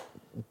remember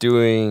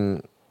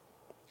doing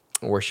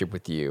worship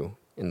with you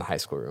in the high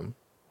school room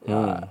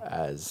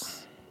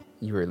as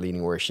you were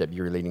leading worship.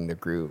 You were leading the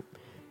group.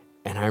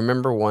 And I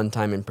remember one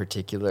time in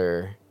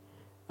particular,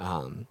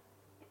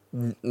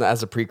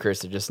 as a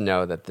precursor, just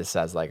know that this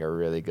has like a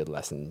really good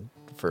lesson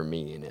for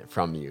me in it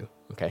from you.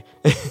 Okay.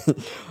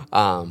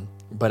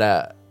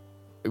 But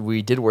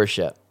we did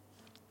worship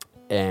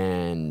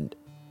and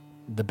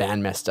the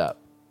band messed up.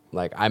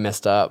 Like I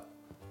messed up.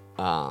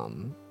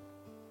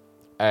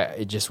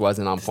 It just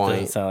wasn't on point.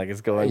 Doesn't sound like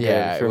it's going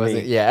Yeah, good for it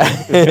wasn't. me.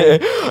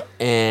 Yeah.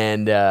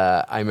 And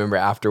I remember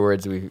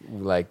afterwards we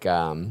like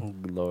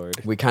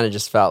Lord. we kind of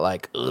just felt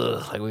like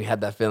ugh, like we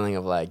had that feeling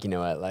of like, you know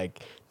what,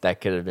 like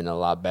that could have been a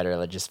lot better.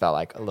 It just felt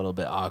like a little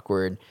bit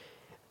awkward.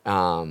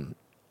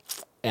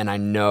 And I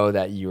know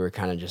that you were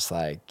kind of just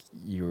like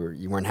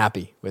you weren't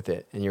happy with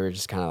it, and you were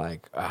just kind of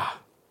like ah.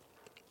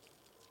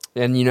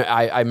 And you know,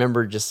 I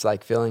remember just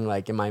like feeling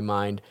like in my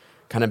mind,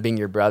 kind of being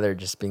your brother,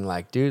 just being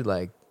like, dude,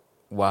 like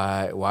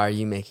why are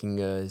you making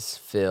us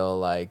feel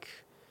like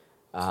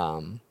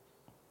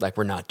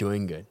we're not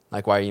doing good?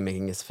 Like why are you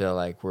making us feel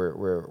like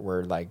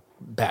we're like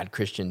bad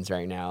Christians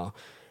right now?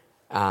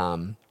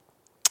 And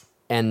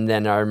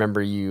then I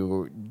remember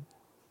you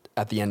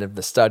at the end of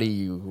the study,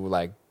 you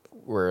like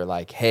were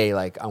like, hey,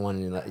 like I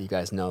wanted to let you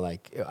guys know,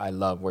 like I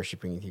love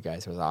worshiping with you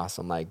guys. It was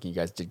awesome. Like you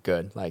guys did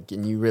good. Like,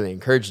 and you really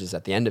encouraged us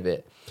at the end of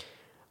it.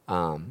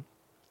 And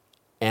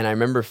I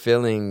remember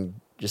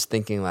just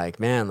thinking like,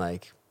 man,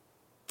 like,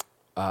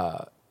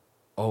 oh,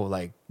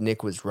 like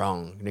Nick was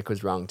wrong. Nick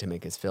was wrong to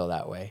make us feel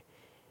that way.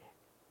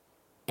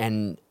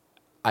 And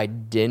I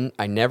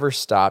never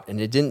stopped,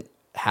 and it didn't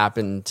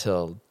happen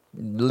till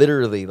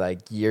literally like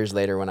years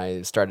later when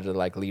I started to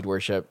like lead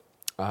worship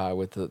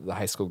with the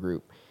high school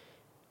group.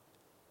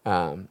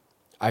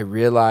 I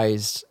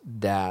realized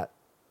that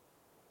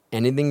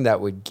anything that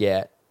would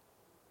get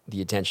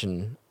the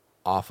attention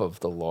off of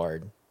the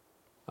Lord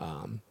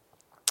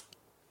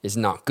is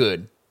not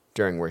good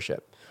during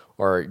worship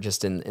or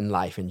just in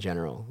life in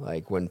general.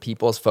 Like when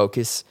people's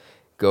focus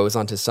goes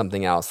onto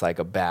something else, like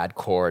a bad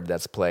chord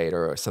that's played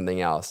or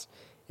something else,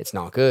 it's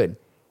not good.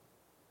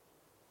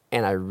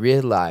 And I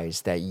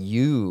realized that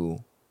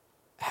you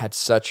had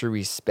such a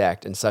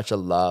respect and such a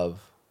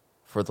love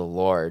for the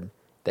Lord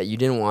that you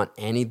didn't want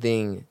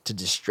anything to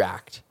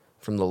distract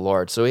from the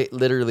Lord. So it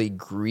literally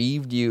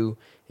grieved you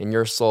in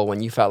your soul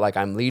when you felt like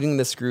I'm leading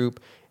this group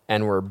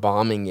and we're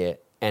bombing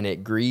it, and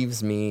it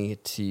grieves me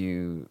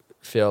to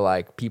feel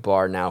like people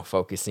are now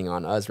focusing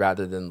on us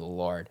rather than the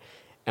Lord.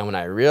 And when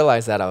I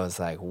realized that, I was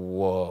like,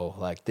 whoa,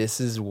 like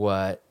this is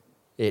what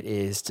it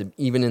is to,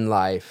 even in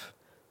life,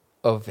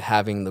 of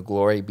having the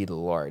glory be the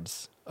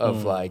Lord's,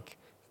 of like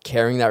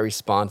carrying that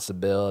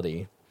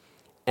responsibility.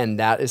 And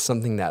that is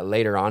something that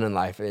later on in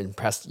life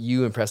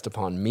impressed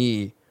upon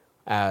me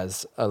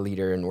as a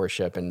leader in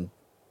worship and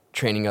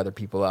training other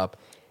people up,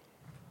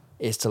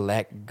 is to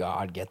let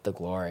God get the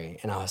glory.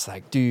 And I was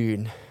like,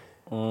 dude,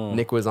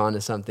 Nick was onto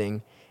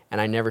something.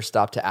 And I never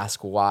stopped to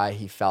ask why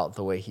he felt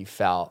the way he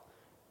felt,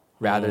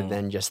 rather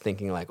than just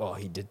thinking like, oh,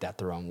 he did that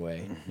the wrong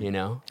way, you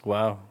know?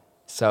 Wow.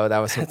 So that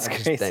was That's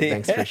just, crazy.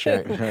 thanks for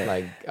sharing.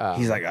 Like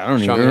He's like, I don't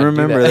showing even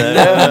me how to do remember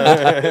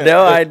that.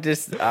 No, I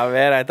just, oh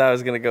man, I thought it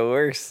was gonna go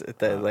worse.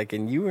 Like,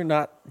 and you were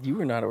not a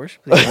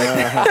worship leader.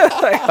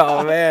 Like,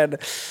 oh man.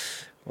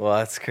 Well,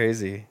 that's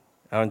crazy.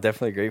 I'm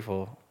definitely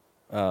grateful.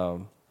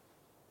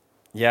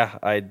 Yeah,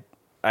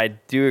 I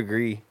do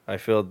agree. I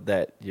feel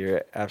that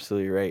you're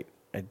absolutely right.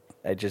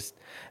 I just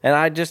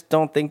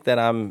don't think that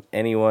I'm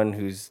anyone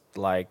who's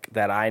like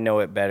that. I know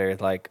it better.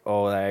 Like,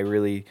 oh,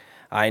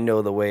 I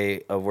know the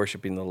way of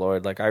worshiping the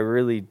Lord. Like, I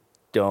really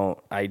don't.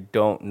 I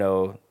don't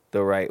know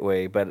the right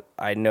way, but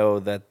I know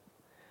that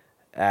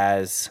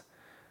as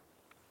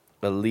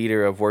a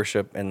leader of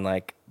worship, and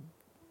like,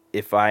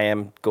 if I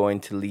am going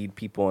to lead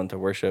people into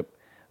worship,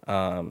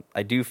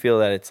 I do feel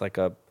that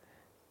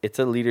it's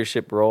a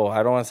leadership role.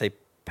 I don't want to say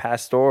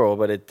pastoral,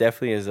 but it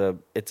definitely is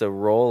it's a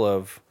role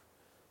of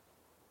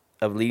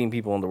leading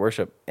people into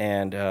worship.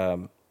 And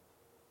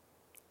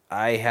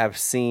I have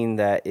seen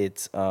that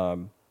it's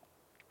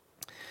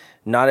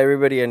not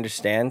everybody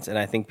understands, and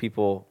I think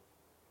people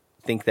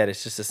think that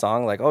it's just a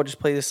song, like, oh, just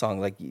play this song.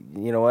 Like,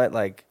 you know what?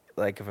 Like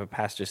if a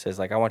pastor says,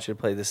 like, I want you to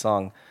play this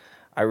song,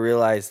 I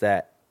realize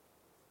that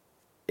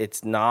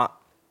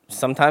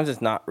sometimes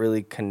it's not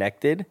really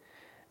connected.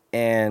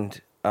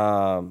 And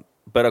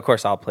but of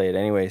course I'll play it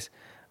anyways.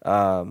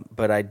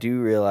 But I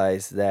do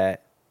realize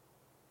that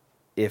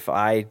if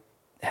I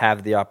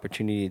have the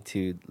opportunity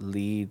to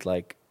lead,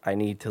 like I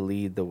need to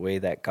lead the way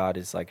that God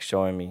is like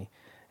showing me.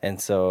 And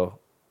so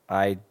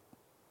I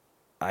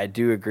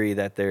do agree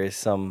that there is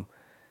some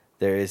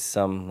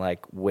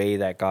like way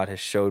that God has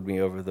showed me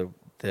over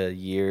the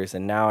years.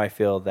 And now I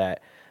feel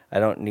that I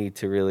don't need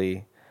to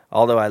really,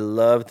 although I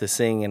love to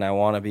sing and I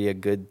want to be a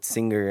good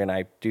singer and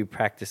I do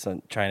practice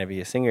on trying to be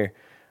a singer.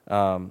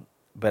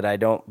 But I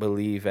don't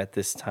believe at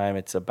this time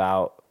it's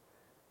about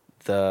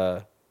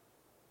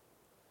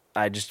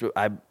I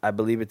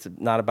believe it's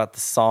not about the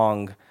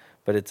song,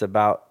 but it's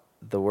about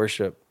the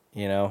worship,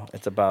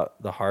 it's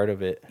about the heart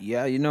of it.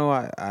 Yeah,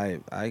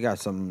 I got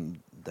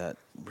something that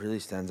really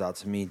stands out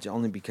to me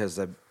only because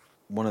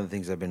one of the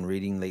things I've been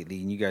reading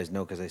lately, and you guys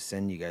know because I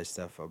send you guys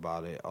stuff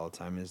about it all the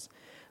time, is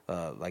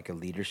like a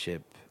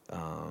leadership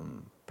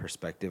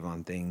perspective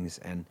on things.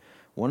 And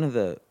one of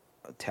the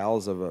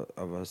tells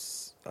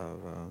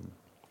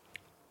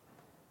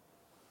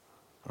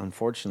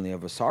unfortunately,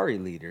 of a sorry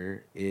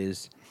leader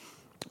is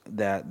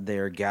that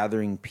they're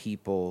gathering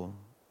people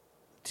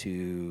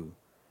to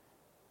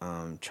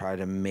try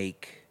to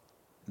make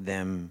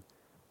them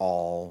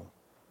all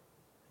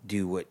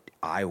do what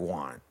I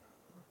want.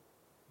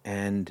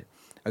 And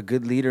a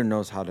good leader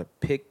knows how to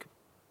pick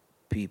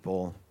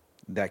people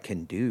that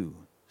can do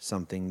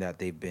something that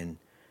they've been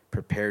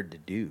prepared to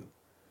do.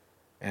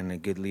 And a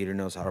good leader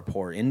knows how to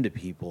pour into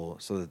people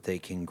so that they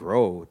can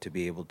grow to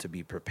be able to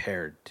be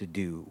prepared to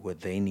do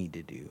what they need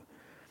to do.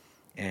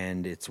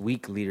 And it's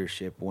weak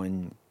leadership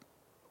when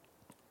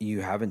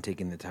you haven't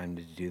taken the time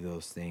to do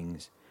those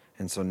things.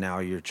 And so now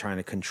you're trying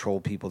to control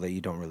people that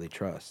you don't really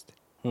trust.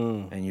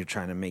 And you're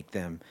trying to make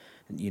them,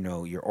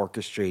 you're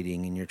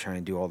orchestrating and you're trying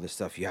to do all this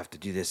stuff. You have to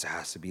do this. It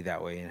has to be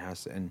that way.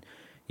 And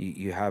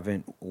you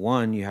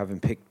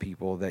haven't picked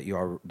people that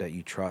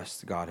you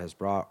trust God has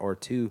brought, or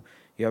two,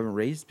 you haven't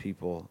raised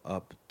people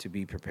up to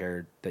be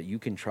prepared that you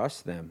can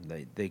trust them,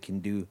 that they can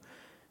do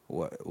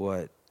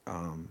what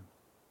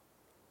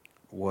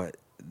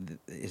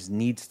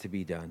needs to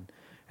be done.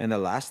 And the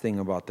last thing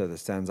about that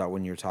stands out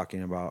when you're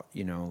talking about,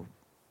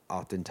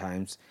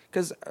 oftentimes,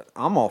 because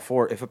I'm all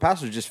for it. If a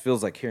pastor just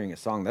feels like hearing a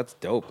song, that's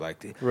dope.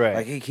 Like,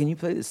 hey, can you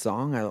play this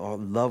song? I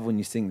love when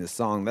you sing this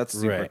song. That's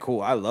super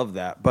cool. I love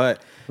that.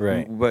 But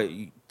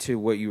to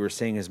what you were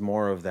saying is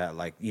more of that,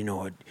 like,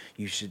 you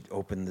should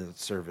open the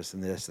service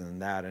and this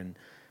and that. And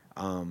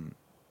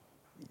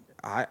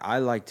I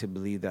like to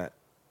believe that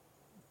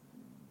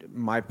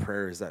my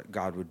prayer is that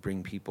God would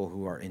bring people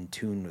who are in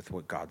tune with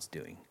what God's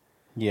doing.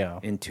 Yeah.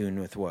 In tune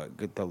with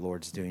what the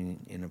Lord's doing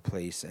in a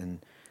place. And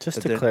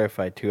just to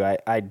clarify too,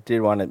 I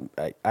did want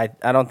to,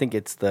 I don't think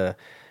it's like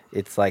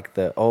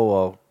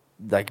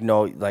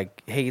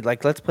hey,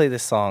 like, let's play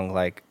this song.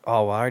 Like,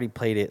 oh, well, I already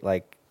played it,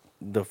 like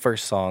the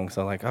first song.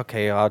 So like,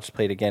 okay, I'll just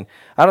play it again.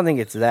 I don't think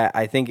it's that.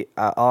 I think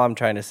all I'm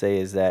trying to say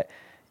is that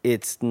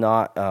it's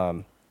not,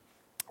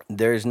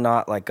 there's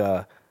not like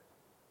a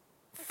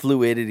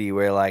fluidity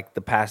where like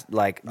the past,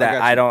 like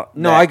that. I don't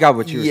know. I got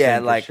what you were saying. Yeah,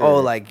 like, sure. oh,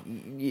 like,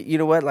 you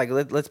know what, like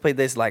let's play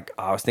this. Like,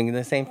 I was thinking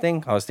the same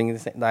thing. Like,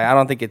 I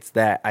don't think it's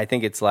that. I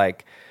think it's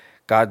like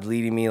God's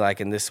leading me like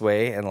in this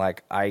way, and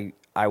like I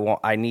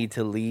need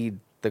to lead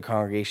the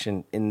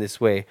congregation in this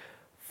way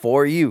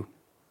for you,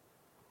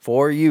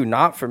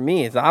 not for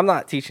me. I'm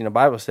not teaching a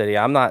Bible study.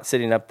 I'm not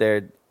sitting up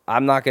there.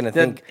 I'm not going to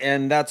think.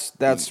 And that's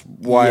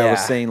why I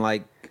was saying,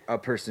 like, a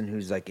person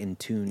who's like in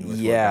tune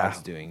with what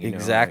God's doing.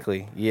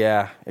 Exactly.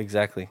 Yeah,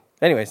 exactly.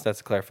 Anyways,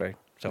 that's clarified.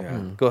 So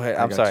go ahead.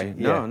 I'm sorry.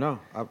 No.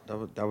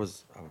 That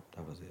was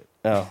it.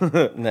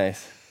 Oh,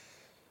 nice.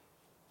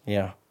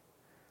 Yeah.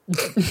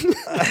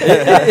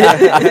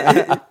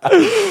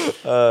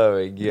 Oh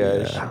my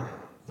gosh.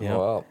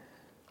 Yeah.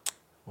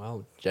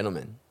 Well,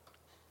 gentlemen.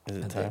 Is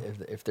it time?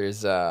 If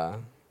there's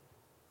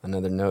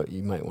another note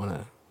you might want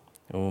to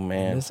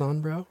end this on,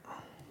 bro.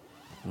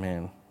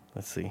 Man,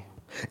 let's see.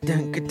 We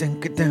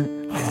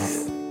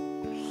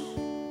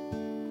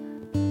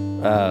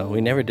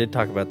never did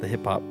talk about the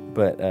hip hop,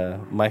 but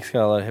Mike's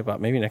got a lot of hip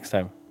hop. Maybe next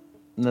time.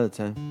 Another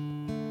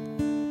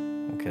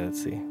time. Okay,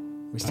 let's see.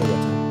 We still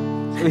got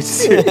time.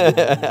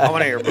 I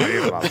want to hear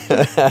about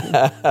hip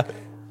hop.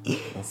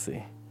 Let's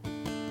see.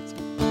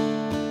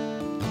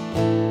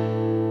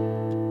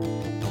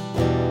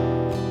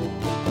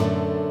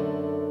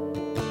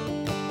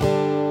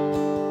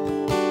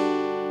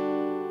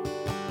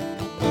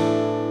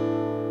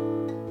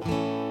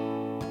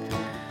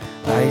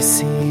 I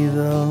see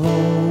the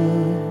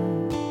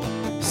Lord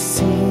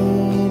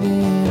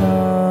seated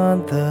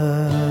on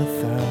the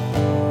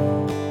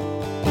throne,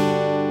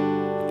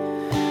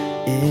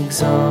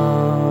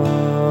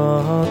 exalted,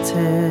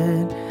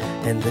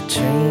 and the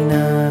train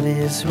of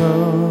his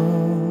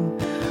robe,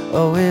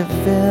 oh, it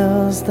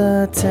fills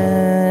the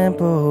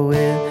temple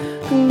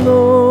with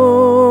glory,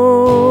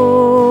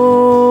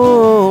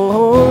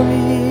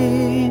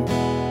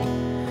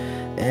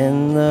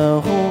 and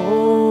the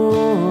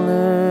whole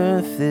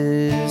earth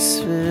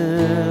is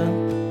filled,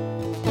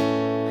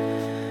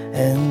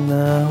 and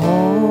the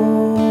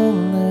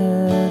whole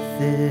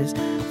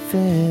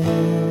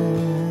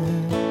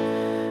filled,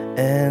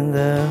 and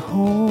the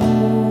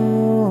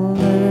whole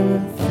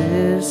earth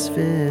is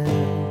filled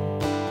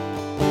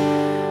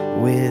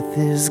with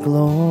His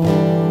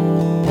glory.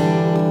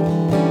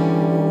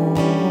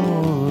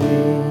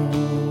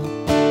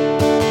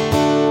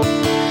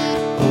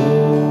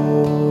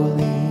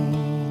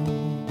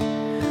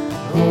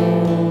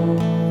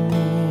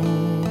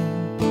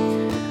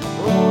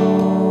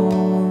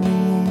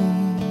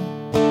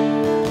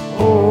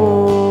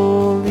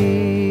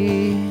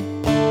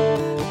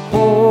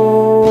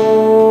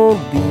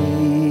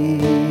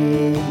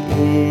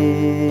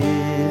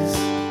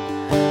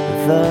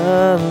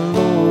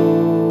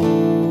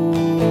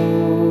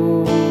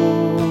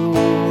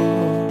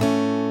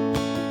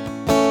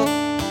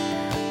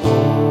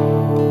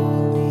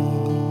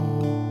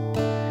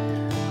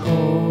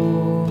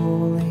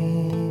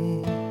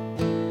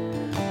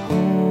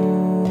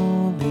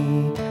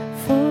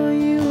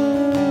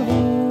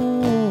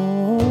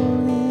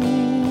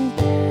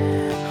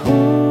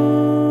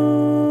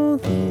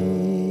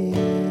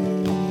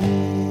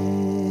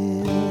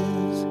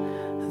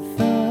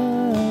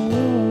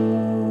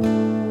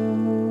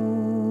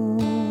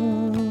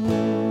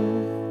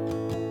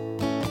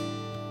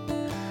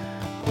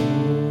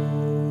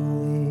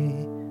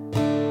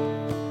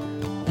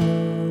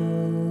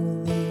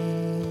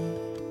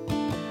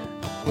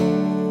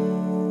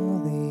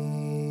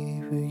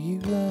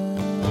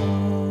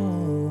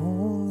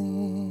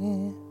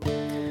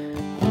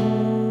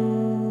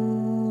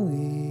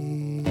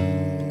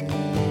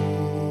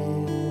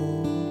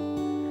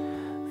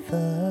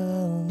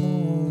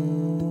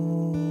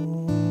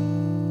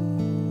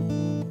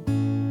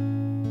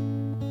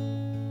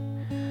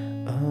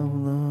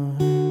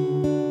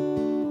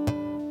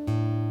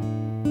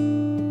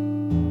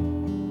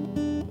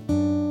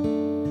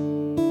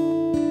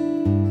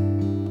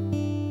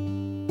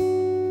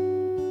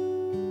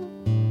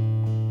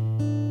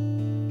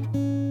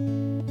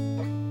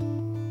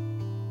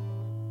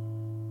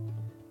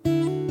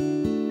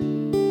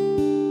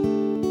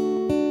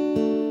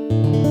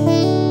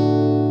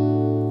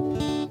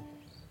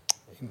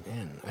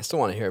 I still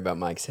want to hear about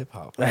Mike's hip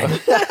hop.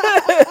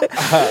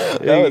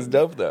 That was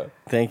dope, though.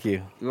 Thank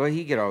you. Well,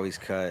 he could always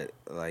cut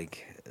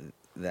like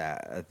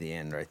that at the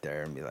end right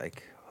there and be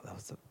like, oh, that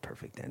was the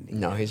perfect ending.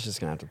 No, he's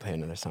just gonna have to play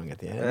another song at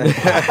the end.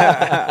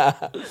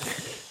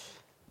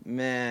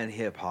 Man,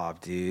 hip hop,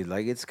 dude.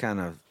 Like it's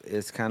kind of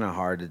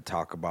hard to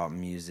talk about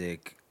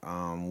music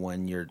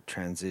when you're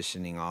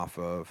transitioning off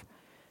of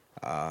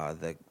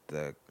the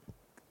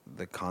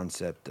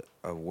concept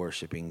of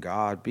worshiping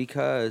God,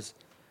 because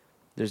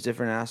there's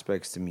different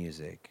aspects to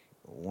music.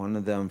 One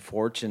of the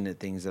unfortunate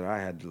things that I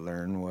had to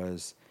learn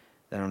was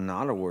that I'm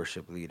not a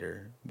worship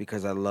leader.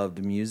 Because I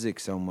loved music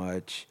so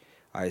much,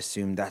 I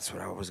assumed that's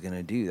what I was going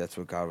to do. That's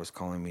what God was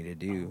calling me to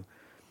do.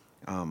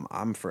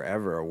 I'm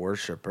forever a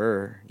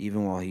worshiper.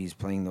 Even while he's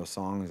playing those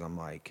songs, I'm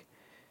like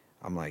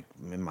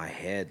in my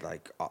head,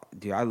 like,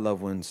 dude, I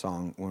love when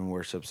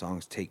worship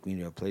songs take me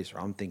to a place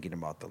where I'm thinking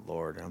about the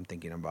Lord. And I'm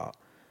thinking about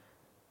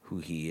who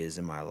he is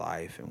in my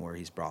life and where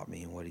he's brought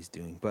me and what he's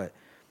doing. But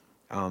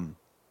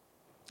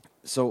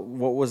so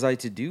what was I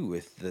to do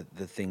with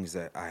the things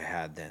that I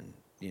had then,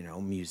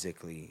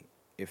 musically,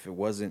 if it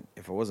wasn't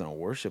a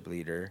worship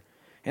leader?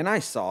 And I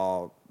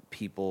saw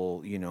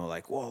people,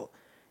 like, well,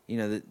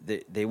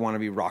 they want to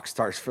be rock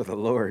stars for the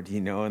Lord,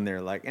 and they're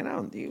like, and I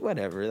don't do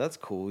whatever, that's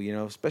cool,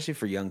 especially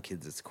for young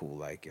kids, it's cool.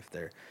 Like if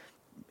they're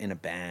in a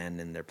band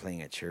and they're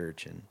playing at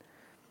church,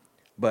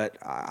 but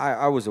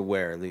I was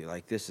aware,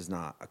 like, this is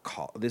not a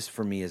call. This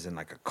for me isn't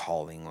like a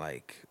calling,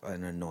 like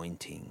an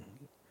anointing.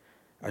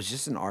 I was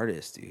just an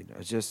artist, dude.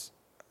 I just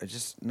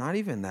not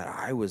even that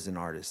I was an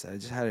artist. I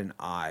just had an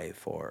eye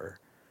for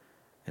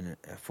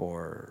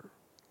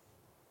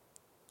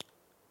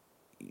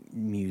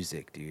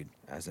music, dude,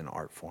 as an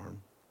art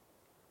form.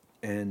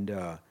 And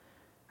I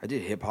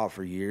did hip hop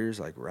for years,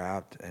 like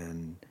rapped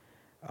and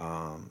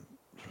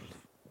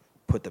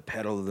put the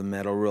pedal to the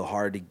metal real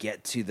hard to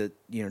get to to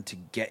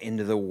get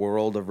into the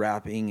world of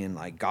rapping, and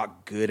like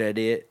got good at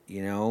it,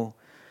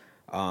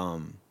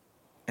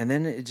 and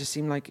then it just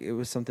seemed like it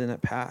was something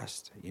that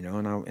passed, and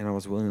I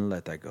was willing to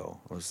let that go.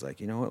 I was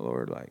like, you know what,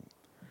 Lord, like,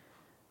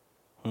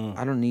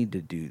 I don't need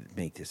to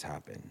make this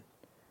happen,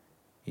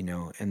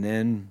 And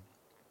then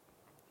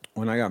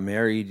when I got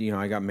married,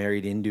 I got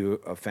married into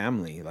a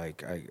family.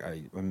 Like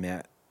I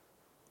met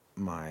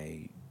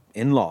my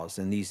in-laws,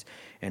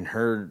 and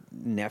her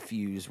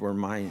nephews were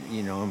my,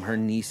 her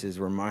nieces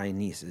were my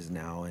nieces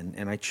now,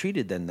 and I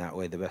treated them that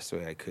way, the best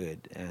way I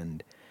could,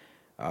 and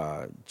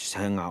just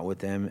hung out with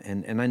them.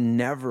 And I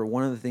never,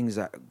 one of the things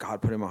that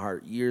God put in my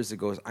heart years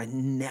ago is I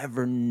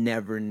never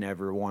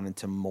wanted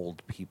to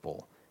mold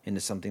people into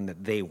something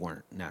that they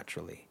weren't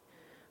naturally.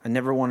 I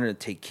never wanted to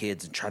take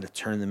kids and try to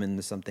turn them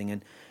into something.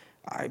 And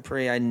I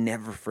pray I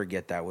never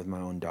forget that with my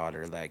own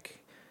daughter.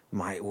 Like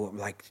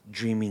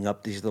dreaming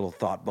up these little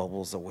thought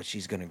bubbles of what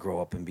she's going to grow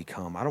up and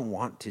become. I don't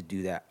want to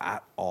do that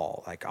at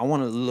all. Like, I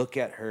want to look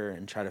at her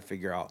and try to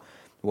figure out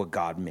what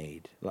God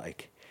made.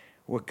 Like,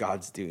 what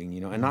God's doing, you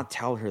know, and not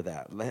tell her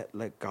that.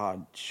 Let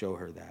God show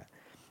her that.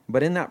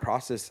 But in that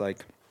process,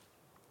 like,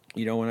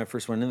 you know, when I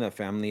first went in that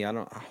family,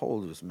 how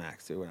old was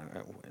Max? Dude,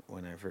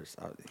 when I first,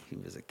 he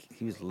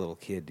was a little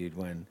kid, dude.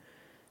 When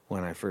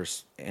I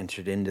first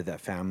entered into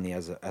that family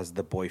as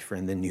the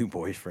boyfriend, the new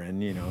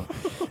boyfriend, you know,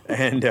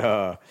 and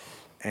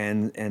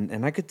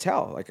I could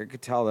tell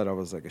that I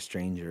was like a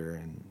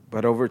stranger,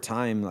 but over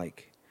time,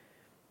 like,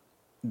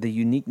 the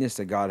uniqueness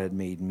that God had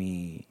made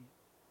me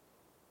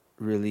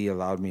really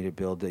allowed me to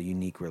build a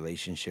unique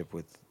relationship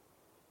with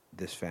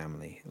this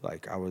family.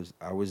 Like, I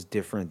was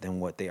different than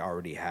what they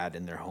already had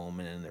in their home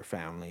and in their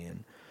family,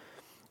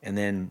 and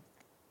then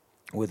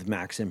with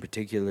Max in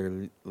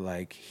particular,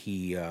 like,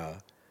 he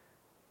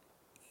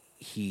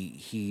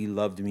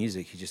loved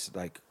music. He just,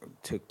 like,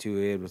 took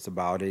to it, was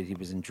about it. He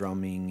was in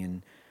drumming,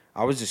 and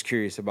I was just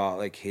curious about,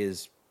 like,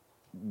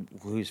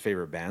 who his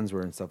favorite bands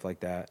were and stuff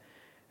like that.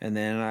 And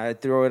then I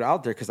throw it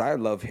out there because I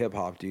love hip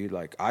hop, dude.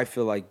 Like, I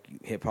feel like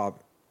hip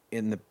hop,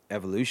 in the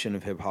evolution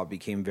of hip hop,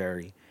 became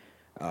very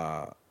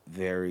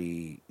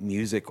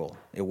musical.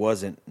 It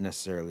wasn't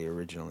necessarily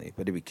originally,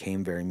 but it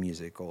became very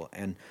musical,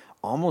 and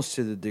almost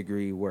to the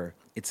degree where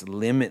it's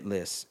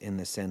limitless, in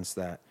the sense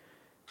that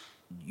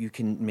you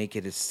can make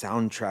it as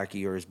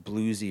soundtracky or as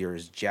bluesy or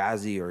as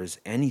jazzy or as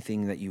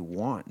anything that you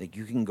want. Like,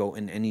 you can go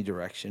in any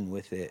direction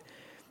with it,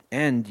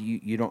 and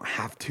you don't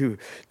have to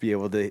be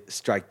able to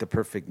strike the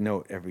perfect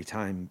note every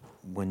time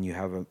when you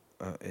have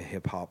a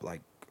hip hop,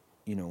 like,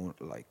 you know,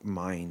 like,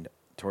 mind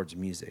towards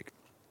music.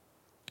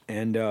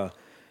 And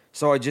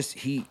so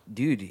he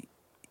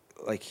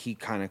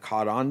kind of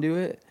caught on to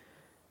it,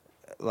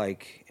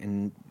 like,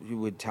 and he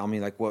would tell me,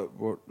 like, what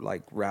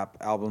like rap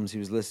albums he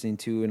was listening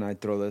to, and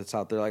I'd throw this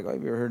out there, like, oh,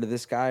 have you ever heard of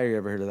this guy, or you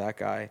ever heard of that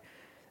guy?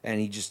 And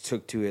he just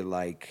took to it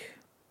like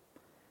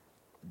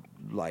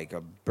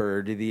a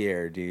bird of the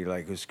air, dude.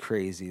 Like, it was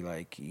crazy.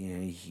 Like, you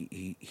know,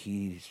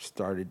 he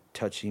started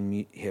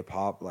touching hip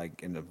hop,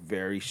 like, in a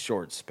very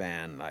short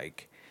span,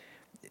 like,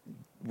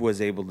 was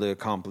able to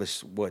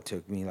accomplish what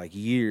took me, like,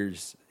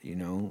 years, you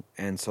know?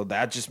 And so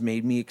that just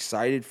made me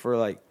excited for,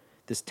 like,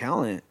 this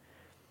talent.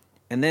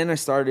 And then I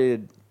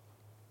started,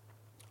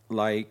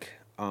 like,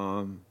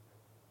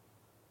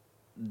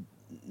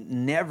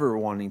 never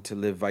wanting to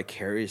live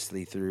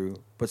vicariously through,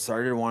 but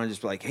started wanting to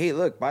just be like, hey,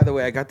 look, by the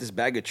way, I got this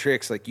bag of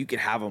tricks. Like, you could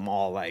have them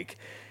all. Like,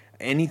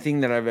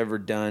 anything that I've ever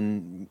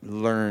done,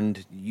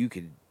 learned,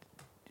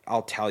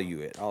 I'll tell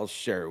you it. I'll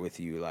share it with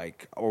you,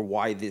 like, or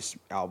why this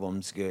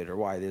album's good, or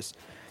why this.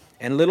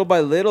 And little by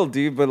little,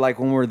 dude, but, like,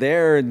 when we're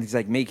there and he's,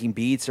 like, making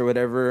beats or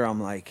whatever,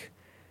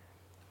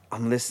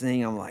 I'm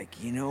listening. I'm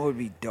like, you know, it would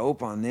be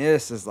dope on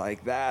this is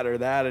like that or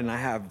that. And I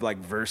have, like,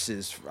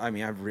 verses. I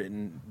mean, I've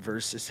written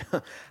verses.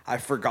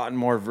 I've forgotten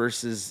more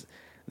verses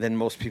than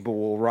most people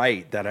will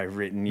write that I've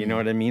written. You know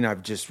what I mean? I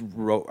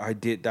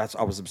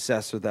was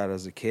obsessed with that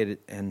as a kid.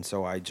 And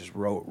so I just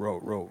wrote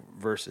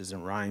verses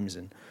and rhymes.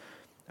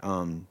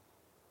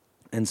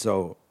 And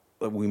so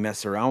we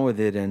mess around with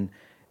it. And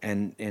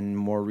in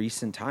more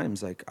recent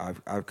times, like,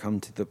 I've come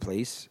to the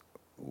place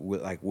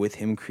with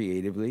him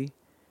creatively,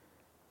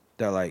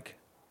 that, like,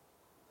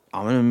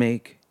 I'm going to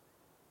make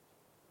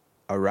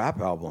a rap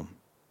album.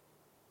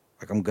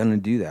 Like, I'm going to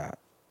do that.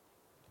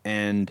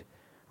 And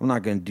I'm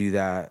not going to do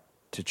that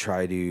to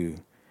try to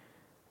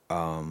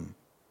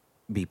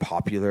be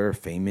popular,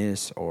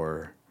 famous,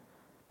 or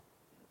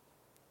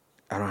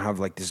I don't have,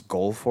 like, this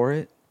goal for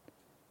it.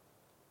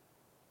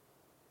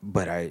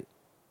 But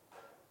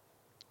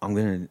I'm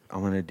going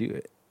to do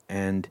it.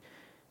 And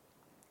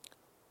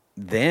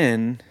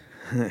then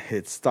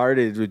it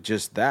started with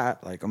just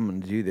that, like, I'm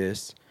going to do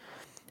this.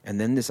 And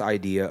then this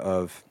idea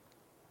of,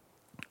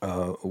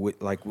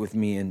 with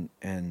me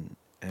and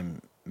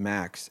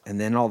Max. And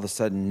then all of a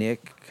sudden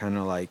Nick kind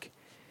of, like,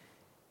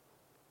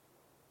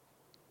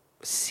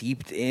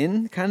 seeped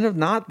in, kind of.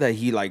 Not that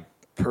he, like,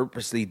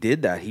 purposely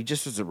did that. He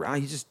just was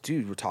around.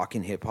 Dude, we're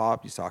talking hip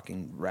hop, he's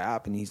talking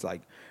rap, and he's,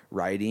 like,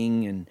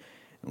 writing, and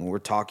we're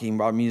talking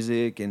about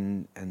music,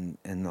 and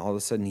all of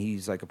a sudden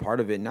he's, like, a part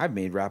of it. And I've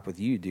made rap with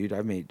you, dude.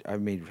 I've made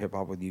hip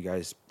hop with you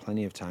guys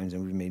plenty of times,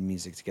 and we've made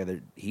music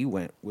together. He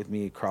went with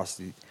me across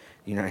the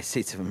United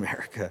States of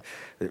America.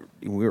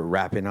 We were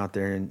rapping out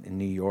there in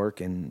New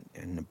York and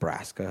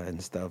Nebraska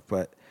and stuff.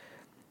 But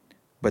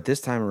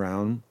this time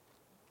around,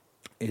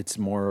 it's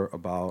more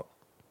about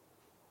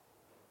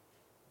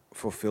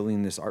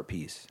fulfilling this art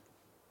piece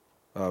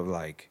of,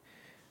 like,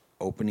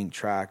 opening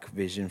track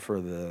vision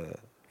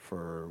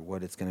for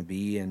what it's going to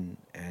be. And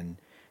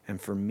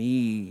for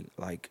me,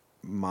 like,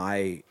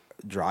 my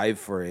drive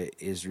for it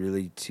is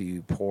really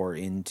to pour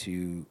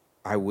into,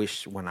 I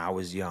wish when I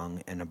was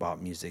young and about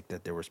music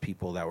that there was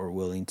people that were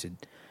willing to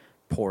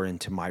pour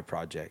into my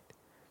project.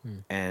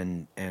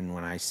 And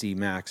when I see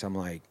Max, I'm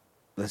like,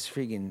 let's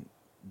freaking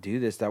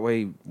do this. That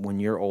way, when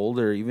you're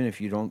older, even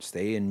if you don't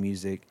stay in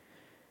music,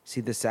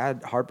 see, the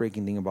sad,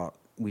 heartbreaking thing about,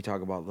 we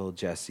talk about Lil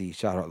Jesse,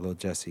 shout out Lil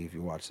Jesse if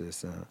you watch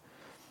this,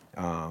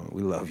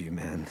 we love you,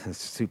 man.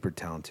 Super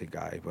talented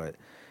guy, but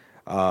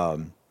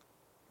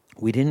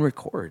we didn't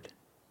record.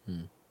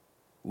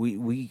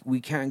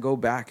 we can't go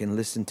back and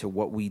listen to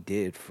what we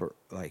did for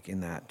like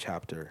in that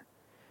chapter.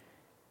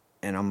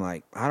 And I'm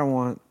like, I don't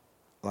want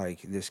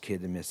like this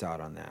kid to miss out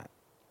on that.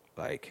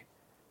 Like,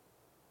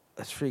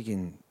 let's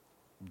freaking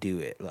do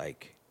it.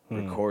 Like,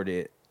 record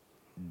it,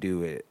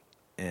 do it,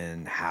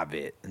 and have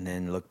it, and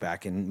then look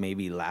back and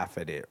maybe laugh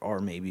at it, or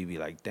maybe be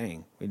like,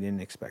 dang, we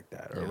didn't expect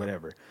that, or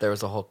whatever. There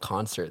was a whole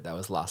concert that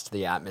was lost to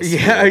the atmosphere.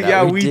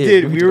 Yeah, we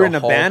did. We were in a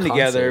whole band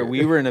together. concert.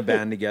 We were in a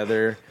band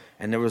together,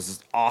 and there was this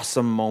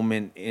awesome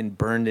moment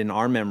burned in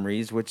our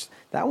memories, which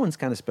that one's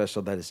kind of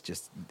special that it's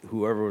just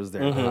whoever was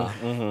there.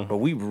 But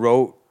we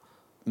wrote,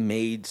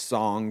 made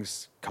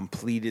songs,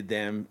 completed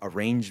them,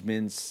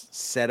 arrangements,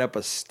 set up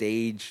a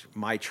stage,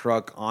 my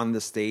truck on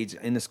the stage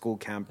in the school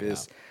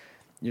campus.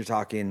 You're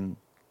talking,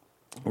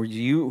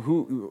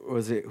 who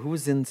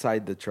was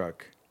inside the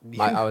truck?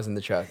 I was in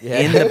the truck. Yeah.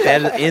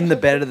 In the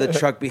bed of the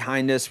truck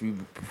behind us, we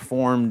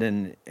performed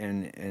and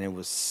it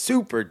was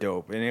super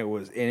dope, and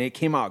it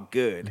came out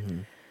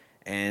good.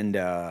 And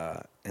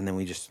then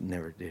we just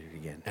never did it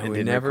again. And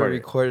we never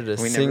recorded a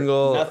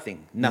single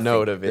nothing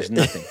note of it. There's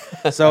nothing.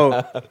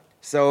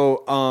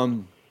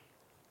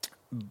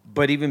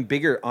 But even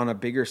bigger, on a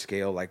bigger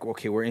scale, like,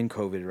 okay, we're in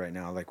COVID right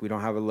now. Like, we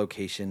don't have a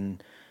location,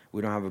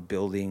 we don't have a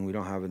building, we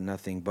don't have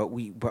nothing. But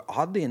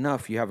oddly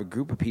enough, you have a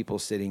group of people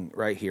sitting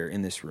right here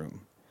in this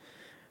room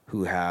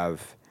who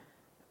have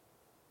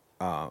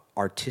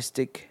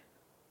artistic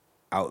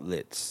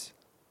outlets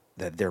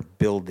that they're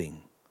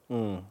building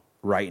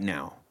right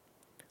now.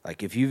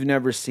 Like, if you've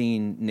never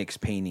seen Nick's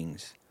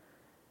paintings,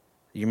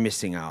 you're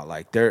missing out.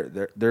 Like,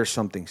 there's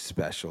something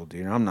special,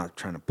 dude. I'm not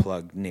trying to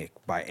plug Nick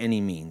by any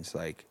means.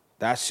 Like,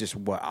 that's just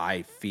what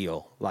I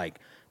feel. Like,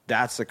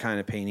 that's the kind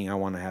of painting I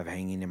want to have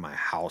hanging in my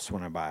house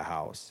when I buy a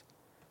house.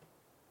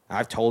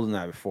 I've told him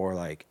that before.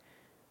 Like,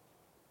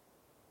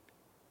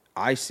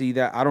 I see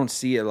that. I don't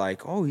see it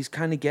like, oh, he's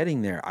kind of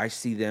getting there. I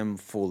see them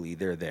fully.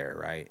 They're there,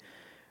 right?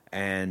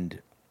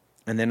 And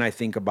then I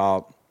think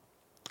about,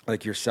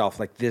 like, yourself,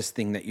 like this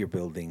thing that you're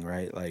building,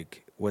 right?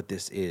 Like, what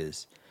this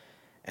is.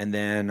 And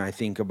then I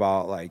think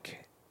about,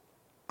 like,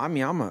 I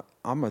mean, I'm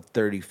a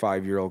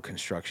 35-year-old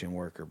construction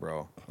worker,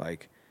 bro.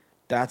 Like,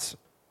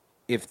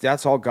 if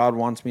that's all God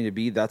wants me to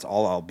be, that's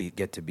all I'll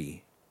get to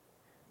be.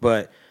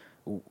 But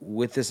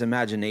with this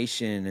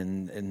imagination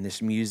and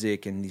this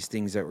music and these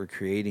things that we're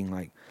creating,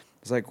 like,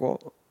 it's like,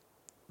 well,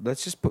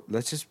 let's just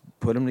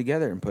put them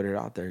together and put it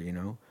out there, you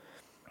know.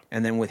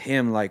 And then with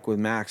him, like with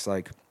Max,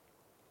 like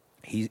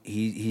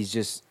he's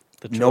just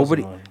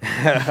nobody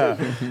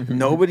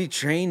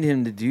trained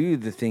him to do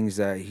the things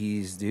that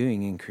he's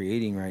doing and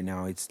creating right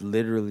now. It's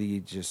literally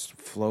just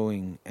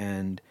flowing,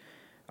 and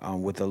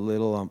with a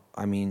little,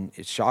 I mean,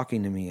 it's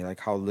shocking to me,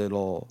 like, how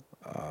little,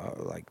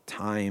 like,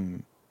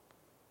 time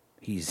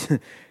he's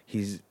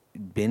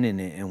been in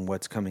it and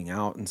what's coming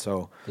out. And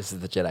so This is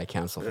the Jedi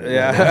Council.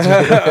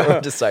 Yeah.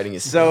 Deciding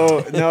his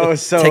so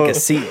Take a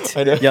seat,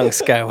 young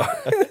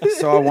Skywalker.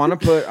 So I want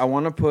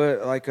to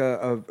put like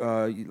a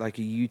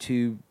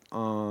YouTube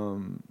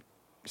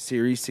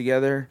series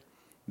together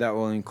that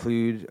will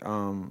include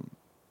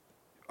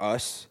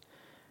us.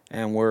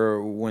 And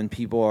when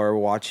people are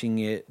watching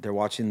it, they're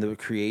watching the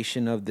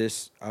creation of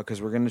this, because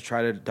we're going to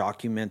try to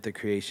document the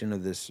creation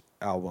of this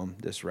album,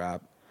 this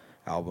rap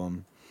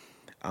album,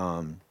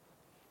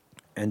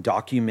 and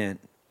document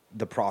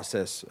the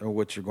process of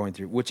what you're going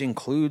through, which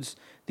includes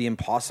the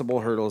impossible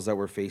hurdles that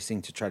we're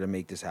facing to try to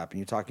make this happen.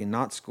 You're talking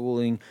not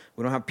schooling.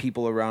 We don't have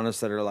people around us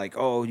that are like,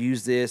 oh,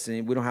 use this.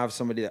 And we don't have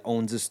somebody that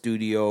owns a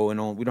studio,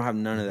 and we don't have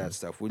none of that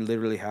stuff. We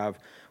literally have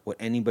what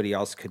anybody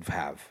else could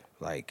have,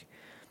 like.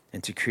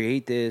 And to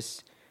create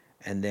this,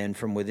 and then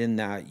from within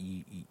that,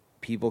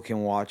 people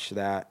can watch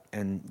that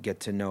and get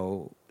to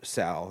know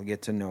Sal,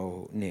 get to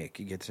know Nick,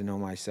 get to know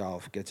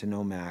myself, get to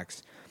know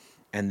Max.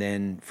 And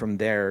then from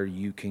there,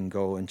 you can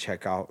go and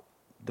check out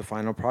the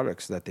final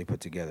products that they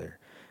put together.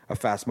 A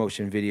fast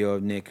motion video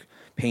of Nick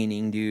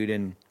painting, dude,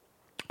 and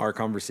our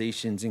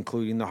conversations,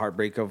 including the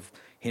heartbreak of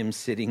him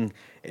sitting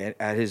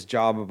at his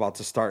job about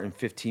to start in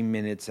 15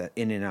 minutes at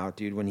In-N-Out,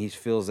 dude, when he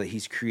feels that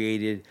he's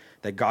created,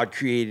 that God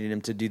created him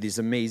to do these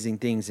amazing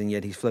things, and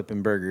yet he's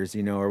flipping burgers,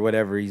 you know, or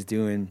whatever he's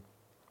doing,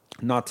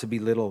 not to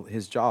belittle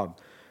his job.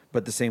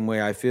 But the same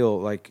way I feel,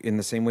 like, in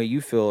the same way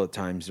you feel at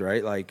times,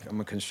 right? Like, I'm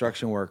a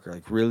construction worker.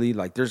 Like, really?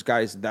 Like, there's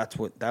guys,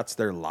 that's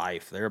their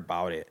life. They're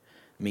about it.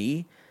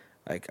 Me?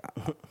 Like,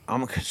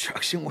 I'm a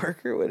construction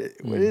worker. What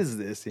is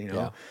this, you know?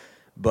 Yeah.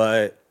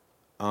 But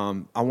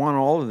I want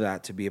all of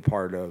that to be a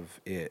part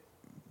of it,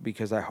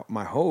 because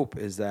my hope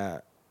is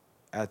that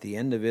at the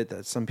end of it,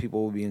 that some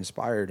people will be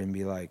inspired and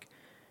be like,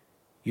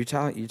 you're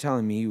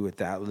telling me with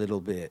that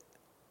little bit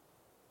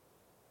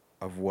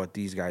of what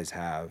these guys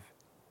have,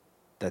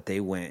 that they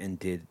went and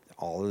did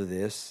all of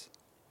this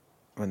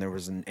when there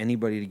wasn't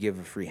anybody to give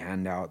a free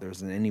handout. There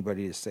wasn't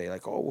anybody to say,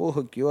 like, oh, we'll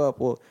hook you up.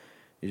 Well,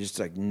 it's just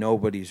like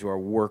nobodies who are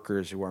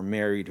workers, who are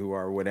married, who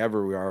are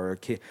whatever we are, a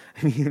kid.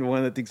 I mean, one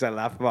of the things I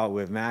laugh about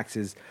with Max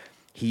is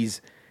he's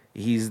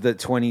the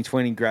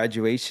 2020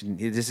 graduation.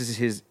 This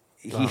is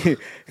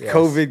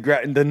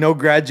COVID, the no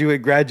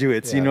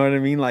graduates. You Yeah. know what I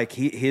mean? Like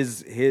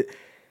his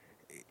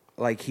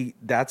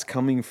that's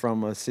coming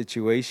from a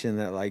situation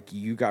that like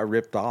you got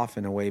ripped off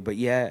in a way, but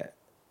yeah,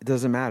 it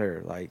doesn't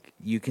matter. Like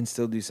you can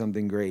still do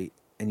something great,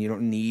 and you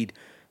don't need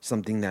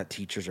something that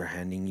teachers are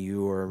handing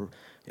you or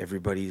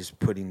everybody's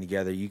putting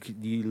together. You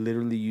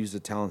literally use the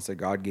talents that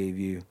God gave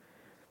you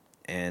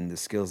and the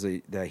skills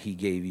that he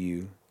gave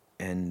you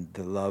and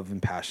the love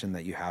and passion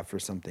that you have for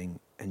something,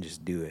 and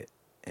just do it.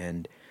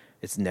 And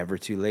it's never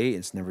too late.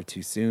 It's never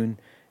too soon.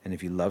 And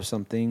if you love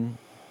something,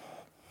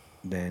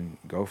 then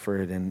go for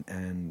it.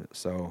 And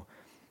so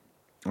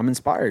I'm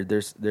inspired.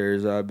 There's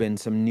been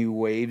some new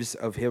waves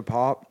of hip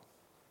hop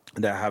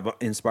that have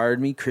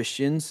inspired me.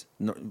 Christians,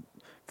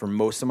 for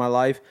most of my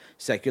life,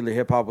 secular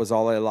hip hop was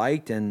all I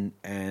liked,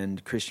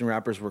 and Christian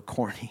rappers were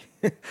corny.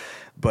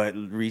 But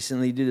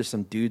recently, dude, there's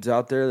some dudes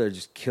out there that are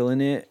just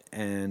killing it,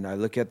 and I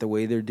look at the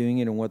way they're doing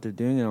it and what they're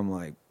doing, and I'm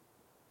like,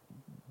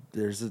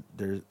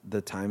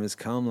 the time has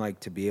come, like,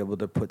 to be able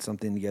to put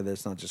something together.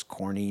 It's not just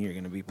corny. You're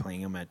gonna be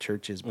playing them at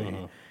churches, but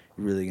you're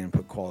really gonna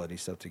put quality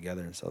stuff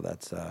together. And so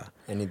that's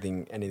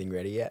Anything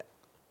ready yet?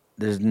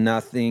 there's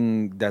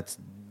nothing that's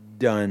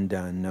done.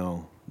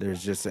 No,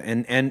 there's just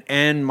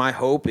and my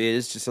hope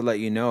is, just to let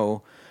you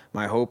know,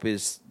 my hope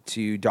is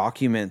to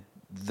document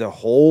the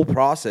whole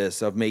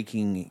process of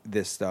making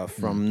this stuff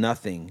from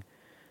nothing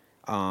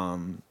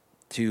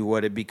to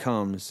what it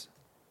becomes,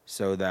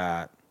 so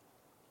that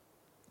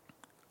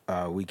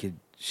we could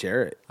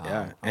share it.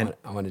 Yeah.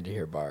 I wanted to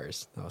hear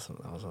bars. That was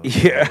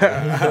Yeah.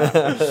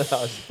 I was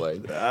just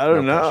playing. I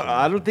don't No know. pressure.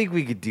 I don't think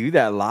we could do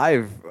that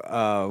live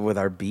with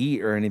our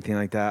beat or anything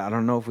like that. I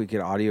don't know if we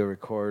could audio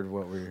record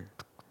what we're.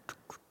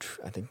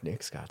 I think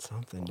Nick's got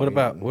something. What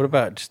dude.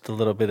 about just a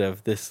little bit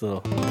of this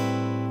little?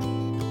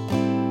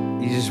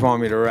 You just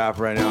want me to rap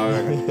right now?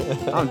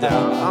 I'm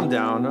down. I'm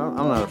down. I'm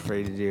not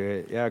afraid to do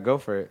it. Yeah, go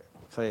for it.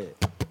 Play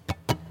it.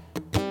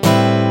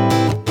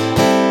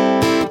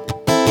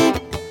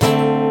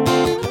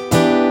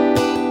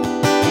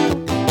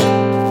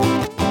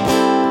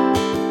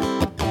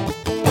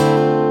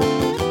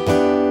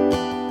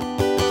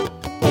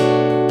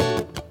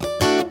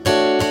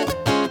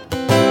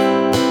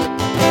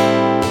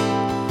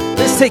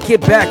 Take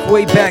it back,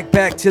 way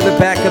back to the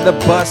back of the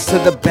bus, to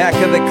the back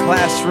of the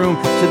classroom,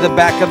 to the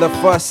back of the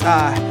fuss.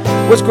 I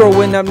was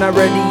growing up, not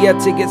ready yet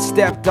to get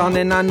stepped on,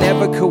 and I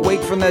never could wake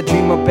from that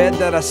dream of bed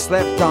that I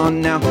slept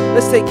on. Now,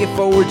 let's take it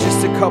forward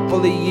just a couple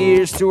of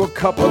years, to a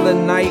couple of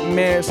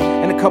nightmares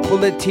and a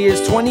couple of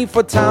tears.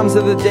 24 times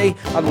of the day,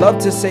 I'd love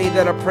to say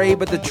that I pray,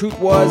 but the truth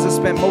was I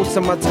spent most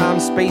of my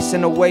time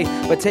spacing away.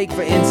 But take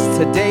for instance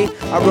today,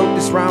 I wrote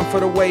this rhyme for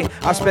the way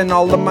I spend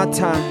all of my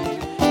time,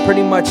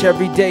 pretty much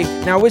every day.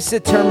 Now it's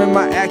determined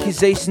my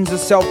accusations are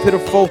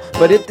self-pitiful,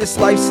 but if this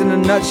life's in a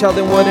nutshell,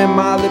 then what am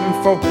I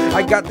living for?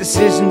 I got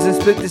decisions and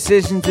split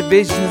decisions,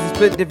 divisions and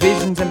split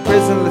divisions, in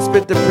prison. Let's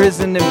split the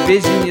prison,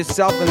 envision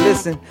yourself and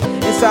listen.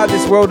 Inside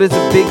this world is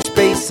a big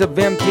space of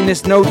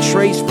emptiness, no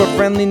trace for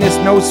friendliness,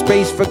 no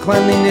space for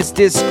cleanliness,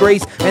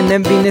 disgrace and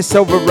enviness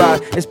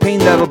override. It's pain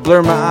that'll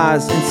blur my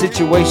eyes, in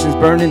situations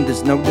burning,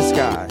 there's no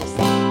disguise.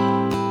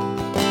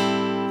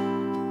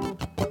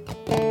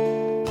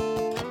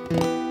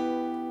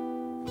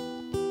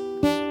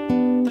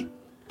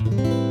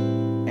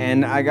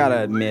 And I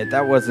gotta admit,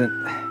 that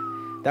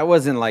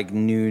wasn't like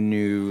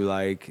new.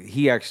 Like,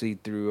 he actually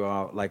threw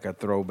out like a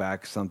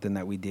throwback, something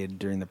that we did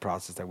during the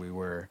process that we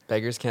were.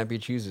 Beggars can't be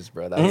choosers,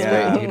 bro. That was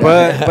Yeah, great, dude.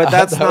 but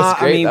that's That was not. I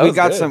great. mean, That was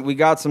we good.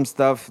 got some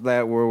stuff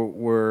that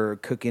we're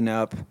cooking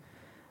up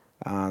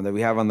that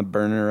we have on the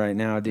burner right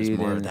now, dude. There's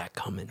more of and, that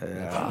coming.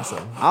 That's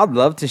awesome. I'd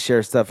love to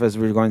share stuff as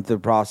we're going through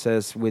the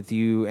process with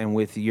you and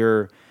with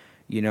your,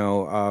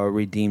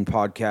 Redeemed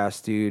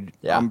podcast, dude.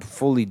 Yeah. I'm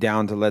fully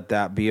down to let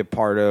that be a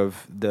part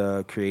of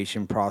the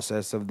creation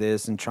process of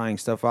this and trying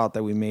stuff out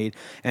that we made.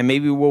 And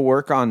maybe we'll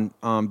work on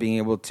being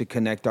able to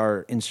connect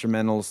our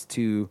instrumentals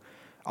to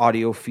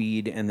audio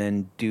feed and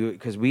then do it,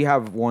 because we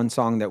have one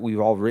song that we've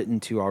all written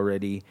to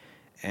already,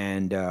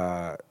 and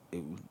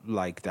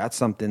like that's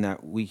something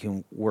that we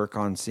can work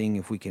on seeing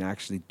if we can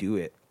actually do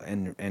it,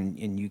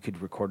 and you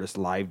could record us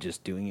live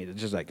just doing it.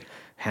 It's just like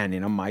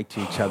handing a mic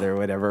to each other or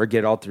whatever, or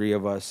get all three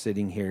of us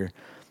sitting here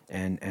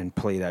and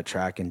play that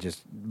track and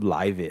just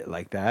live it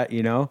like that,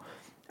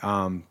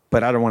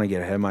 but I don't want to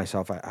get ahead of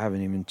myself. I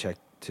haven't even checked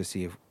to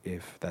see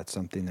if that's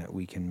something that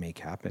we can make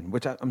happen,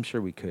 which I'm sure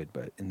we could,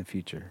 but in the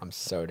future. I'm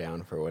so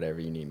down for whatever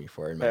you need me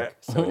for, Mac.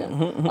 So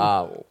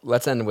down.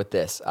 Let's end with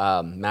this.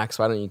 Max,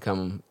 why don't you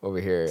come over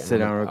here? Sit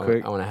down real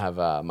quick. I want to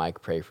have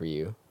Mike pray for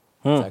you.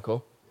 Is that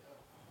cool?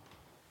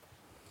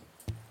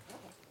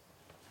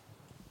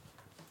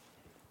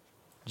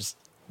 Just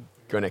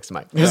go next to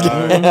Mike. That's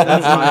fine.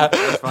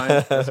 That's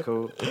fine. That's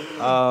cool.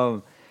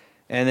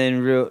 And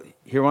then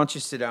here, why don't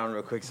you sit down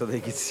real quick so they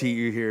can see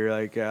you here?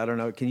 Like, I don't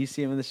know. Can you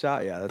see him in the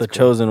shot? Yeah, that's The cool.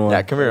 chosen one.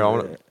 Yeah, come here. I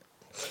wanna,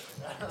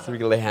 so we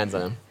can lay hands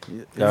on him.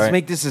 Let's All right.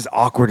 make this as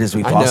awkward as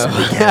we I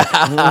possibly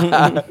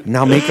know. can.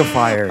 Now make a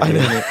fire.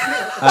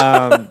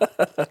 You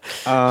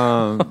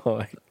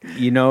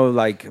know,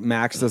 like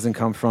Max doesn't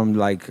come from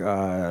like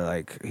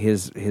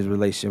his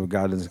relationship with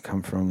God doesn't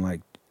come from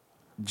like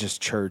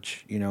just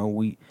church. You know,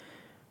 we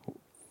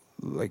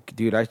like,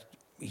 dude,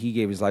 he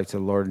gave his life to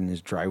the Lord in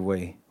his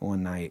driveway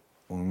one night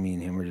when me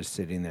and him were just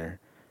sitting there,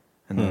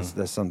 and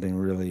that's something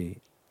really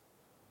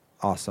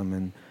awesome.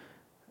 And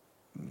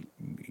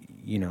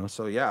you know,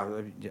 so yeah,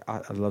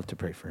 I'd love to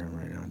pray for him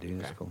right now,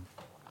 dude. That's cool.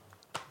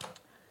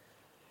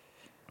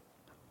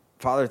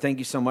 Father, thank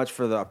you so much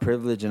for the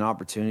privilege and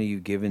opportunity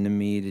you've given to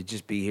me to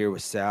just be here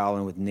with Sal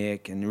and with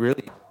Nick, and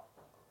really,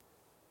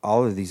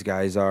 all of these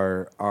guys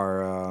are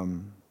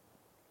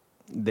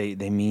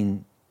they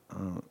mean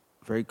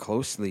very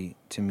closely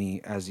to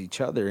me as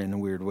each other in a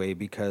weird way,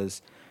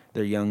 because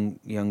they're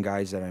young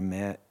guys that I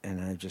met,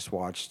 and I've just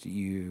watched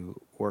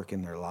you work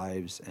in their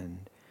lives.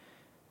 And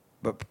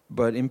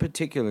but in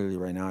particularly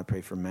right now, I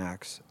pray for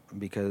Max,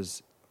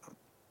 because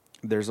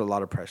there's a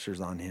lot of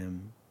pressures on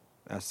him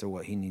as to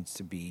what he needs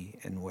to be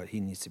and what he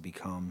needs to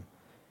become,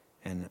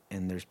 and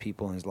there's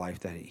people in his life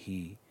that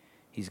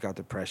he's got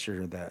the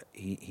pressure that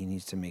he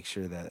needs to make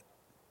sure that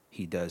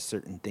he does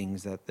certain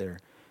things that are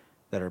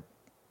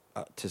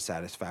to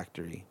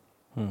satisfactory,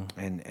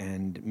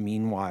 and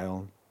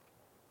meanwhile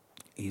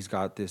he's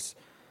got this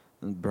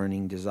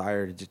burning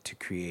desire to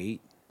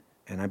create,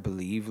 and I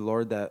believe,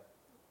 Lord, that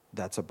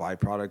that's a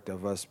byproduct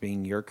of us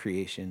being your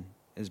creation,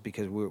 is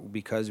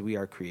because we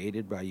are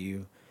created by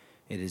you.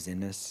 It is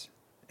in us,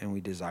 and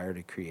we desire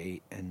to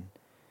create, and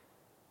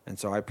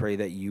so I pray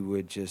that you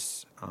would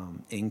just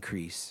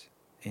increase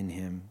in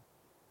him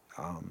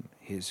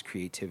his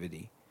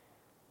creativity,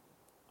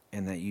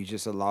 and that you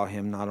just allow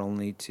him not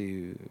only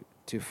to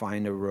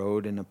find a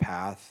road and a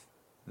path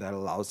that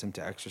allows him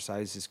to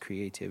exercise his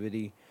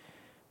creativity,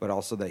 but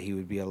also that he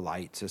would be a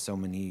light to so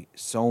many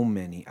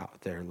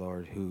out there,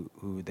 Lord,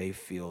 who they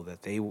feel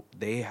that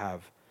they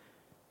have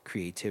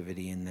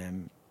creativity in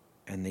them,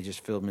 and they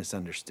just feel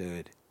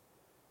misunderstood.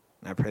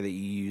 And I pray that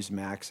you use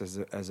Max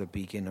as a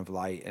beacon of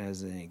light,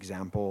 as an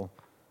example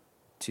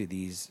to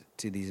these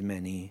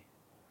many,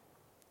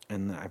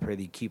 and I pray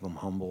that you keep him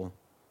humble,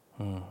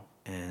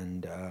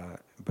 and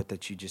but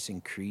that you just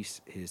increase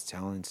his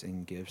talents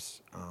and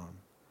gifts,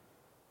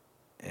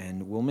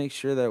 and we'll make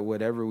sure that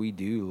whatever we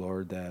do,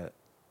 Lord, that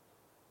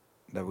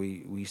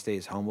we stay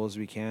as humble as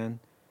we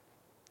can,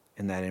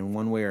 and that in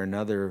one way or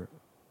another,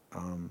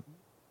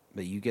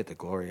 that you get the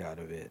glory out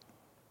of it.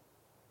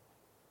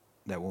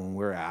 That when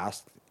we're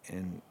asked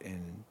in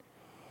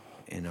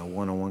a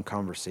one-on-one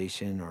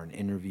conversation or an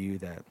interview,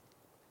 that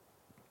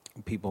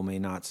people may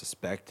not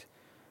suspect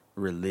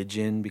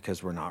religion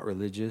because we're not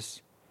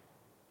religious,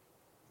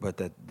 but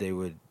that they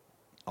would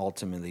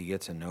ultimately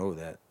get to know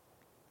that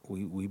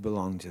we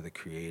belong to the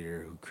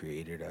Creator who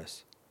created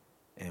us,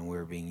 and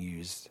we're being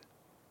used.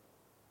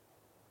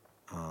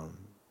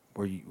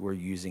 We're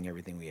using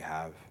everything we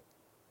have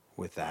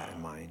with that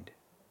in mind,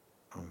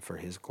 for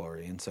His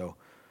glory. And so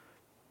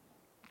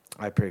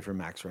I pray for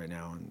Max right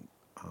now, and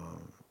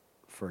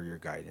for your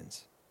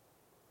guidance.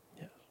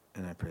 Yes.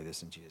 And I pray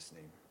this in Jesus'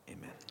 name.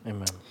 Amen.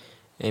 Amen.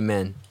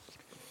 Amen.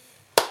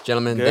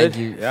 Gentlemen, Good.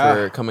 thank you Yeah.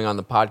 for coming on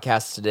the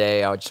podcast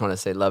today. I just want to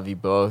say love you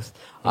both.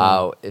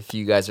 If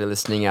you guys are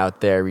listening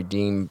out there,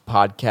 Redeem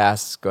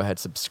Podcasts, go ahead,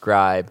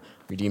 subscribe.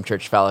 Redeem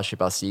Church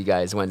Fellowship. I'll see you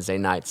guys Wednesday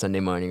night, Sunday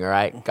morning. All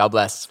right. God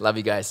bless. Love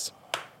you guys.